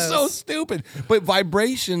 It was so stupid. But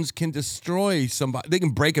vibrations can destroy somebody. They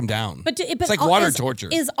can break them down. But it's like water torture.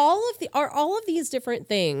 Are all of these different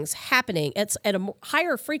things happening at a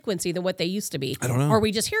higher frequency than what they used to be? I don't know. Or are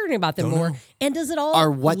we just hearing about them more? And does it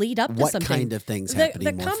all lead up to something? What kind of things happening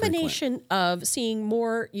The more combination of seeing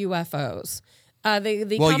more UFOs.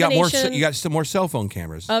 The well, combination you got some more cell phone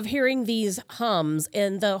cameras of hearing these hums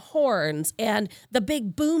and the horns and the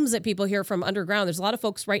big booms that people hear from underground. There's a lot of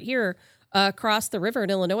folks right here across the river in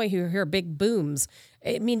Illinois who hear big booms.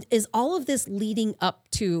 I mean, is all of this leading up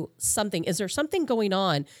to something? Is there something going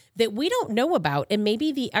on that we don't know about, and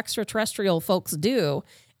maybe the extraterrestrial folks do?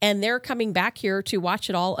 And they're coming back here to watch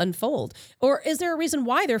it all unfold? Or is there a reason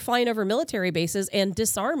why they're flying over military bases and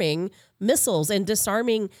disarming missiles and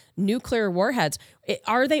disarming nuclear warheads?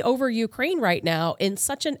 Are they over Ukraine right now in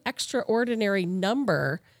such an extraordinary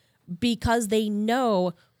number because they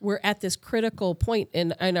know we're at this critical point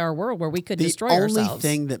in our world where we could destroy ourselves? The only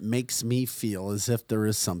thing that makes me feel as if there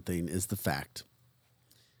is something is the fact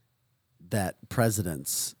that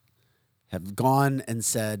presidents have gone and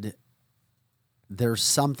said, there's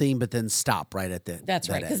something, but then stop right at That's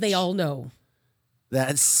right, because they all know.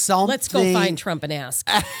 That's something. Let's go find Trump and ask.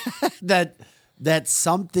 that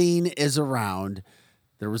something is around.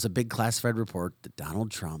 There was a big classified report that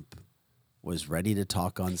Donald Trump was ready to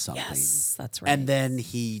talk on something. Yes, that's right. And then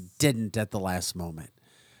he didn't at the last moment.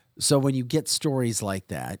 So when you get stories like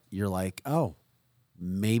that, you're like, oh,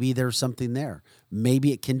 maybe there's something there.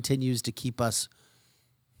 Maybe it continues to keep us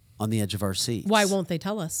on the edge of our seats. Why won't they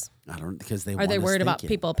tell us? I don't, because are they worried about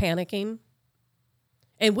people panicking?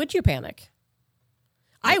 And would you panic?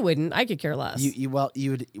 I wouldn't. I could care less. You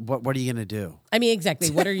would. What are you going to do? I mean,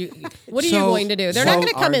 exactly. What are you going to do? They're not going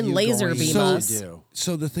to come and laser beam us.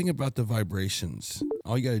 So the thing about the vibrations,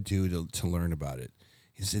 all you got to do to learn about it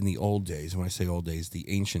is in the old days. When I say old days, the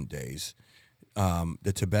ancient days,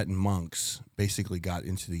 the Tibetan monks basically got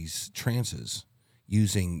into these trances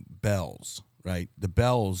using bells. Right, the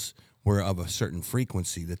bells were of a certain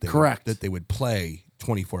frequency that they would play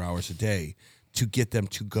 24 hours a day to get them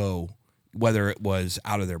to go, whether it was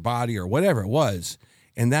out of their body or whatever it was,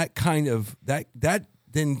 and that kind of that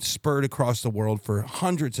then spurred across the world for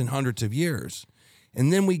hundreds and hundreds of years,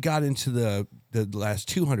 and then we got into the last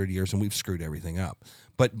 200 years and we've screwed everything up.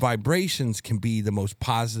 But vibrations can be the most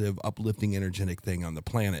positive, uplifting, energetic thing on the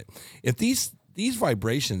planet. If these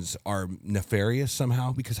vibrations are nefarious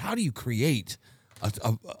somehow, because how do you create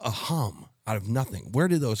a hum out of nothing? Where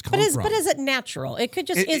do those come from? But is it natural? It could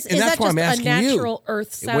just is that just a natural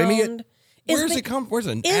earth sound? Where's it come? Where's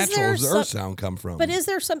the natural earth sound come from? But is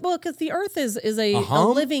there some? Well, because the earth is a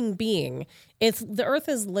living being. The earth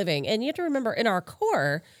is living, and you have to remember in our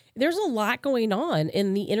core, there's a lot going on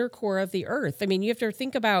in the inner core of the earth. I mean, you have to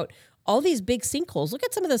think about all these big sinkholes. Look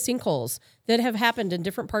at some of the sinkholes that have happened in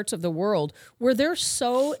different parts of the world where they're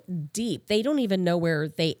so deep they don't even know where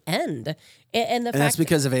they end. And that's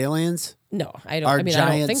because of aliens? No, I don't. Are giants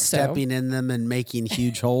I don't think so. Stepping in them and making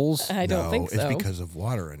huge holes? I don't think so. It's because of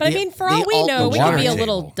water. But I mean, for all we know, we could be a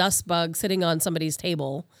little dust bug sitting on somebody's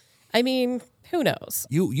table. I mean, Who knows?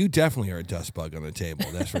 You definitely are a dust bug on the table.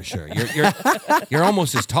 That's for sure. You're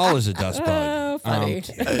almost as tall as a dust bug. Oh, funny.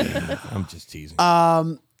 I'm just teasing.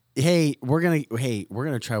 Hey, we're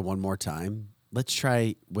gonna try one more time. Let's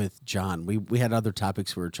try with John. We had other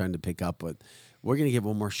topics we were trying to pick up with. We're gonna give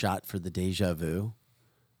one more shot for the deja vu.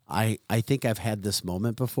 I think I've had this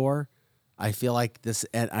moment before. I feel like this,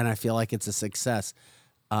 and I feel like it's a success.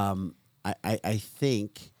 I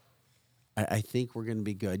think we're gonna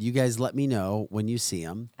be good. You guys, let me know when you see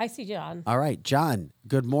him. I see John. All right, John.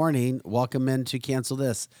 Good morning. Welcome in to Cancel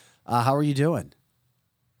This. How are you doing?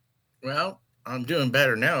 Well, I'm doing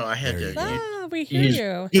better now. I had to we hear use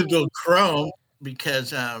you. Google Chrome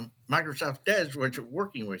because Microsoft does what's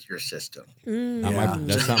working with your system.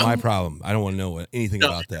 That's not my problem. I don't want to know anything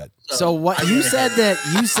about that. So what you said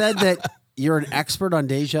that you're an expert on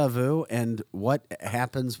deja vu, and what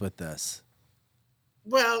happens with this?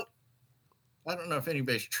 Well, I don't know if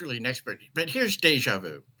anybody's truly an expert, but here's deja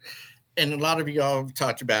vu. And a lot of y'all have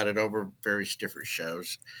talked about it over various different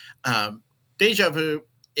shows. Deja vu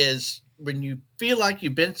is when you feel like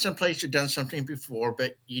you've been someplace or done something before,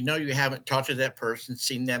 but you know you haven't talked to that person,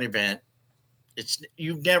 seen that event.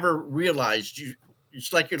 You've never realized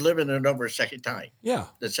it's like you're living it over a second time. Yeah.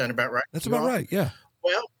 That sound about right? That's about right, yeah.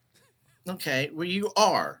 Well, okay. Well, you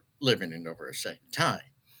are living it over a second time.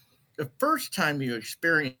 The first time you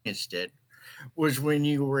experienced it was when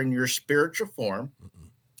you were in your spiritual form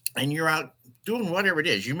and you're out doing whatever it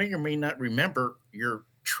is. You may or may not remember your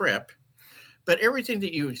trip, but everything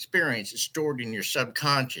that you experience is stored in your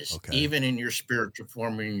subconscious, even in your spiritual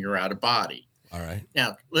form when you're out of body. All right.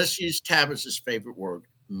 Now, let's use Tavis's favorite word,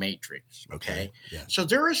 matrix. Okay. Yeah. So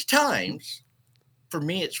there is times, for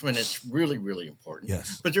me, it's when it's really, really important.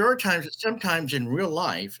 Yes. But there are times that sometimes in real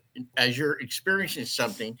life, as you're experiencing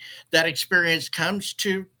something, that experience comes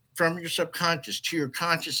from your subconscious to your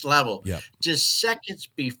conscious level just seconds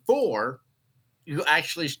before you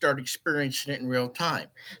actually start experiencing it in real time.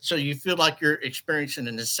 So you feel like you're experiencing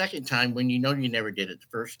it the second time when you know you never did it the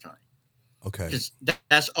first time. Okay. Because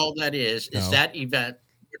that's all that is that event,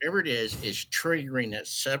 whatever it is triggering that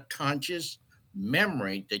subconscious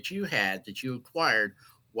memory that you acquired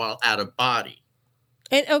while out of body.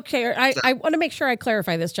 And okay, I want to make sure I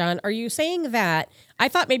clarify this, John. Are you saying that, I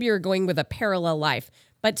thought maybe you were going with a parallel life,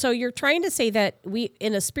 but so you're trying to say that we,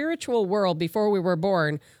 in a spiritual world before we were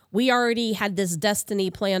born, we already had this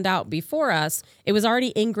destiny planned out before us. It was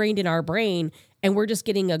already ingrained in our brain, and we're just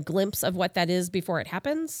getting a glimpse of what that is before it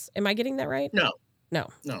happens. Am I getting that right? No.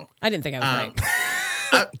 I didn't think I was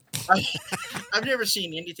right. I've never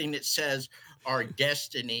seen anything that says our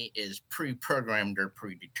destiny is pre-programmed or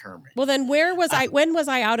predetermined. Well, then when was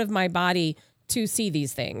I out of my body to see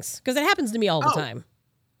these things? Because it happens to me all the time.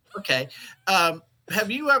 Okay. Have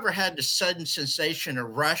you ever had the sudden sensation or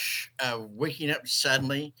rush of waking up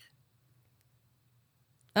suddenly?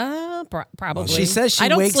 Probably. She says she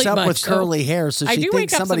wakes up with curly hair, so she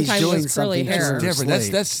thinks somebody's doing something. That's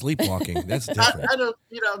different. That's sleepwalking. That's different. I don't.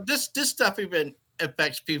 This stuff even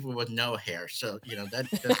affects people with no hair, so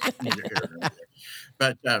that's neither here nor there.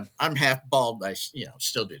 But I'm half bald. I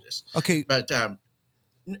still do this. Okay. But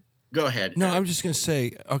go ahead. No, I'm just gonna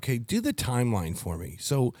say. Okay, do the timeline for me.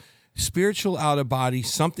 So. Spiritual out of body,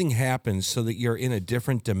 something happens so that you're in a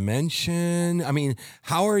different dimension. I mean,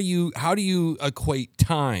 how do you equate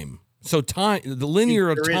time? So time, the linear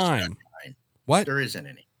of time. No time. What? There isn't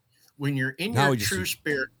any. When you're in your true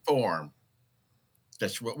spirit form,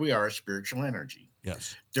 that's what we are, spiritual energy.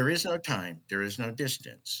 Yes. There is no time. There is no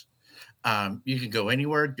distance. You can go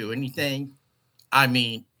anywhere, do anything. I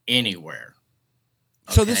mean, anywhere.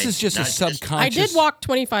 So this is just a subconscious. I did walk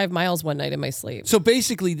 25 miles one night in my sleep. So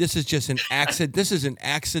basically, this is just an accident. This is an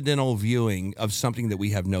accidental viewing of something that we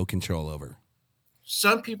have no control over.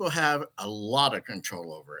 Some people have a lot of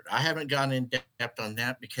control over it. I haven't gone in depth on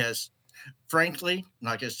that because, frankly,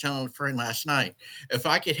 like I was telling a friend last night, if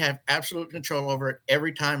I could have absolute control over it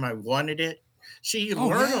every time I wanted it, see, you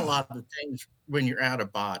learn a lot of things when you're out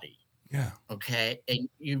of body. Yeah. Okay. And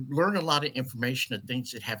you learn a lot of information of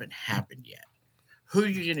things that haven't happened yet. Who are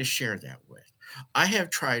you going to share that with? I have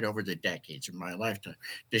tried over the decades of my lifetime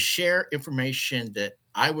to share information that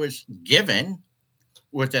I was given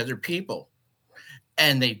with other people.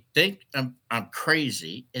 And they think I'm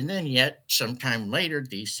crazy. And then yet sometime later,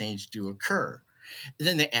 these things do occur. And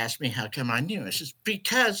then they ask me, how come I knew? I says,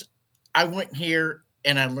 because I went here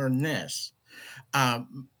and I learned this.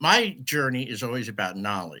 My journey is always about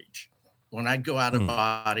knowledge. When I go out of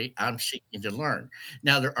body, I'm seeking to learn.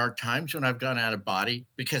 Now, there are times when I've gone out of body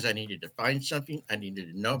because I needed to find something, I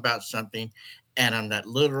needed to know about something, and I'm that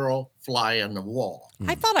literal fly on the wall.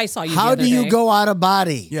 I thought I saw you. How do you go out of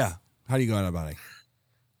body? Yeah. How do you go about it?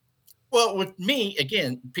 Well, with me,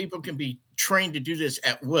 again, people can be trained to do this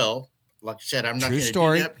at will. Like I said, I'm not True going to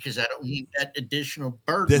story. do that because I don't need that additional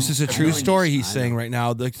burden. This is a of true knowing story these he's saying right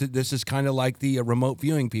now. This is kind of like the remote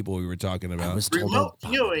viewing people we were talking about. Remote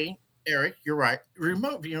viewing, Eric, you're right.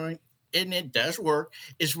 Remote viewing, and it does work,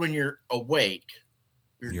 is when you're awake.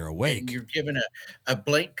 You're awake. And you're given a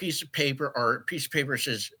blank piece of paper, or a piece of paper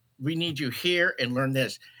says, we need you here and learn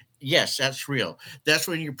this. Yes, that's real. That's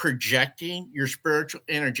when you're projecting your spiritual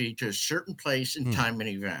energy to a certain place and time and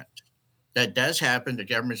event. That does happen. The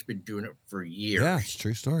government's been doing it for years. Yeah, it's a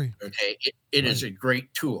true story. Okay. It is a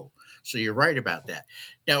great tool. So you're right about that.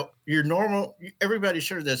 Now, your normal, everybody's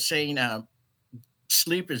heard that saying,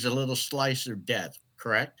 sleep is a little slice of death,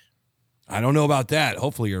 correct? I don't know about that.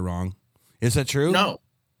 Hopefully you're wrong. Is that true? No.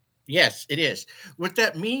 Yes, it is. What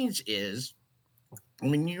that means is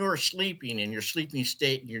when you're sleeping in your sleeping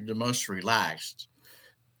state and you're the most relaxed,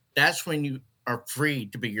 that's when you are free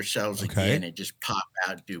to be yourselves again and just pop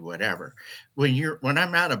out, do whatever. When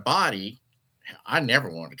I'm out of body, I never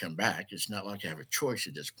want to come back. It's not like I have a choice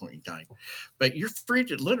at this point in time. But you're free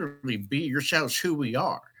to literally be yourselves, who we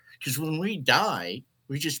are. Because when we die,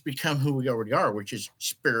 we just become who we already are, which is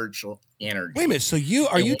spiritual energy. Wait a minute. So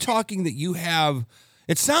are you talking that you have?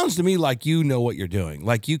 It sounds to me like you know what you're doing.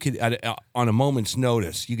 Like you could, on a moment's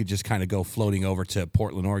notice, you could just kind of go floating over to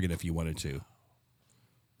Portland, Oregon, if you wanted to.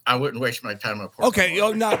 I wouldn't waste my time on Portland.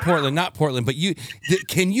 Okay, not Portland, but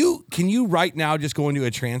can you right now just go into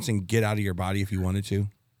a trance and get out of your body if you wanted to?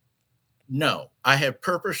 No, I have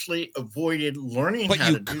purposely avoided learning But how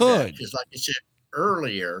you to do could. that because, like I said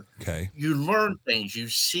earlier, you learn things, you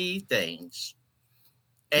see things.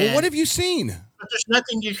 Well, what have you seen? But there's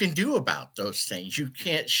nothing you can do about those things. You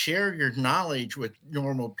can't share your knowledge with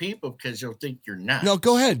normal people because they'll think you're nuts. No,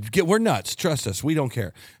 go ahead. We're nuts. Trust us. We don't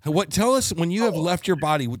care. Tell us when you have left your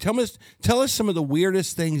body. Tell us some of the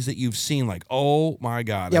weirdest things that you've seen. Like, oh my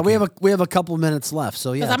God. Yeah, we have a couple minutes left.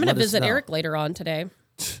 So yeah, Because I'm going to visit Eric later on today.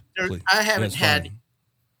 I haven't had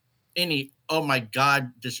any. Oh my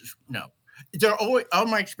God! No. All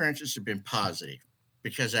my experiences have been positive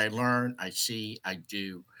because I learn, I see, I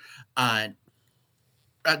do.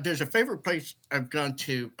 There's a favorite place I've gone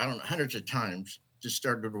to, I don't know, hundreds of times. Just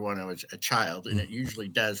started when I was a child, and it usually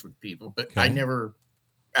does with people, but I never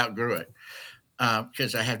outgrew it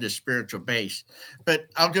because I have this spiritual base. But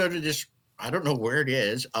I'll go to this, I don't know where it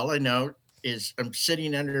is. All I know is I'm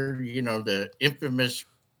sitting under, the infamous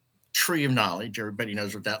tree of knowledge. Everybody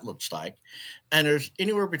knows what that looks like. And there's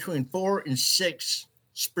anywhere between 4 and 6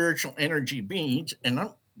 spiritual energy beings, and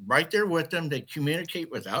I'm right there with them. They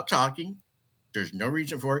communicate without talking. There's no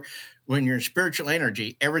reason for it. When you're in spiritual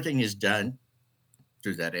energy, everything is done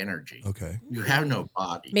through that energy. Okay. You have no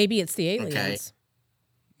body. Maybe it's the aliens.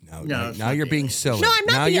 Okay. Now you're being silly. No, I'm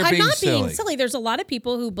not. I'm not silly. being silly. There's a lot of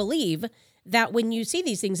people who believe that when you see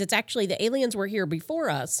these things, it's actually the aliens were here before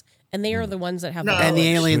us, and they are the ones that have. And the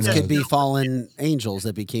aliens could be fallen angels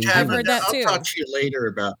that became. I've heard that I'll too. talk to you later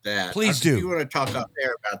about that. Please do. If you want to talk out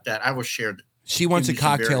there about that, I will share. She wants a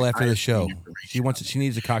cocktail after the show. She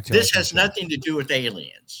needs a cocktail. This has nothing to do with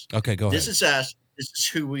aliens. Okay, go ahead. This is us. This is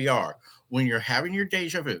who we are. When you're having your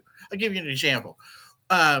deja vu, I'll give you an example.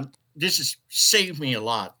 This has saved me a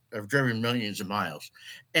lot. I've driven millions of miles.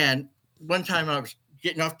 And one time I was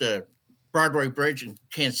getting off the Broadway Bridge in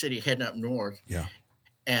Kansas City, heading up north. Yeah.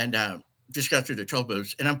 And just got through the toll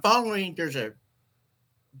booths. And I'm following, there's a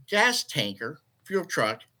gas tanker, fuel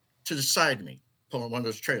truck, to the side of me, pulling one of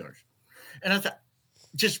those trailers. And I thought,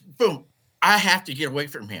 just boom, I have to get away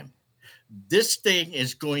from him. This thing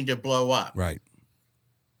is going to blow up. Right.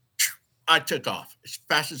 I took off as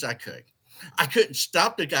fast as I could. I couldn't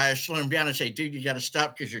stop the guy or slow him down and say, dude, you got to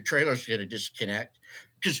stop because your trailer's going to disconnect.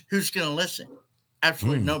 Because who's going to listen?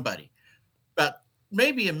 Absolutely nobody. But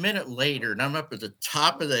maybe a minute later, and I'm up at the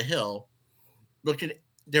top of the hill looking,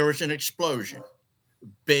 there was an explosion,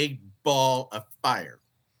 big ball of fire.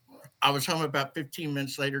 I was home about 15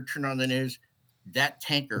 minutes later, turned on the news. That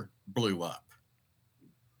tanker blew up.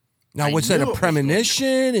 Now, was that a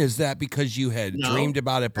premonition? Is that because you had dreamed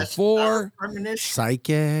about it before?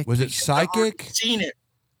 Psychic? Was it psychic?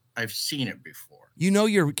 I've seen it before. You know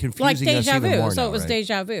you're confusing Like us deja even vu. more So now, it was right?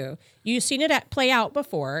 deja vu. You've seen it play out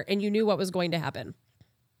before, and you knew what was going to happen.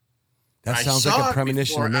 That I sounds saw like a it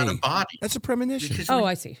premonition before to out me. of body. That's a premonition. Because Oh,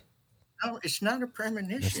 I see. No, it's not a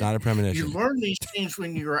premonition. It's not a premonition. You learn these things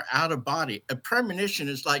when you're out of body. A premonition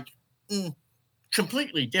is like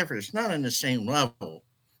completely different. It's not on the same level.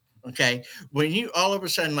 Okay. When you all of a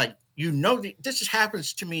sudden, this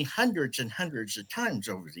happens to me hundreds and hundreds of times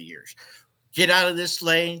over the years. Get out of this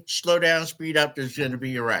lane, slow down, speed up. There's going to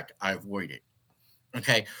be a wreck. I avoid it.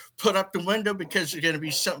 Okay, put up the window because there's going to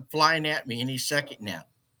be something flying at me any second now.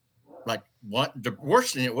 Like what? The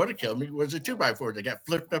worst thing that would have killed me was a 2x4 that got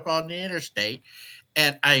flipped up on the interstate,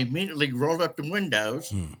 and I immediately rolled up the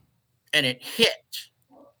windows, and it hit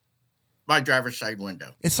my driver's side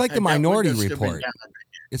window. It's like the Minority Report.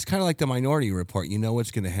 It's kind of like the Minority Report. You know what's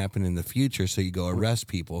going to happen in the future, so you go arrest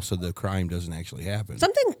people so the crime doesn't actually happen.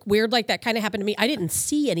 Something weird like that kind of happened to me. I didn't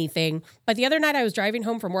see anything, but the other night I was driving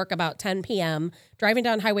home from work about 10 p.m., driving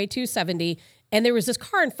down Highway 270, and there was this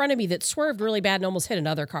car in front of me that swerved really bad and almost hit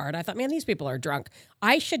another car. And I thought, man, these people are drunk.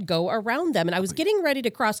 I should go around them. And I was getting ready to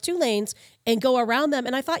cross 2 lanes and go around them.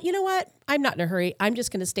 And I thought, you know what? I'm not in a hurry. I'm just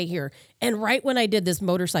going to stay here. And right when I did, this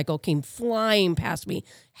motorcycle came flying past me.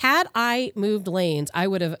 Had I moved lanes, I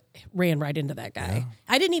would have ran right into that guy. Yeah.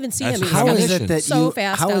 I didn't even see him. He was how is it that so you,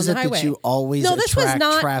 fast how down is the it highway. that you always No, this was attract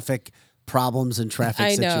not traffic problems and traffic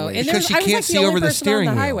I know. situations? And Because she I was can't like see the only over the person steering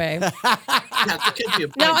on the wheel. highway.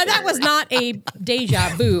 No, that was not a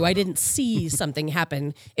deja vu. I didn't see something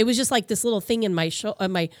happen. It was just like this little thing in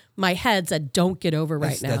my head said, "Don't get over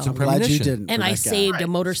right now." That's a I'm glad you premonition. didn't. And I saved a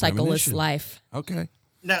motorcyclist's Premonition. life. Okay.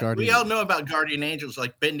 Now, we all know about guardian angels,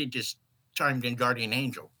 like Bendy just chimed in guardian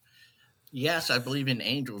angel. Yes, I believe in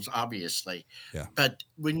angels, obviously. Yeah. But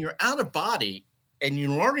when you're out of body and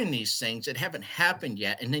you're learning these things that haven't happened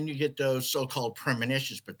yet, and then you get those so-called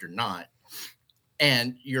premonitions, but they're not,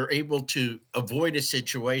 and you're able to avoid a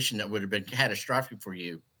situation that would have been catastrophic for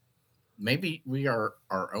you, maybe we are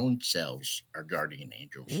our own selves, our guardian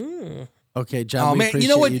angels. Okay, John, we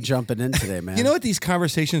appreciate you jumping in today, man. You know what these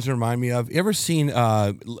conversations remind me of? You ever seen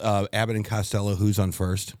Abbott and Costello, Who's on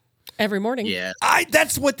First? Every morning. Yeah.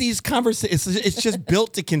 That's what these conversations, it's just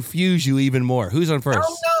built to confuse you even more. Who's on first?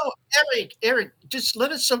 Oh, no, Eric, just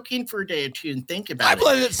let it soak in for a day or two and think about it. I've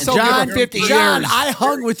let it soak John, in for 50 John, years. I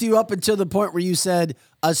hung with you up until the point where you said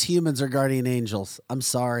us humans are guardian angels. I'm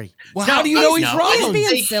sorry. Well, how do you know he's wrong? I didn't being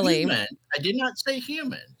say silly. human. I did not say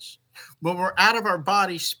humans. When we're out of our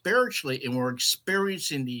body spiritually and we're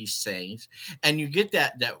experiencing these things, and you get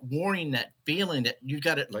that warning, that feeling that you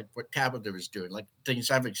got it, like what Tabitha was doing, like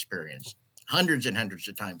things I've experienced hundreds and hundreds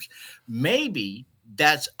of times. Maybe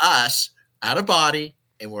that's us out of body,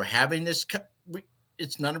 and we're having this.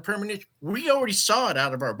 It's not a permanent. We already saw it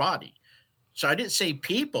out of our body, so I didn't say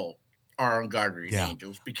people are on guardian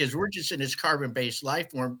angels because we're just in this carbon-based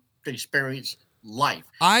life form to experience life.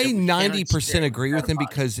 I 90% agree with him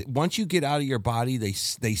because once you get out of your body, they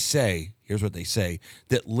say, here's what they say,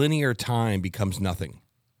 that linear time becomes nothing.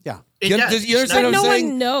 Yeah. You understand what I'm no saying?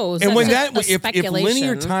 one knows. And when That's if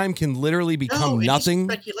linear time can literally become nothing.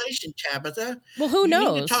 It's speculation, Tabitha. Well, who You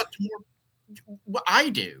knows? need to talk to more. Well, I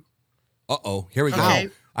do. Uh-oh, here we Okay.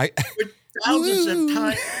 go. With thousands of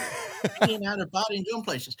times being out of body and going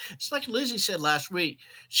places. It's like Lizzie said last week.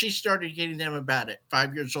 She started getting them about at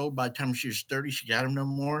 5 years old. By the time she was 30, she got them no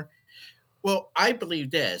more. Well, I believe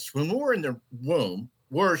this. When we're in the womb,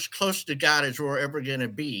 we're as close to God as we're ever going to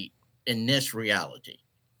be in this reality.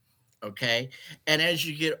 Okay. And as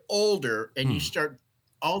you get older and you start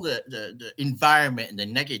all the environment and the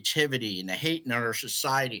negativity and the hate in our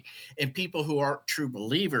society and people who aren't true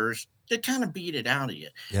believers, they kind of beat it out of you.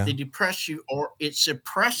 Yeah. They depress you, or it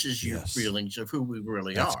suppresses your feelings of who we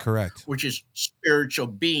really are. That's correct. Which is spiritual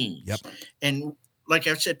beings. Yep. And like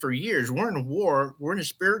I've said for years, we're in a war. We're in a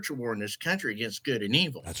spiritual war in this country against good and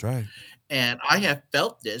evil. That's right. And I have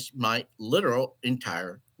felt this my literal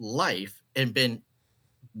entire life and been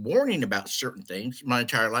warning about certain things my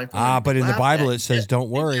entire life. But in the Bible it says, don't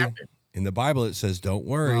worry. In the Bible it says, don't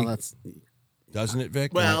worry. Well, that's Doesn't it,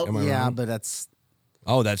 Vic? Well, Am I yeah, wrong? but that's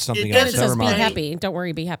that's something It else. It says Never be mind. happy. Don't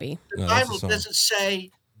worry, be happy. The No, that's Bible a song. doesn't say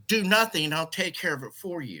do nothing, I'll take care of it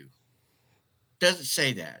for you. Doesn't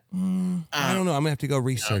say that. I don't know. I'm gonna have to go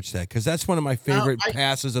research that because that's one of my favorite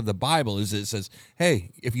passages of the Bible. Is it says, "Hey,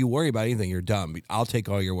 if you worry about anything, you're dumb. I'll take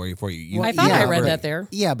all your worry for you." I thought I read that there.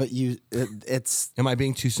 Yeah, but it's. Am I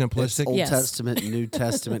being too simplistic? It's Old Testament, New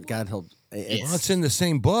Testament. God help. It's in the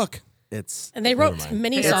same book. And they wrote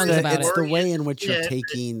many songs about it's it. the way in which you're Yeah.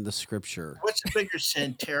 taking the scripture. What's the bigger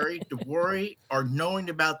sin, Terry? To worry or knowing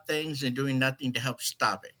about things and doing nothing to help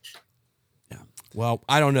stop it? Well,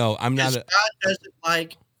 I don't know. I'm not. Because God doesn't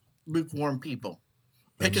like lukewarm people.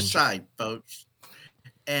 Pick a side, folks.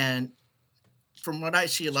 And from what I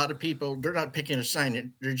see, a lot of people, they're not picking a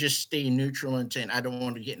side. They're just staying neutral and saying, I don't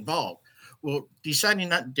want to get involved. Well, deciding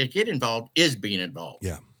not to get involved is being involved.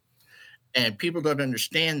 Yeah. And people don't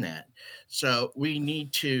understand that. So we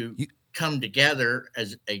need to come together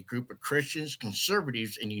as a group of Christians,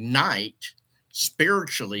 conservatives, and unite.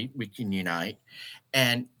 Spiritually, we can unite.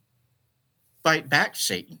 And fight back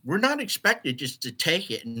Satan. We're not expected just to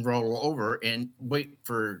take it and roll over and wait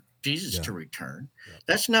for Jesus to return.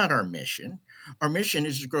 That's not our mission. Our mission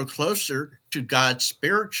is to grow closer to God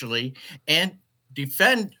spiritually and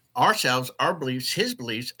defend ourselves, our beliefs, his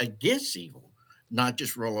beliefs against evil, not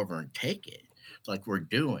just roll over and take it like we're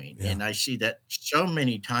doing. And I see that so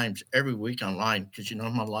many times every week online, because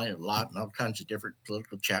I'm online a lot in all kinds of different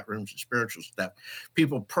political chat rooms and spiritual stuff.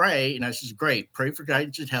 People pray, and I says, great, pray for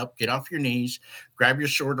guidance and help, get off your knees, grab your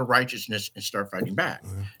sword of righteousness and start fighting back.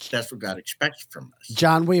 That's what God expects from us.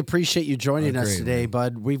 John, we appreciate you joining us today,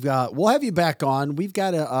 bud. We'll have you back on. We've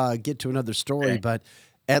got to get to another story, but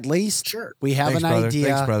at least we have an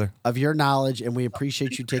idea of your knowledge, and we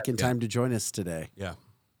appreciate you taking time to join us today. Yeah.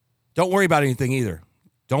 Don't worry about anything either.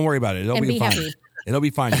 Don't worry about it. It'll be fine. happy. It'll be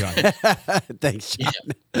fine, John. Thanks, John.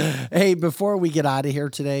 Hey, before we get out of here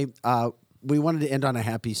today, we wanted to end on a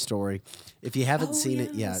happy story. If you haven't seen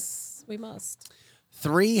it yet, we must.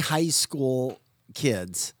 3 high school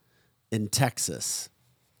kids in Texas.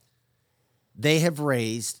 They have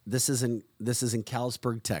raised. This is in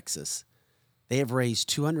Kalispell, Texas. They have raised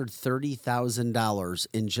 $230,000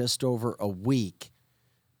 in just over a week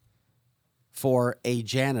for a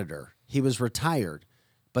janitor. He was retired,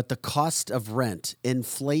 but the cost of rent,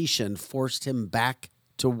 inflation, forced him back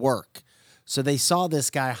to work. So they saw this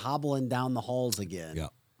guy hobbling down the halls again. Yeah.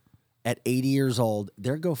 At 80 years old,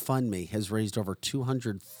 their GoFundMe has raised over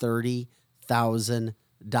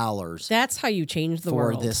 $230,000. That's how you change the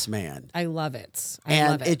world for this man. I love it.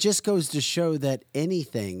 And it just goes to show that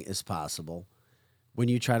anything is possible when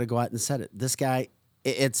you try to go out and set it. This guy,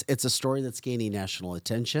 it's a story that's gaining national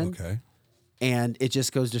attention. Okay. And it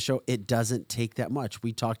just goes to show it doesn't take that much.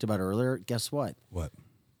 We talked about earlier. Guess what? What?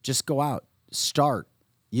 Just go out. Start.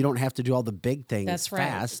 You don't have to do all the big things That's right.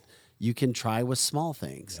 fast. You can try with small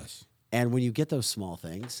things. Yes. And when you get those small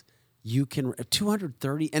things, you can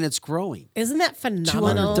 230, and it's growing. Isn't that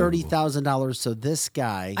phenomenal? $230,000. So this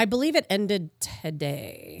guy, I believe it ended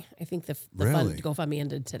today. I think the GoFundMe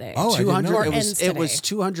ended today. Oh, 200. Or It ends was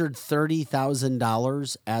today.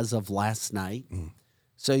 $230,000 as of last night.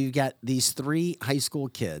 So you've got these 3 high school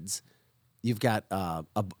kids. You've got a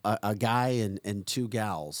guy and 2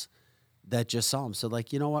 gals that just saw him. So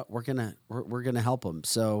like, you know what? We're gonna help them.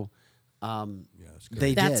 So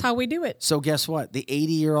That's how we do it. So guess what? The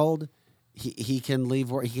 80-year-old, he can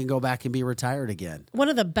leave work. He can go back and be retired again. One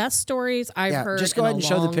of the best stories I've heard. Just go ahead and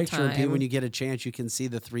show the picture, time. and when you get a chance, you can see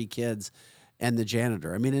the 3 kids and the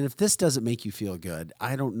janitor. I mean, and if this doesn't make you feel good,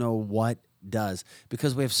 I don't know what does,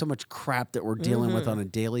 because we have so much crap that we're dealing with on a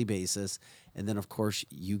daily basis. And then, of course,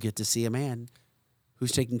 you get to see a man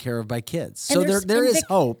who's taken care of by kids. And So there is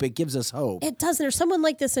hope. It gives us hope. It does. There's someone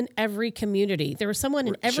like this in every community. There's someone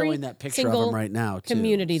in every showing that picture of single him right now, too,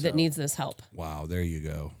 community that needs this help. Wow, there you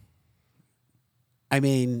go. I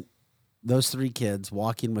mean, those 3 kids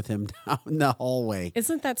walking with him down the hallway.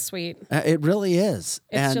 Isn't that sweet? It really is.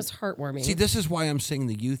 It's just heartwarming. See, this is why I'm saying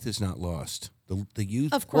the youth is not lost. The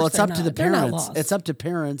youth. Of course, Well, it's up to the They're not parents. lost. It's up to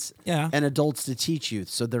parents Yeah. and adults to teach youth,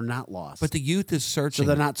 so they're not lost. But the youth is searching. So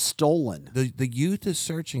they're not stolen. The youth is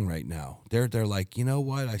searching right now. They're like, you know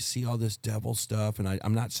what? I see all this devil stuff, and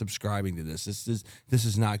I'm not subscribing to this. This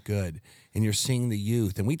is not good. And you're seeing the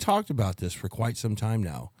youth, and we talked about this for quite some time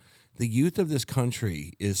now. The youth of this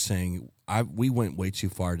country is saying, we went way too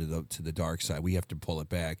far to the dark side. We have to pull it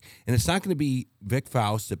back. And it's not going to be Vic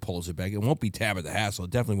Faust that pulls it back. It won't be Tabitha Hassel.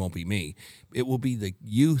 It definitely won't be me. It will be the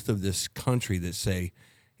youth of this country that say,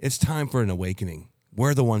 it's time for an awakening.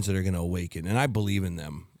 We're the ones that are going to awaken. And I believe in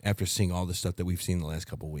them after seeing all the stuff that we've seen the last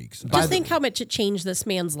couple of weeks. Just think how much it changed this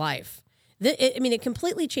man's life. It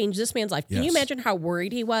completely changed this man's life. Can you Yes. imagine how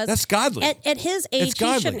worried he was? That's godly. At his age, It's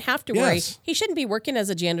godly. he shouldn't have to worry. Yes. He shouldn't be working as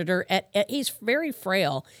a janitor. He's very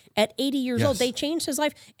frail. At 80 years old, Yes. they changed his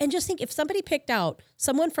life. And just think, if somebody picked out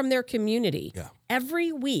someone from their community,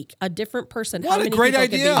 every week, a different person. What how a many great people could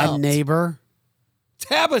be idea. A helped? neighbor.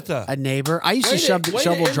 Tabitha. A neighbor. I used to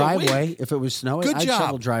shovel driveway if it was snowy. Good I'd job.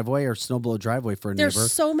 shovel driveway or snowblow driveway for a There's neighbor.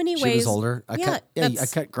 so many She ways. was older. I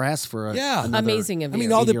that's cut grass for a Yeah. another amazing of I mean,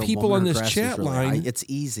 you. all the 80-year-old people woman. on this Her grass chat was really line. high. It's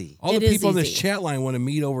easy. All the It is people on this easy. chat line want to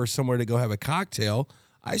meet over somewhere to go have a cocktail.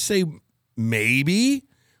 I say maybe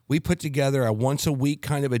we put together a once a week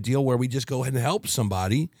kind of a deal where we just go ahead and help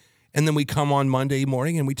somebody, and then we come on Monday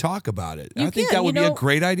morning and we talk about it. I think that would be a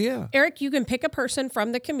great idea. Eric, you can pick a person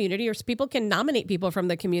from the community, or people can nominate people from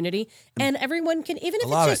the community, and everyone can, even if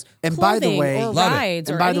it's just And by the clothing way, or rides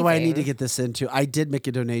and or by the way, I need to anything. get this into. I did make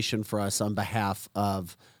a donation for us on behalf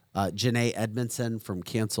of Janae Edmondson from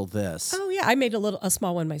Cancel This. Oh yeah, I made a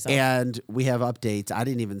small one myself. And we have updates. I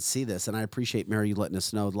didn't even see this, and I appreciate Mary you letting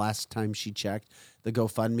us know. Last time she checked, the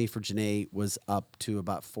GoFundMe for Janae was up to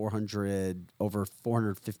about over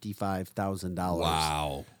 $455,000.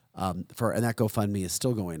 Wow. And that GoFundMe is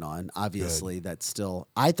still going on. Obviously, that's still.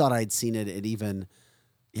 I thought I'd seen it at even.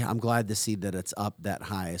 Yeah, I'm glad to see that it's up that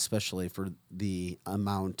high, especially for the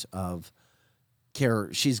amount of care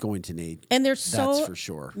she's going to need. And there's that's so for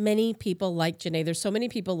sure. many people like Janae. There's so many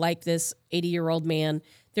people like this 80-year-old man.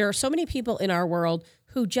 There are so many people in our world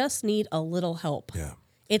who just need a little help. Yeah.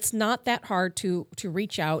 It's not that hard to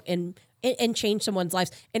reach out and change someone's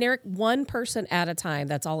lives. And Eric, one person at a time,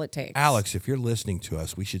 that's all it takes. Alex, if you're listening to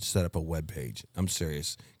us, we should set up a web page. I'm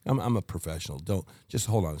serious. I'm a professional. Don't just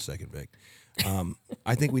hold on a second, Vic.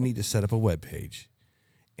 I think we need to set up a web page,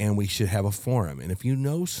 and we should have a forum. And if you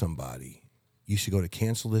know somebody, you should go to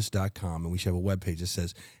cancelthis.com, and we should have a web page that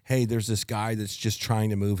says, hey, there's this guy that's just trying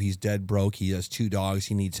to move. He's dead broke. He has 2 dogs.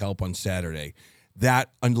 He needs help on Saturday.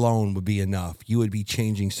 That alone would be enough. You would be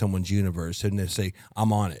changing someone's universe, and they say,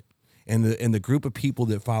 I'm on it. And the group of people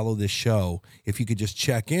that follow this show, if you could just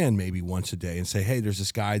check in maybe once a day and say, hey, there's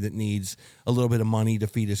this guy that needs a little bit of money to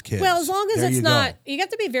feed his kids. Well, as long as there it's you not, go. you have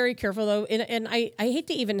to be very careful though. And I hate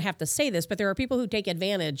to even have to say this, but there are people who take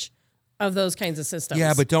advantage of those kinds of systems.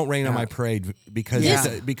 Yeah, but don't rain on my parade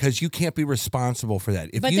because you can't be responsible for that.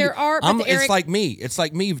 If But you, there are- but it's Eric- like me. It's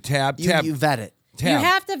like me, Tab. You vet it. You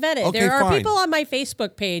have to vet it. Okay, there are fine. people on my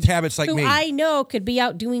Facebook page Tab, it's like who me. I know could be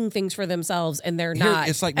out doing things for themselves, and they're Here, not.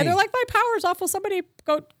 it's like and me. they're like, my power's off. Will somebody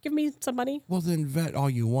go give me some money? Well, then vet all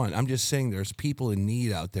you want. I'm just saying there's people in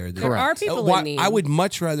need out there. There are people in need. I would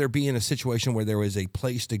much rather be in a situation where there was a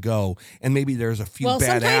place to go and maybe there's a few bad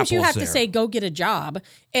apples sometimes you have there. to say, go get a job.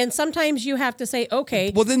 And sometimes you have to say,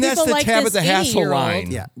 okay. Well, then that's people the like Tab this at the Hassle 80-year-old.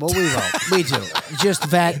 line. Yeah, well, we will. We do. Just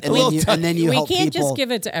vet, and then you We help can't people. just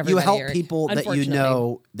give it to You everybody, help Eric, people that you unfortunately.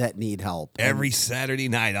 know that need help. Every Saturday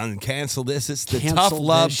night on Cancel This, it's the Cancel Tough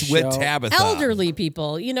Love This with show. Tabitha. Elderly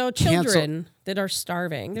people, children that are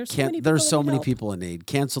starving. There's so many people. There's so that need many help. people in need.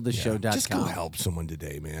 CancelTheShow.com. Just go help someone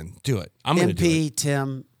today, man. Do it. I'm going to do MP, it.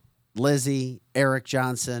 Tim, Lizzie, Eric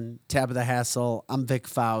Johnson, Tabitha Hassel. I'm Vic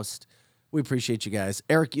Faust. We appreciate you guys.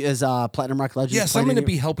 Eric is Platinum Rock Legends. Yes, I'm playing going to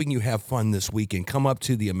in be helping you have fun this weekend. Come up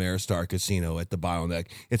to the Ameristar Casino at the Bottleneck.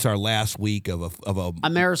 It's our last week of a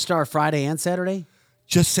Ameristar Friday and Saturday?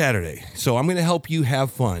 Just Saturday. So I'm going to help you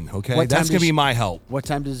have fun, okay? What time That's going to does be my help. What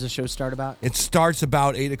time does the show start about? It starts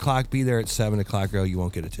about 8 o'clock. Be there at 7 o'clock, or you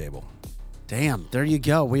won't get a table. Damn, there you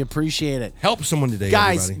go. We appreciate it. Help someone today,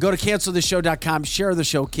 Guys, everybody. go to canceltheshow.com, share the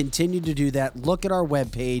show, continue to do that. Look at our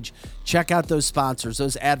webpage. Check out those sponsors,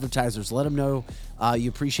 those advertisers. Let them know you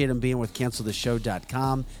appreciate them being with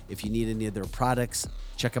canceltheshow.com. If you need any of their products,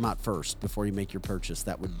 check them out first before you make your purchase.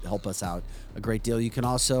 That would help us out a great deal. You can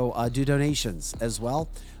also do donations as well.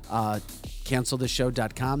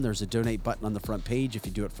 Canceltheshow.com. There's a donate button on the front page. If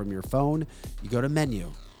you do it from your phone, you go to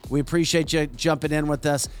menu. We appreciate you jumping in with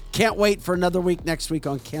us. Can't wait for another week next week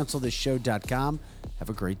on canceltheshow.com. Have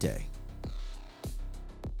a great day.